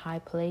sit in a high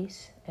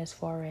place as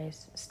far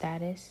as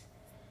status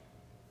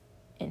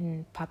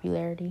and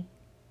popularity.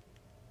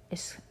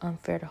 It's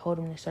unfair to hold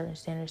them to certain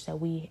standards that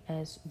we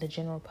as the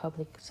general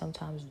public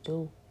sometimes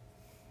do.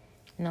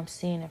 And I'm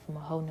seeing it from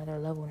a whole nother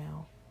level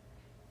now.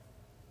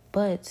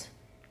 But,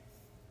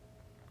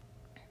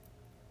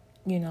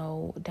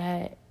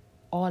 that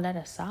all that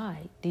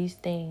aside, these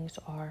things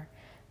are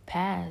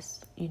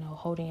past,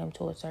 holding him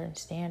to a certain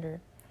standard,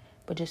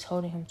 but just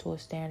holding him to a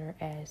standard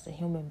as a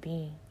human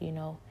being,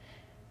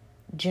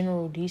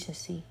 general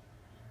decency.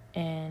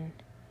 And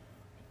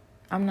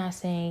I'm not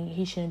saying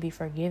he shouldn't be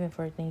forgiven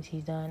for the things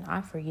he's done.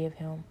 I forgive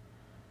him.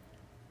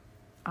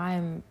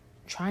 I'm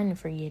trying to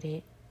forget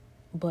it,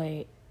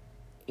 but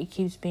it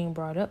keeps being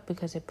brought up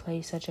because it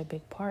plays such a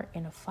big part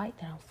in a fight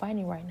that I'm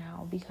fighting right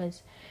now.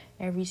 Because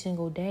every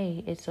single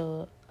day it's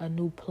a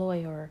new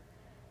ploy or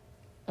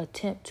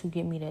attempt to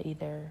get me to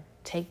either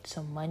take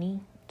some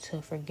money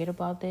to forget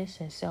about this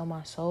and sell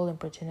my soul and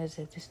pretend as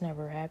if this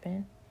never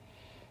happened.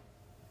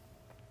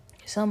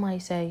 Some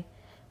might say,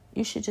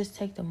 you should just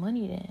take the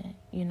money then,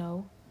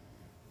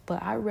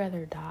 But I'd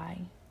rather die,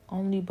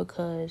 only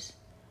because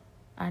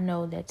I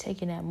know that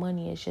taking that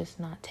money is just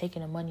not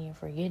taking the money and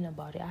forgetting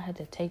about it. I had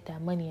to take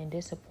that money and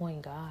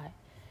disappoint God.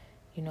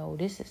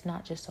 This is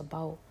not just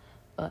about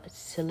a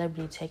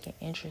celebrity taking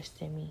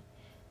interest in me.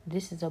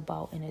 This is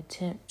about an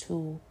attempt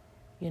to,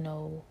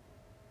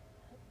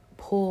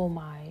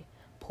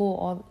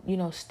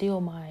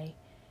 steal my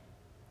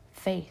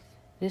faith.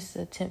 This is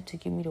an attempt to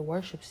get me to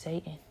worship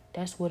Satan.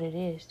 That's what it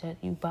is. That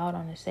you bow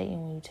down to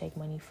Satan when you take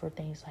money for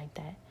things like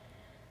that.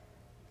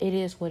 It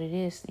is what it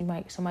is.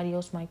 Somebody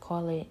else might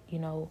call it,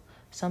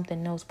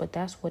 something else, but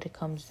that's what it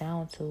comes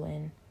down to.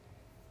 And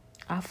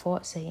I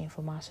fought Satan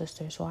for my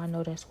sister, so I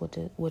know that's what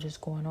is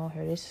going on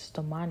here. This is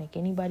demonic.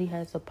 Anybody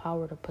has the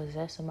power to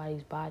possess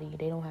somebody's body.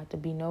 They don't have to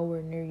be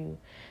nowhere near you,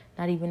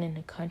 not even in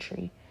the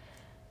country.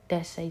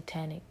 That's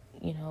satanic,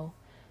 you know.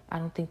 I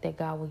don't think that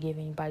God would give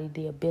anybody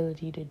the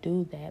ability to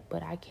do that,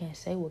 but I can't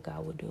say what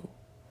God would do.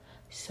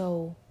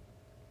 So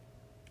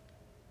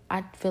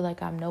I feel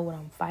like I know what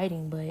I'm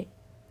fighting, but,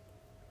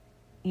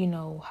 you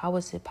know, how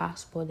is it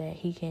possible that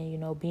he can, you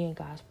know, be in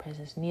God's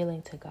presence,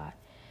 kneeling to God,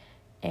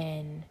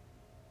 and,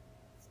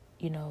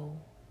 you know,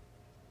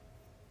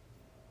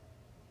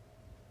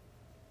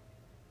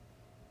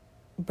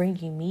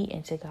 bringing me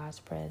into God's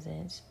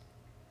presence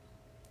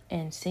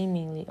and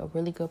seemingly a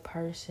really good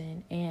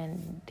person,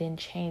 and then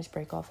chains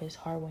break off his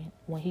heart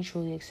when he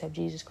truly accepts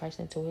Jesus Christ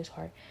into his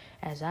heart,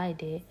 as I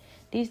did.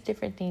 These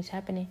different things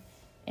happening,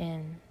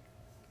 and,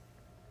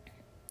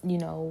 you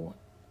know,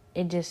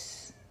 it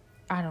just,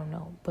 I don't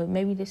know. But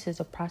maybe this is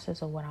a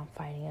process of what I'm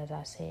fighting, as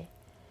I said.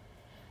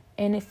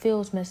 And it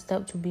feels messed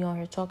up to be on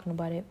here talking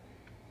about it.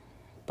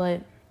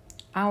 But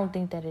I don't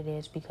think that it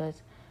is,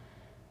 because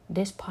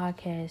this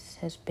podcast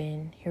has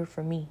been here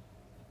for me.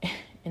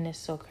 And it's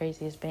so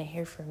crazy. It's been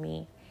here for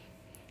me.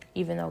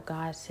 Even though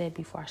God said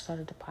before I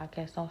started the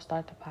podcast, don't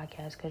start the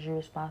podcast because you're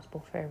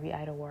responsible for every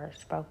idle word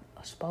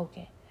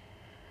spoken.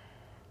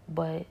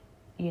 But,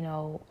 you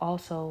know,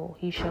 also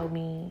he showed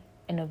me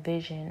in a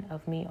vision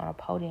of me on a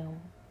podium.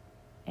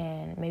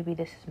 And maybe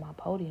this is my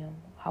podium.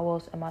 How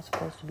else am I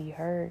supposed to be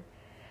heard?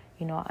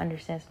 You know, I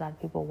understand a lot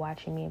of people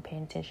watching me and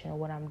paying attention to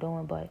what I'm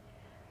doing, but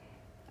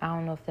I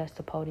don't know if that's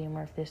the podium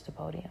or if this is the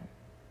podium.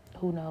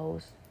 Who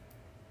knows?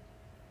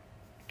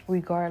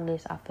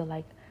 Regardless, I feel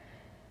like,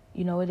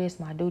 you know, it is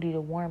my duty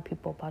to warn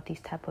people about these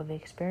type of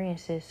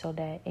experiences so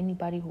that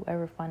anybody who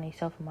ever find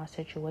themselves in my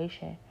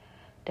situation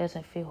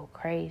doesn't feel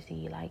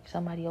crazy. Like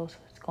somebody else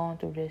has gone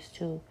through this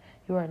too.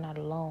 You are not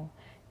alone.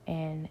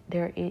 And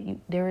there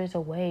is a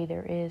way,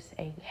 there is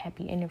a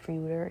happy ending for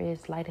you. There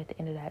is light at the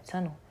end of that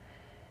tunnel.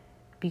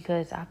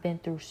 Because I've been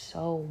through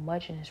so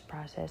much in this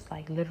process,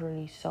 like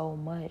literally so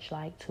much,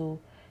 like to,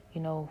 you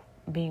know,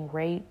 being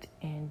raped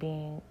and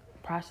being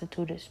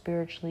prostituted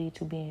spiritually,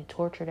 to being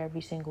tortured every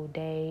single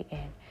day,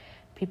 and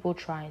people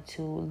trying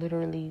to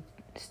literally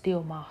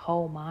steal my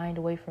whole mind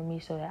away from me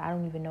so that I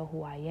don't even know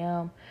who I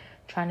am,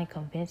 trying to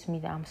convince me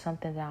that I'm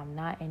something that I'm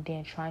not, and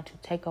then trying to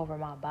take over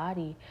my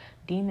body,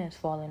 demons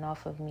falling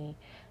off of me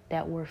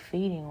that were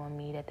feeding on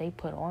me, that they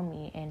put on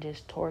me, and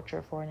just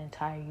torture for an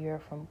entire year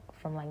from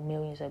like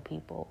millions of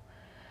people.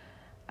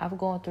 I've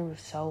gone through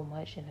so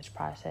much in this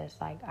process.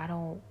 Like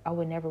I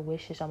would never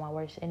wish this on my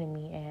worst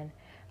enemy, and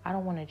I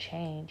don't want to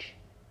change,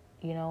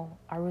 you know,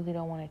 I really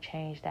don't want to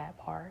change that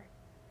part.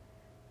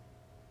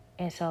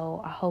 And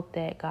so I hope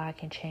that God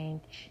can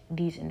change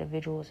these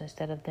individuals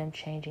instead of them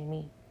changing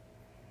me.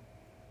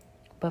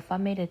 But if I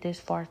made it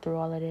this far through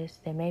all of this,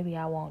 then maybe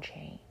I won't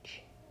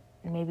change.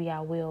 Maybe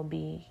I will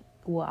be,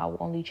 well, I will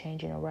only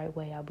change in the right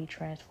way. I'll be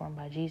transformed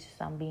by Jesus.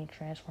 I'm being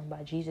transformed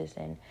by Jesus.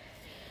 And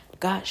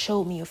God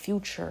showed me a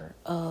future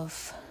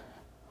of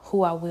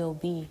who I will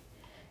be.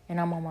 And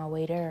I'm on my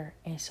way there.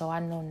 And so I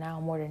know now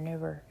more than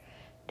ever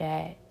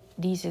that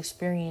these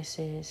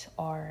experiences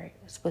are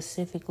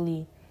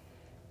specifically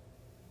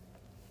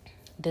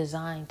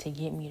designed to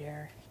get me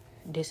there.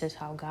 This is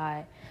how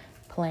God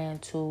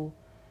planned to,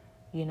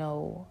 you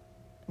know,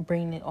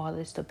 bring all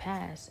this to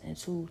pass and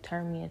to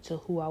turn me into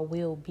who I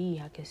will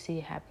be. I can see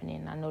it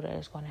happening. I know that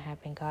it's going to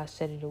happen. God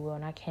said it will,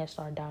 and I can't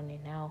start doubting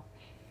it now.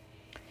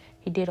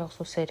 He did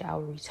also say that I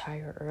would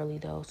retire early,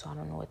 though, so I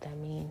don't know what that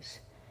means.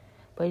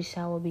 But he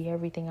said I would be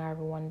everything I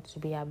ever wanted to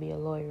be. I'd be a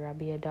lawyer. I'd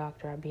be a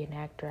doctor. I'd be an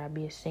actor. I'd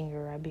be a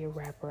singer. I'd be a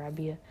rapper. I'd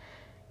be a,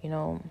 you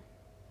know,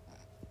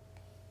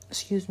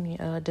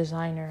 a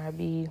designer. I'd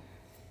be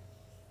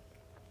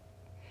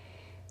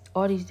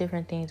all these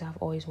different things I've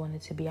always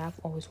wanted to be. I've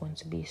always wanted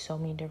to be so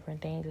many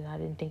different things, and I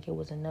didn't think it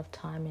was enough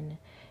time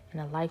in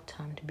a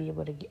lifetime to be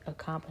able to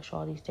accomplish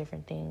all these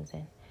different things.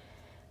 And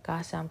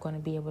God said I'm going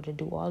to be able to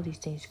do all these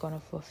things. He's going to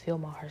fulfill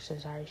my heart's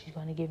desires. He's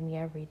going to give me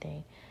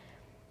everything.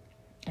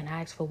 And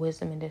I asked for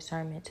wisdom and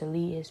discernment to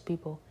lead his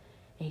people,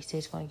 and he said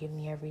he's going to give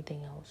me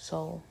everything else.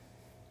 So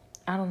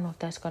I don't know if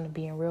that's going to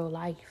be in real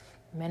life,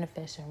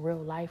 manifest in real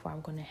life, or I'm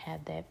going to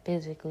have that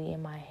physically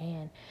in my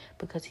hand,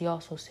 because he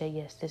also said,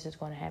 yes, this is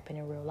going to happen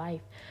in real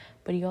life.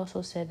 But he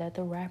also said that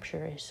the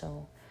rapture is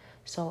soon.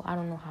 So I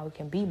don't know how it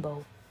can be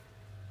both.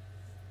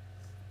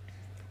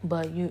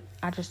 But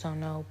I just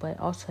don't know. But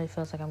also it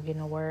feels like I'm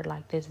getting a word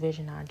like this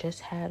vision I just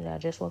had, that I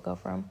just woke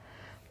up from,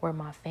 were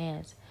my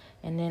fans.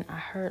 And then I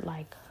heard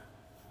like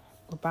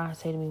LeBron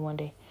say to me one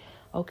day,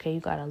 okay, you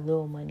got a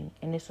little money.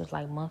 And this was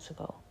like months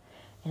ago.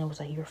 And it was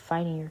like,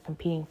 you're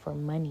competing for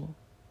money.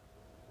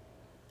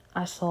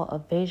 I saw a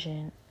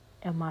vision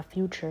in my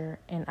future,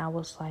 and I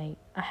was like,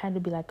 I had to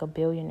be like a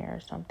billionaire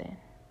or something.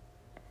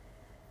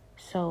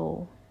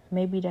 So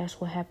maybe that's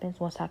what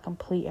happens once I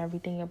complete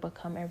everything and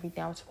become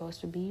everything I'm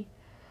supposed to be.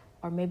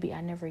 Or maybe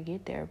I never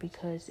get there,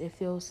 because it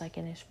feels like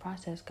in this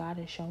process, God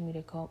has shown me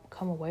to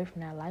come away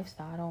from that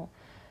lifestyle. I don't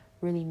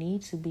really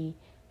need to be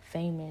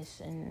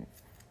famous and,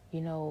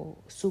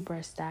 super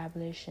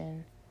established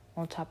and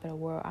on top of the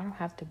world. I don't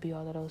have to be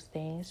all of those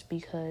things,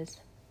 because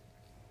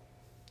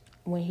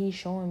when he's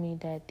showing me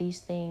that these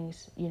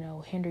things,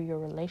 hinder your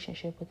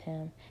relationship with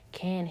him,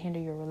 can hinder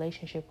your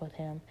relationship with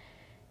him,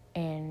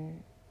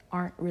 and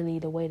isn't really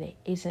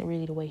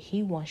the way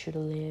he wants you to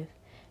live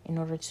in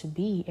order to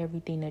be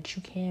everything that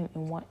you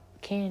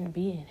can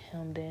be in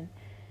him, then,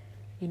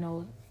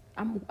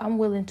 I'm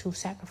willing to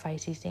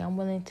sacrifice these things. I'm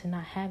willing to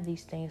not have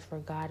these things for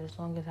God, as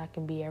long as I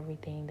can be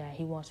everything that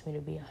he wants me to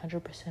be,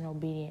 100%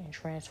 obedient and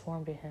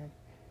transformed in him.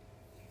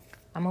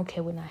 I'm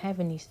okay with not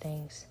having these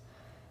things.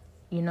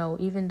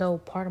 Even though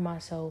part of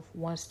myself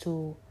wants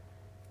to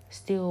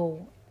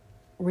still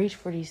reach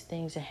for these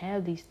things and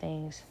have these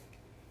things,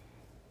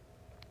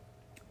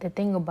 the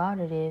thing about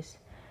it is,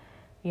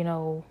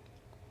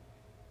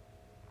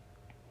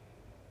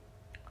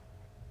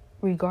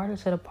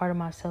 regardless of the part of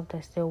myself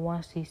that still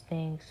wants these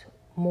things,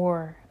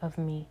 more of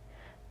me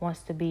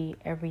wants to be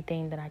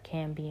everything that I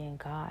can be in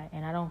God.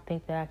 And I don't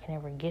think that I can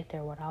ever get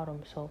there without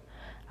him. So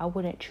I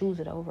wouldn't choose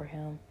it over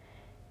him.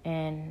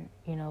 And,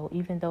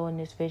 even though in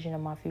this vision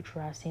of my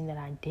future I seen that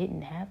I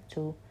didn't have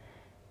to,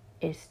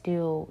 it's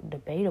still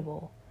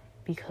debatable,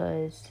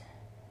 because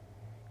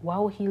why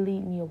would he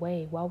lead me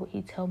away? Why would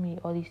he tell me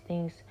all these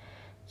things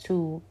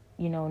to,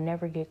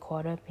 never get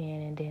caught up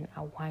in, and then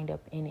I wind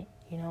up in it,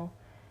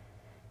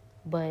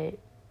 But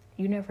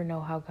you never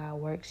know how God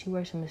works. He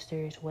works in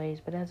mysterious ways.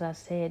 But as I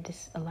said,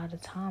 this a lot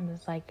of times,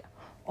 it's like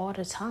all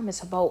the time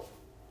it's about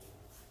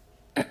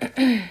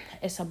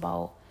it's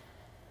about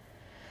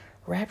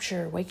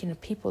rapture, waking the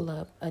people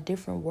up, a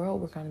different world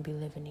we're going to be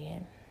living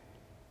in.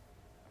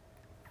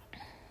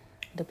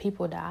 The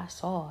people that I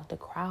saw, the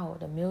crowd,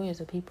 the millions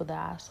of people that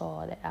I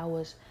saw, that I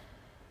was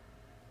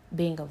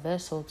being a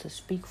vessel to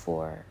speak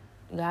for,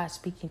 God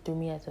speaking through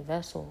me as a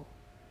vessel,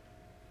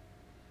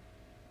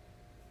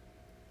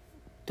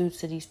 due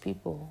to these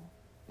people,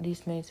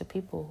 these millions of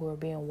people who are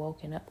being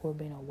woken up, who are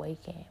being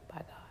awakened by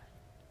God.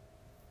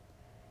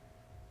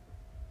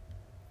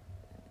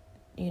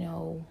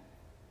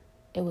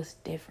 It was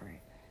different.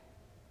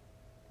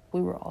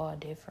 We were all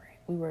different.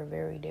 We were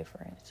very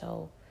different.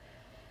 So,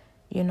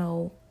 it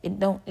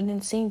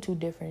didn't seem too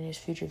different in this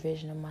future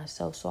vision of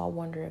myself. So I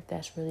wonder if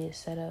that's really a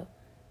setup.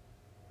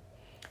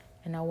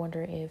 And I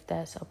wonder if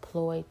that's a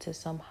ploy to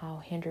somehow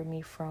hinder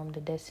me from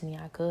the destiny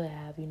I could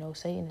have.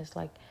 Satan is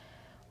like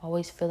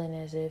always feeling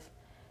as if,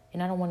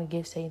 and I don't want to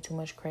give Satan too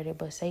much credit,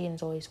 but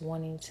Satan's always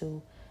wanting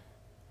to,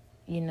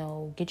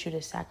 get you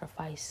to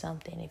sacrifice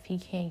something. If he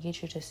can't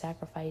get you to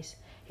sacrifice,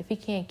 if he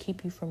can't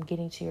keep you from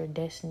getting to your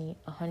destiny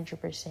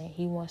 100%,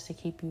 he wants to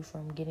keep you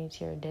from getting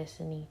to your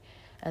destiny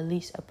at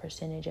least a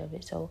percentage of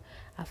it. So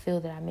I feel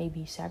that I may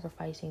be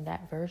sacrificing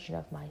that version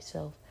of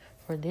myself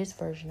for this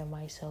version of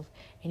myself.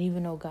 And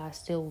even though God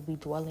still will be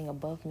dwelling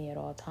above me at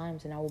all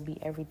times, and I will be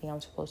everything I'm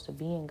supposed to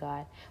be in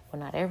God,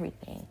 well, not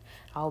everything,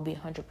 I will be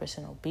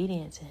 100%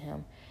 obedient to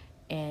him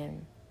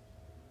and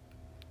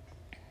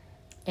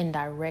in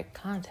direct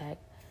contact,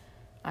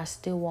 I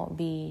still won't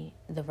be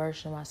the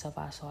version of myself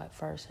I saw at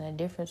first. And the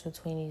difference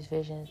between these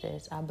visions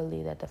is I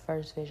believe that the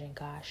first vision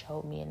God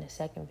showed me, and the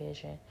second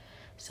vision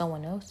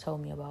someone else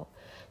told me about.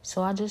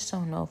 So I just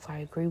don't know if I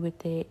agree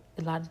with it.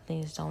 A lot of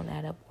things don't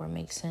add up or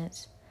make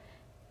sense.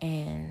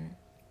 And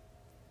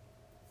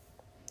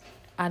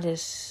I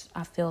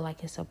feel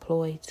like it's a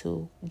ploy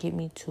to get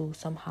me to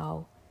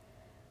somehow,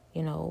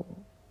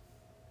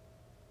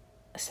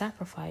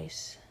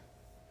 sacrifice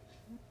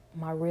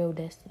my real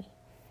destiny.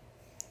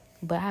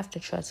 But I have to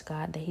trust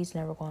God that he's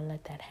never going to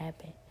let that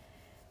happen.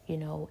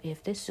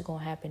 If this is going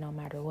to happen no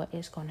matter what,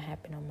 it's going to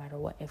happen no matter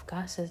what. If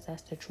God says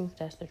that's the truth,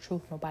 that's the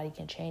truth. Nobody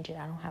can change it.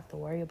 I don't have to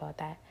worry about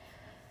that.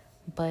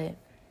 But,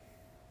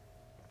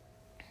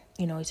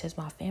 he says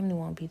my family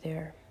won't be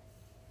there.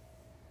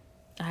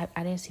 I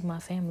didn't see my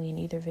family in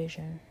either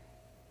vision.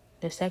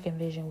 The second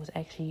vision was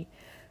actually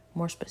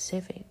more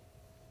specific.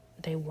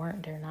 They're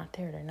not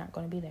there. They're not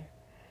going to be there.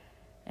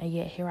 And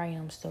yet here I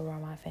am still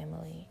around my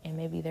family. And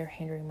maybe they're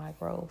hindering my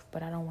growth.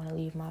 But I don't want to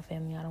leave my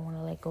family. I don't want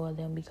to let go of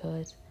them,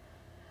 because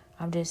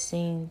I'm just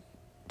seeing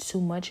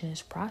too much in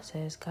this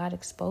process. God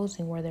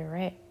exposing where they're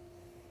at,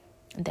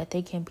 that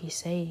they can be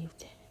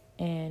saved.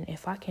 And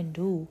if I can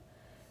do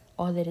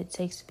all that it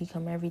takes to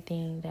become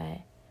everything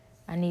that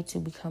I need to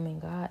become in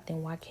God,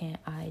 then why can't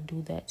I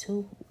do that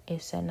too?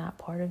 Is that not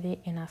part of it?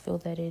 And I feel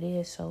that it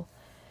is. So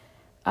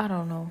I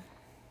don't know.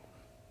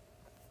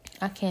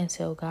 I can't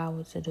tell God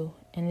what to do.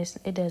 And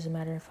it doesn't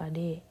matter if I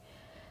did.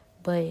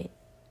 But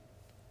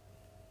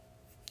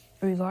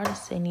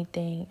regardless of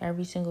anything,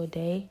 every single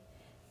day,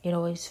 it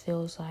always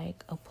feels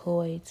like a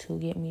ploy to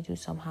get me to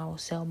somehow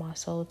sell my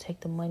soul,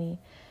 take the money,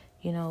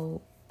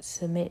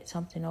 submit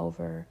something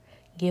over,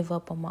 give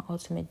up on my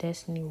ultimate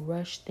destiny,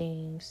 rush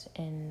things,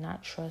 and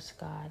not trust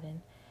God.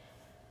 And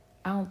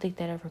I don't think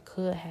that ever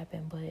could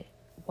happen. But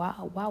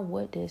why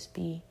would this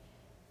be?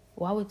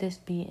 Why would this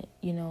be,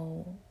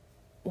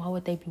 why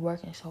would they be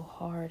working so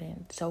hard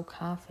and so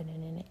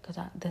confident in it? Because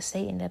the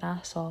Satan that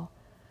I saw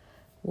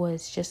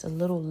was just a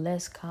little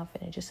less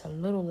confident,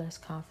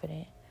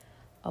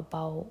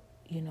 about,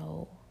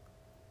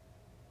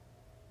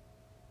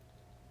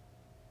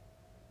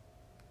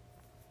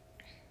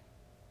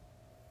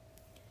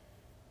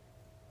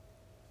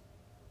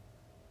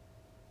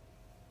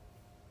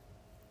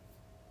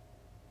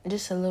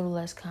 just a little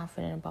less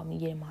confident about me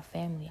getting my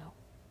family out.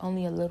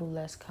 Only a little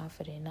less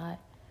confident, not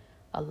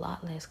a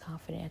lot less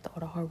confident after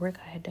all the hard work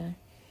I had done.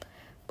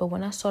 But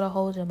when I saw the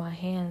holes in my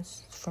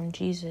hands from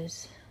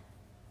Jesus,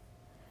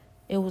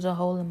 it was a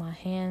hole in my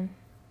hand,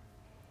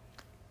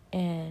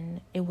 and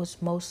it was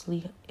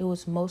mostly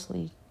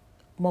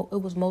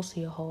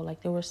a hole.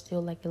 Like there was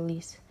still like at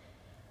least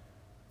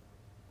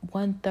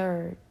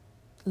 1/3,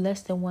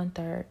 less than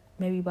 1/3,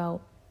 maybe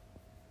about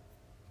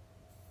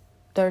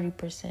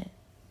 30%,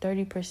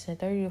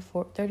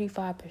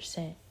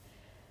 35%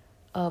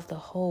 of the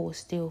hole was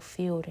still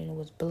filled, and it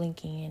was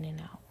blinking in and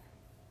out.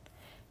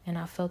 And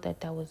I felt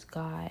that was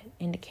God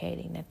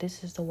indicating that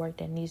this is the work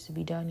that needs to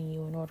be done in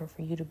you in order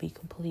for you to be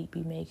complete,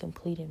 be made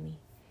complete in me,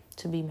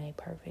 to be made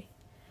perfect.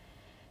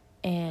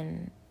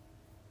 And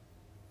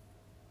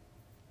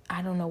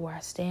I don't know where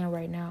I stand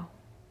right now,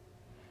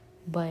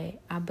 but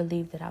I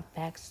believe that I've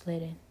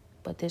backslidden.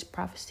 But this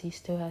prophecy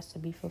still has to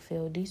be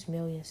fulfilled. These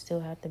millions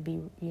still have to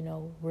be,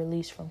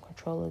 released from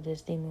control of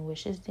this demon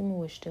wish. This demon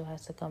wish still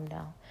has to come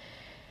down.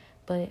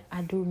 But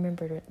I do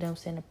remember them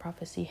saying the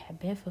prophecy had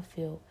been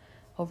fulfilled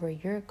over a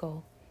year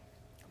ago.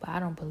 But I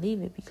don't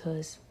believe it,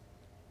 because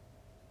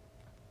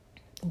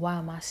why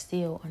am I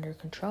still under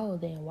control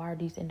then? Why are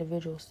these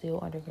individuals still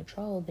under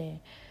control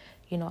then?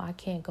 I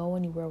can't go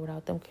anywhere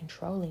without them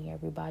controlling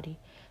everybody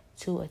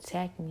to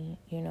attack me,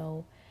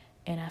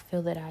 and I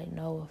feel that I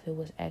know if it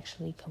was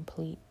actually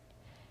complete.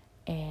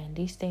 And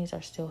these things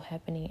are still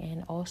happening.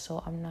 And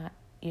also, I'm not,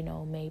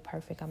 made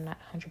perfect. I'm not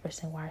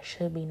 100% where I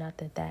should be. Not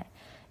that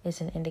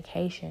is an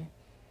indication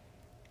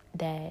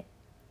that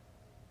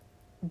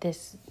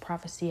this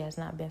prophecy has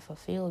not been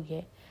fulfilled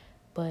yet.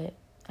 But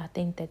I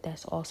think that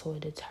that's also a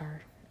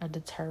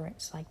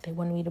deterrence. Like, they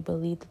wanted me to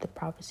believe that the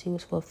prophecy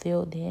was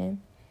fulfilled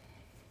then,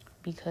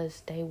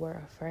 because they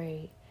were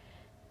afraid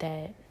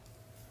that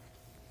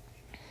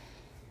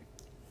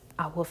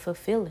I would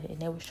fulfill it. And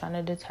they was trying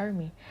to deter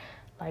me.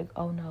 Like,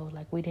 oh no,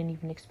 like we didn't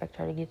even expect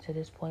her to get to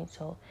this point.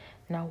 So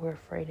now we're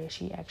afraid that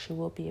she actually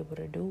will be able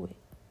to do it.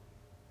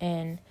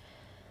 And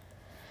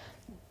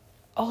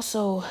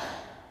also,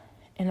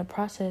 in the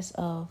process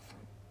of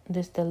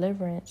this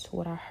deliverance,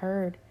 what I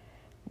heard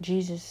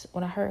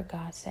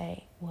God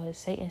say was,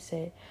 Satan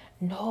said,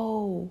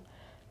 no,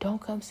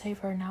 don't come save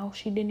her now.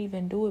 She didn't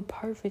even do it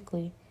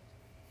perfectly.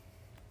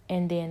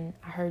 And then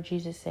I heard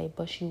Jesus say,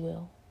 but she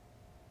will.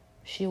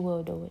 She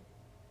will do it.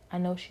 I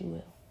know she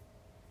will.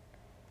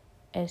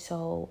 And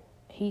so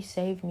he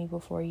saved me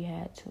before he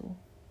had to.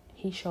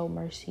 He showed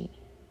mercy.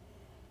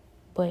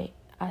 But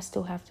I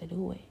still have to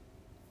do it.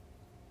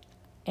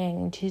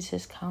 And Jesus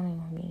is counting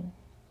on me.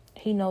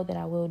 He knows that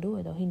I will do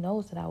it, though. He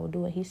knows that I will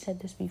do it. He said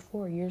this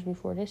before, years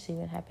before this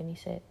even happened.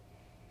 He said,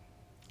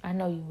 I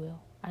know you will.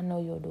 I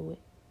know you'll do it.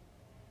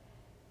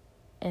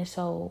 And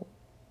so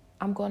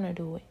I'm going to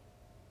do it.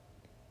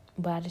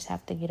 But I just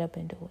have to get up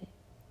and do it.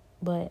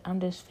 But I'm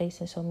just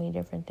facing so many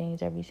different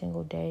things every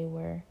single day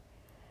where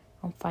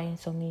I'm fighting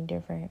so many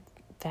different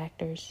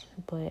factors.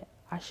 But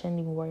I shouldn't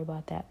even worry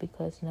about that,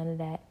 because none of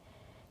that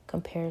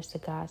compares to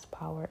God's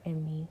power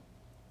in me.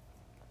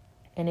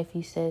 And if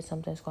he says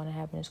something's going to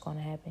happen, it's going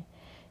to happen.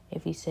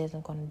 If he says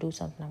I'm going to do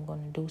something, I'm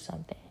going to do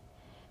something.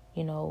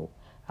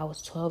 I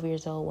was 12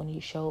 years old when he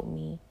showed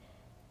me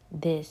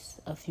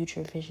a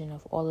future vision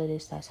of all of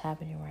this that's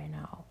happening right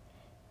now.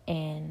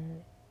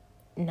 And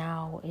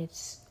now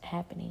it's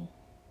happening.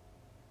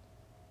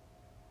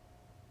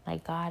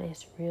 Like, God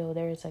is real.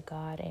 There is a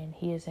God, and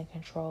he is in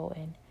control.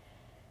 And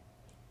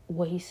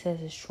what he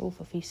says is truth.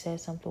 If he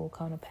says something will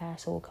come to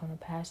pass, it will come to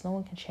pass. No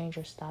one can change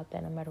or stop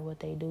that, no matter what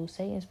they do.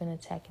 Satan's been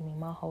attacking me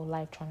my whole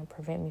life, trying to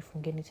prevent me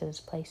from getting to this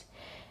place.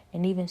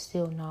 And even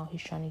still now,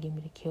 he's trying to get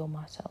me to kill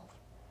myself.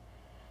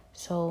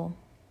 So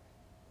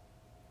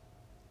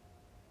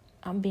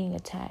I'm being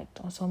attacked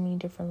on so many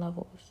different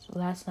levels.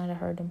 Last night I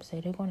heard them say,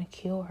 they're going to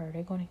kill her.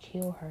 They're going to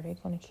kill her. They're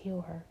going to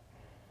kill her.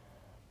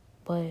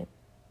 But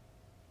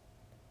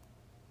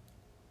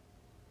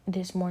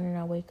this morning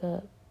I wake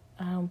up,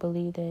 I don't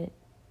believe that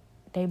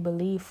they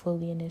believe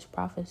fully in this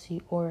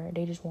prophecy, or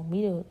they just want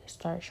me to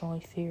start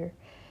showing fear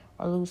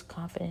or lose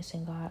confidence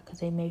in God, because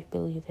they may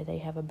believe that they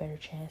have a better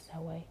chance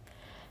that way.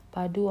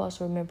 But I do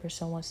also remember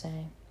someone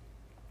saying,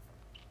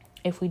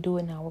 if we do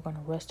it now, we're going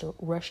to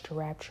rush to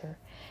rapture.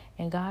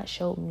 And God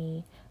showed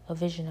me a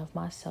vision of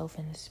myself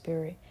in the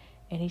spirit,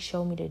 and he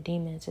showed me the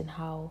demons and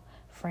how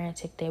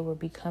frantic they were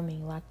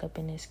becoming, locked up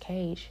in this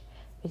cage,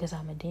 because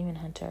I'm a demon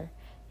hunter.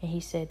 And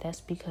he said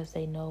that's because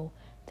they know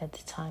that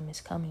the time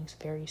is coming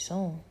very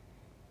soon.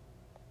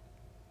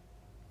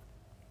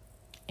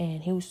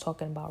 And he was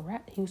talking about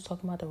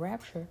the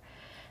rapture. I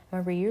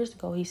remember years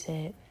ago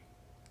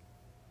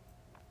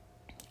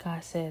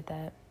God said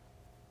that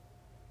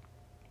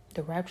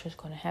the rapture is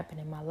going to happen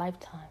in my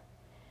lifetime.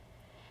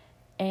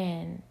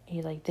 And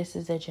he's like, this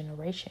is a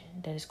generation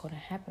that is going to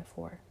happen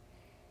for.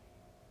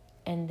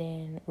 And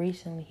then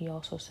recently he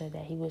also said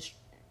that he was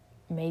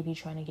maybe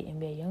trying to get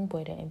NBA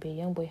Youngboy, that NBA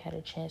Youngboy had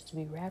a chance to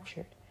be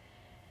raptured.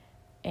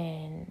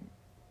 And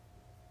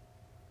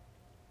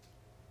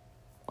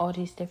all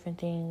these different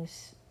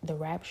things, the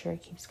rapture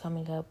keeps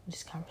coming up,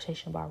 this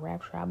conversation about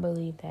rapture. I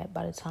believe that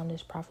by the time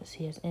this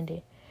prophecy has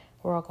ended,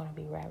 we're all going to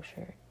be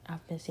raptured.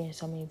 I've been seeing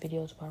so many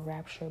videos about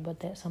rapture, but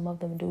that some of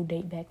them do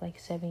date back like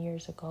 7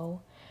 years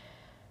ago.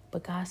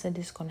 But God said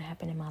this is going to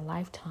happen in my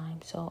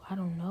lifetime, so I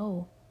don't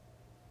know.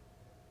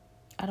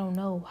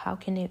 How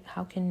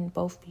can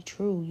both be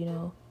true, you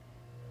know?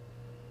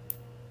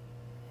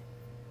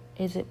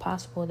 Is it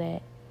possible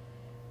that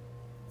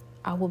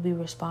I will be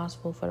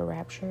responsible for the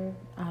rapture?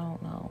 I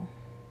don't know.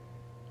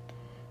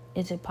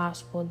 Is it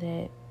possible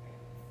that,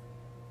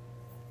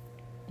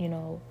 you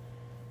know,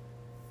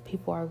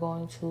 people are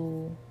going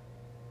to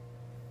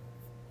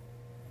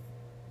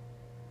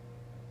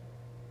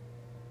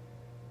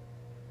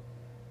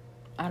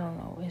I don't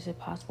know. Is it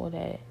possible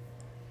that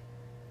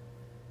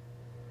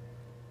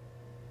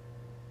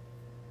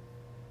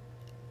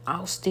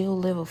I'll still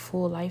live a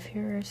full life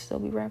here and still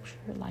be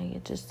raptured? Like,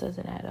 it just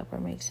doesn't add up or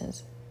make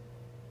sense.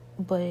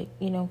 But,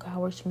 you know, God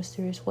works in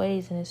mysterious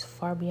ways, and it's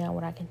far beyond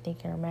what I can think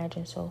and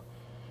imagine. So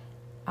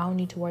I don't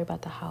need to worry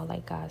about the how,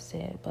 like God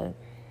said. But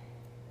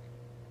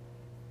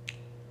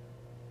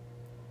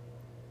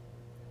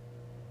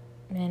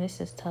man, this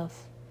is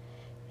tough.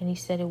 And he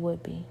said it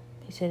would be.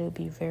 He said it would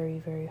be very,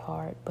 very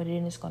hard. But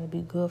then it's going to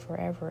be good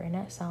forever. And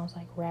that sounds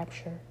like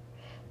rapture.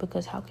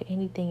 Because how could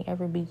anything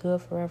ever be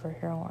good forever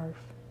here on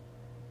earth?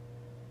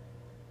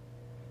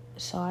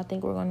 So I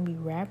think we're going to be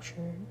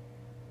raptured.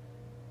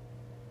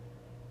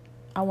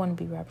 I want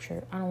to be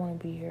raptured. I don't want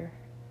to be here.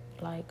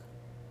 Like,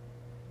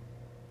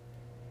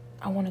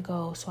 I want to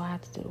go, so I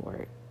have to do the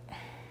work.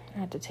 I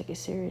have to take it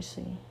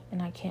seriously.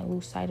 And I can't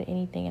lose sight of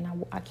anything.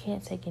 And I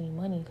can't take any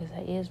money because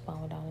that is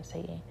bowing down to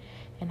Satan.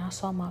 And I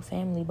saw my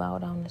family bow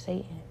down to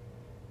Satan.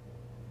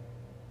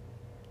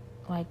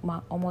 Like,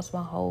 almost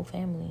my whole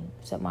family,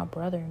 except my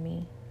brother and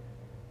me.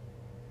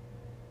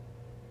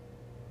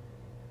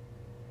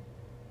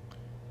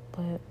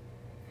 But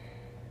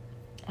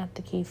I have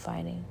to keep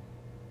fighting.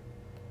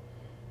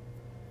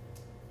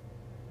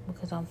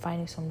 Because I'm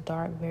fighting some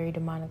dark, very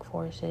demonic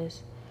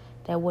forces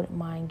that wouldn't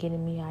mind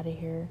getting me out of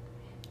here,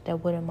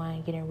 that wouldn't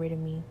mind getting rid of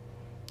me,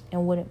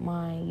 and wouldn't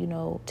mind, you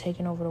know,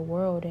 taking over the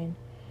world and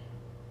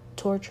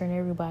torturing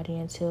everybody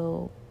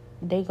until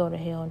they go to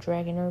hell and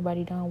dragging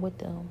everybody down with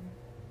them.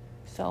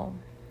 So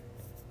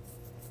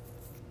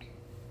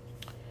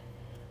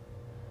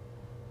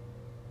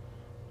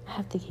I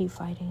have to keep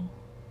fighting.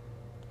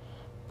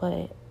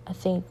 But I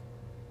think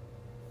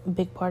a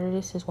big part of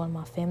this is wanting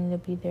my family to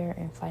be there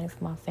and fighting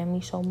for my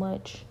family so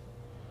much.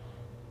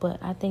 But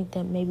I think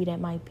that maybe that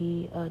might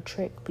be a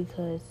trick,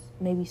 because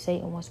maybe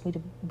Satan wants me to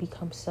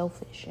become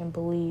selfish and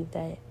believe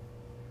that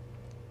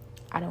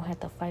I don't have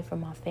to fight for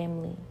my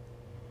family.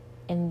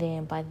 And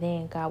then by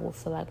then God will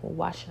feel like, well,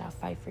 why should I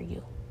fight for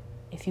you?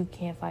 If you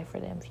can't fight for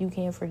them, if you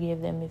can't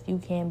forgive them, if you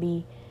can't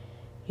be,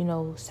 you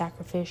know,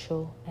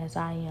 sacrificial as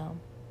I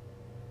am,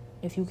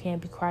 if you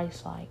can't be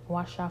Christ-like,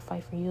 why should I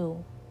fight for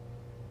you?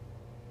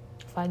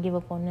 If I give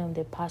up on them,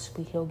 then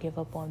possibly he'll give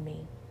up on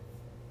me.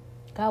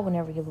 God will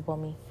never give up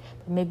on me,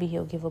 but maybe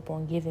he'll give up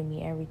on giving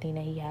me everything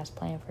that he has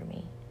planned for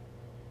me.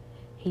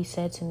 He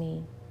said to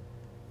me,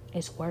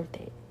 it's worth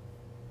it.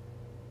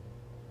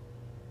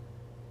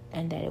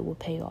 And that it will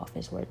pay off.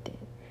 It's worth it.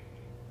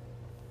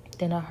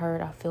 Then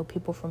I feel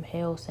people from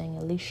hell saying,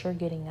 at least you're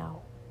getting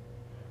out.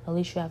 At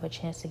least you have a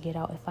chance to get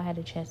out. If I had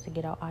a chance to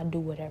get out, I'd do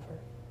whatever.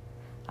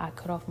 I'd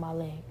cut off my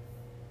leg.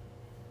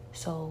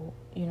 So,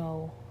 you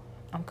know,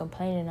 I'm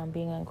complaining, I'm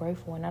being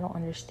ungrateful, and I don't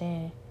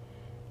understand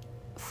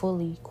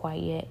fully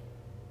quite yet.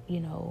 You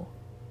know,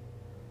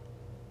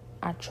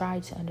 I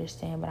tried to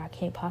understand, but I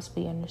can't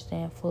possibly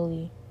understand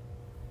fully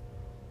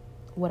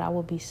what I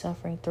would be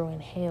suffering through in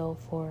hell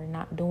for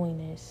not doing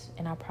this,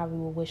 and I probably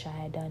would wish I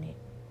had done it.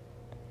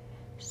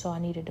 So I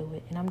need to do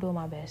it, and I'm doing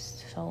my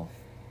best. So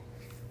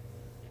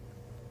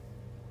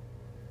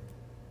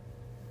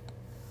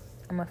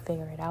I'm gonna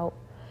figure it out.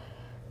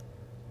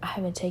 I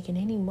haven't taken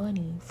any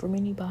money from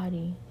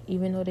anybody,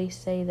 even though they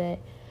say that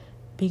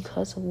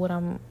because of what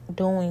I'm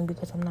doing,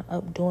 because I'm not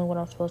up doing what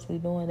I'm supposed to be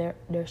doing,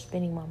 they're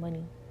spending my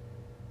money.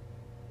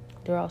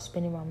 They're all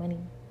spending my money.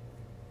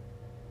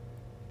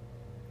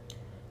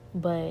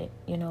 But,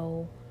 you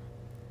know,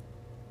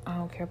 I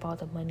don't care about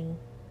the money.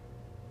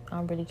 I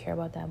don't really care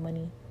about that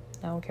money.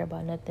 I don't care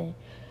about nothing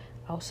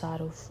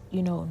outside of,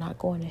 you know, not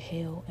going to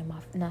hell and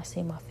not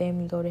seeing my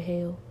family go to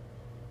hell.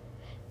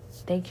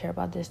 They care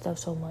about this stuff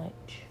so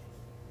much.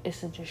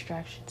 It's a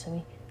distraction to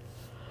me.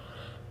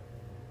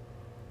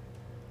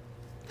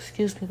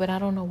 Excuse me, but I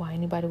don't know why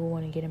anybody would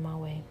want to get in my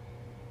way.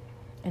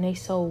 And they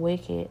so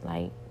wicked.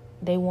 Like,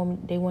 they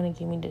want to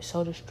get me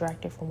so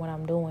distracted from what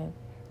I'm doing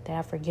that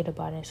I forget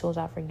about it. And as soon as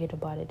I forget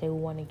about it, they will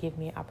want to give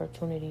me an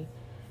opportunity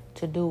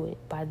to do it.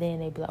 By then,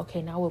 they be like,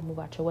 okay, now we'll move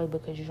out your way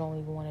because you don't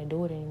even want to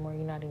do it anymore.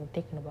 You're not even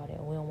thinking about it.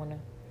 We don't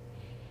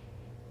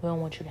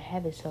want you to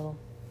have it. So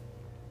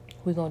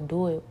We're going to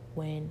do it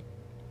when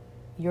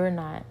you're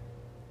not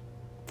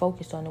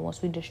focused on it.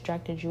 Once we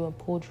distracted you and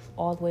pulled you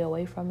all the way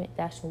away from it,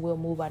 that's when we'll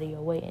move out of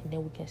your way, and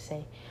then we can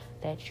say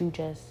that you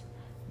just,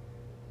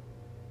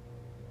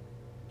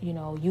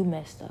 you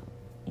messed up.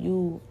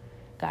 You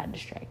got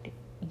distracted.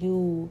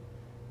 You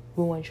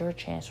ruined your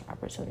chance for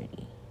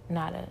opportunity,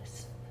 not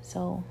us.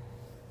 So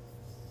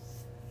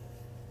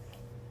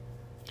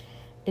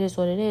it is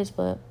what it is.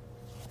 But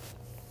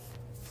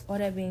all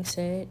that being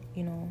said,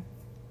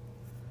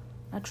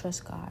 I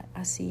trust God.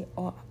 I see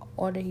all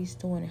that he's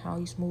doing and how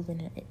he's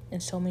moving in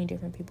so many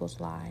different people's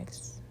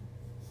lives,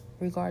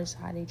 regardless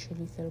of how they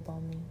truly feel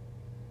about me.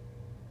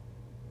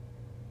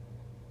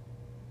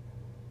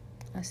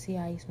 I see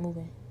how he's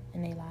moving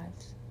in their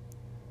lives.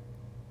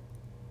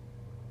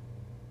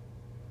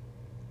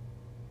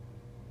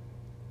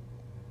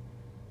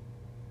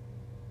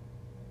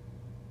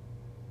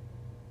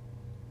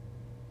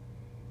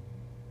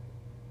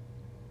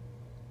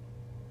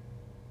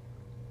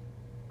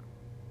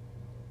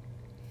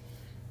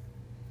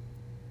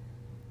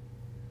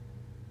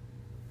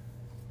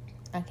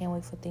 I can't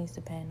wait for things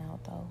to pan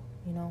out, though.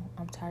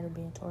 I'm tired of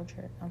being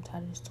tortured. I'm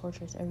tired of this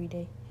tortures every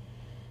day.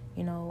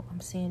 I'm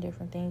seeing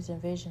different things and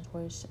visions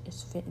where it's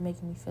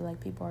making me feel like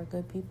people are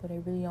good people. They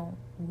really don't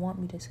want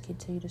me to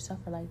continue to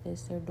suffer like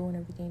this. They're doing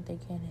everything they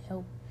can to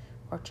help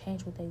or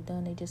change what they've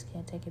done. They just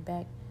can't take it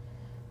back.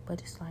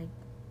 But it's like,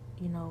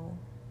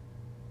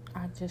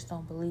 I just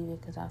don't believe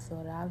it, because I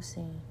feel that I've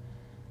seen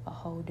a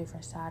whole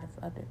different side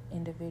of other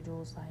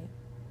individuals. Like,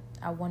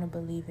 I want to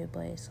believe it,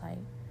 but it's like,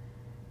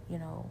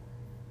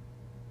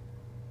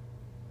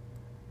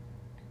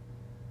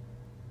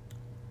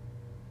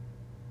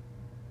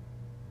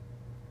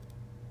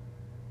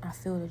 I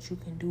feel that you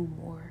can do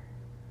more.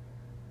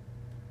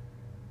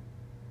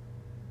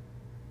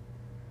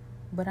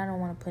 But I don't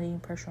want to put any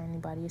pressure on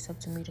anybody. It's up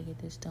to me to get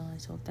this done.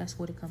 So if that's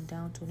what it comes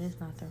down to, then it's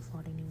not their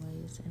fault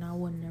anyways. And I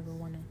would never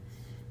want to,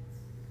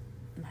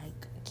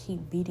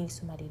 keep beating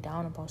somebody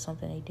down about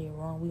something they did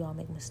wrong. We all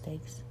make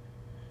mistakes.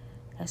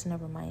 That's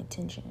never my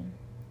intention.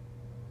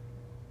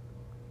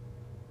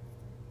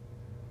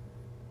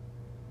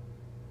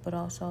 But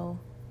also,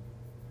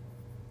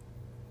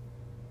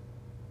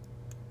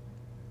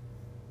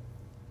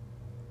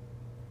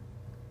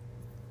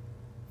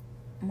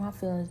 my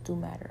feelings do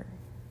matter.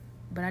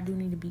 But I do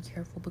need to be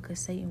careful, because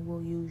Satan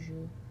will use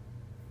you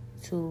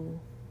to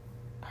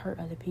hurt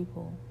other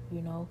people,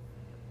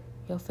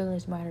 Your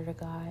feelings matter to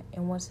God.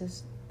 And once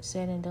it's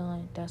said and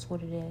done, that's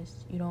what it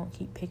is. You don't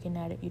keep picking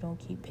at it. You don't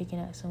keep picking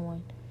at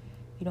someone.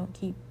 You don't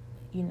keep,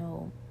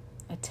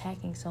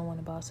 attacking someone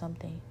about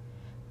something.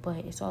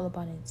 But it's all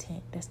about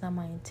intent. That's not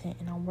my intent,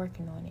 and I'm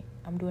working on it.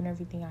 I'm doing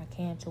everything I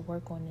can to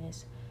work on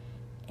this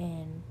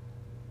and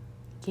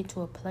get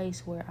to a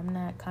place where I'm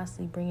not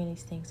constantly bringing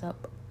these things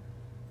up.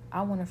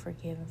 I want to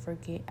forgive and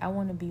forget. I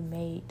want to be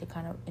made the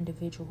kind of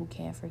individual who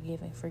can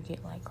forgive and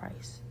forget like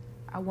Christ.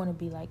 I want to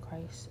be like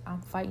Christ.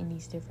 I'm fighting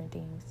these different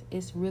things.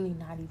 It's really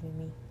not even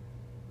me.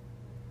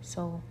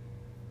 So,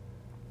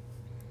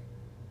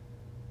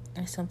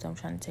 it's something I'm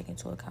trying to take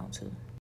into account too.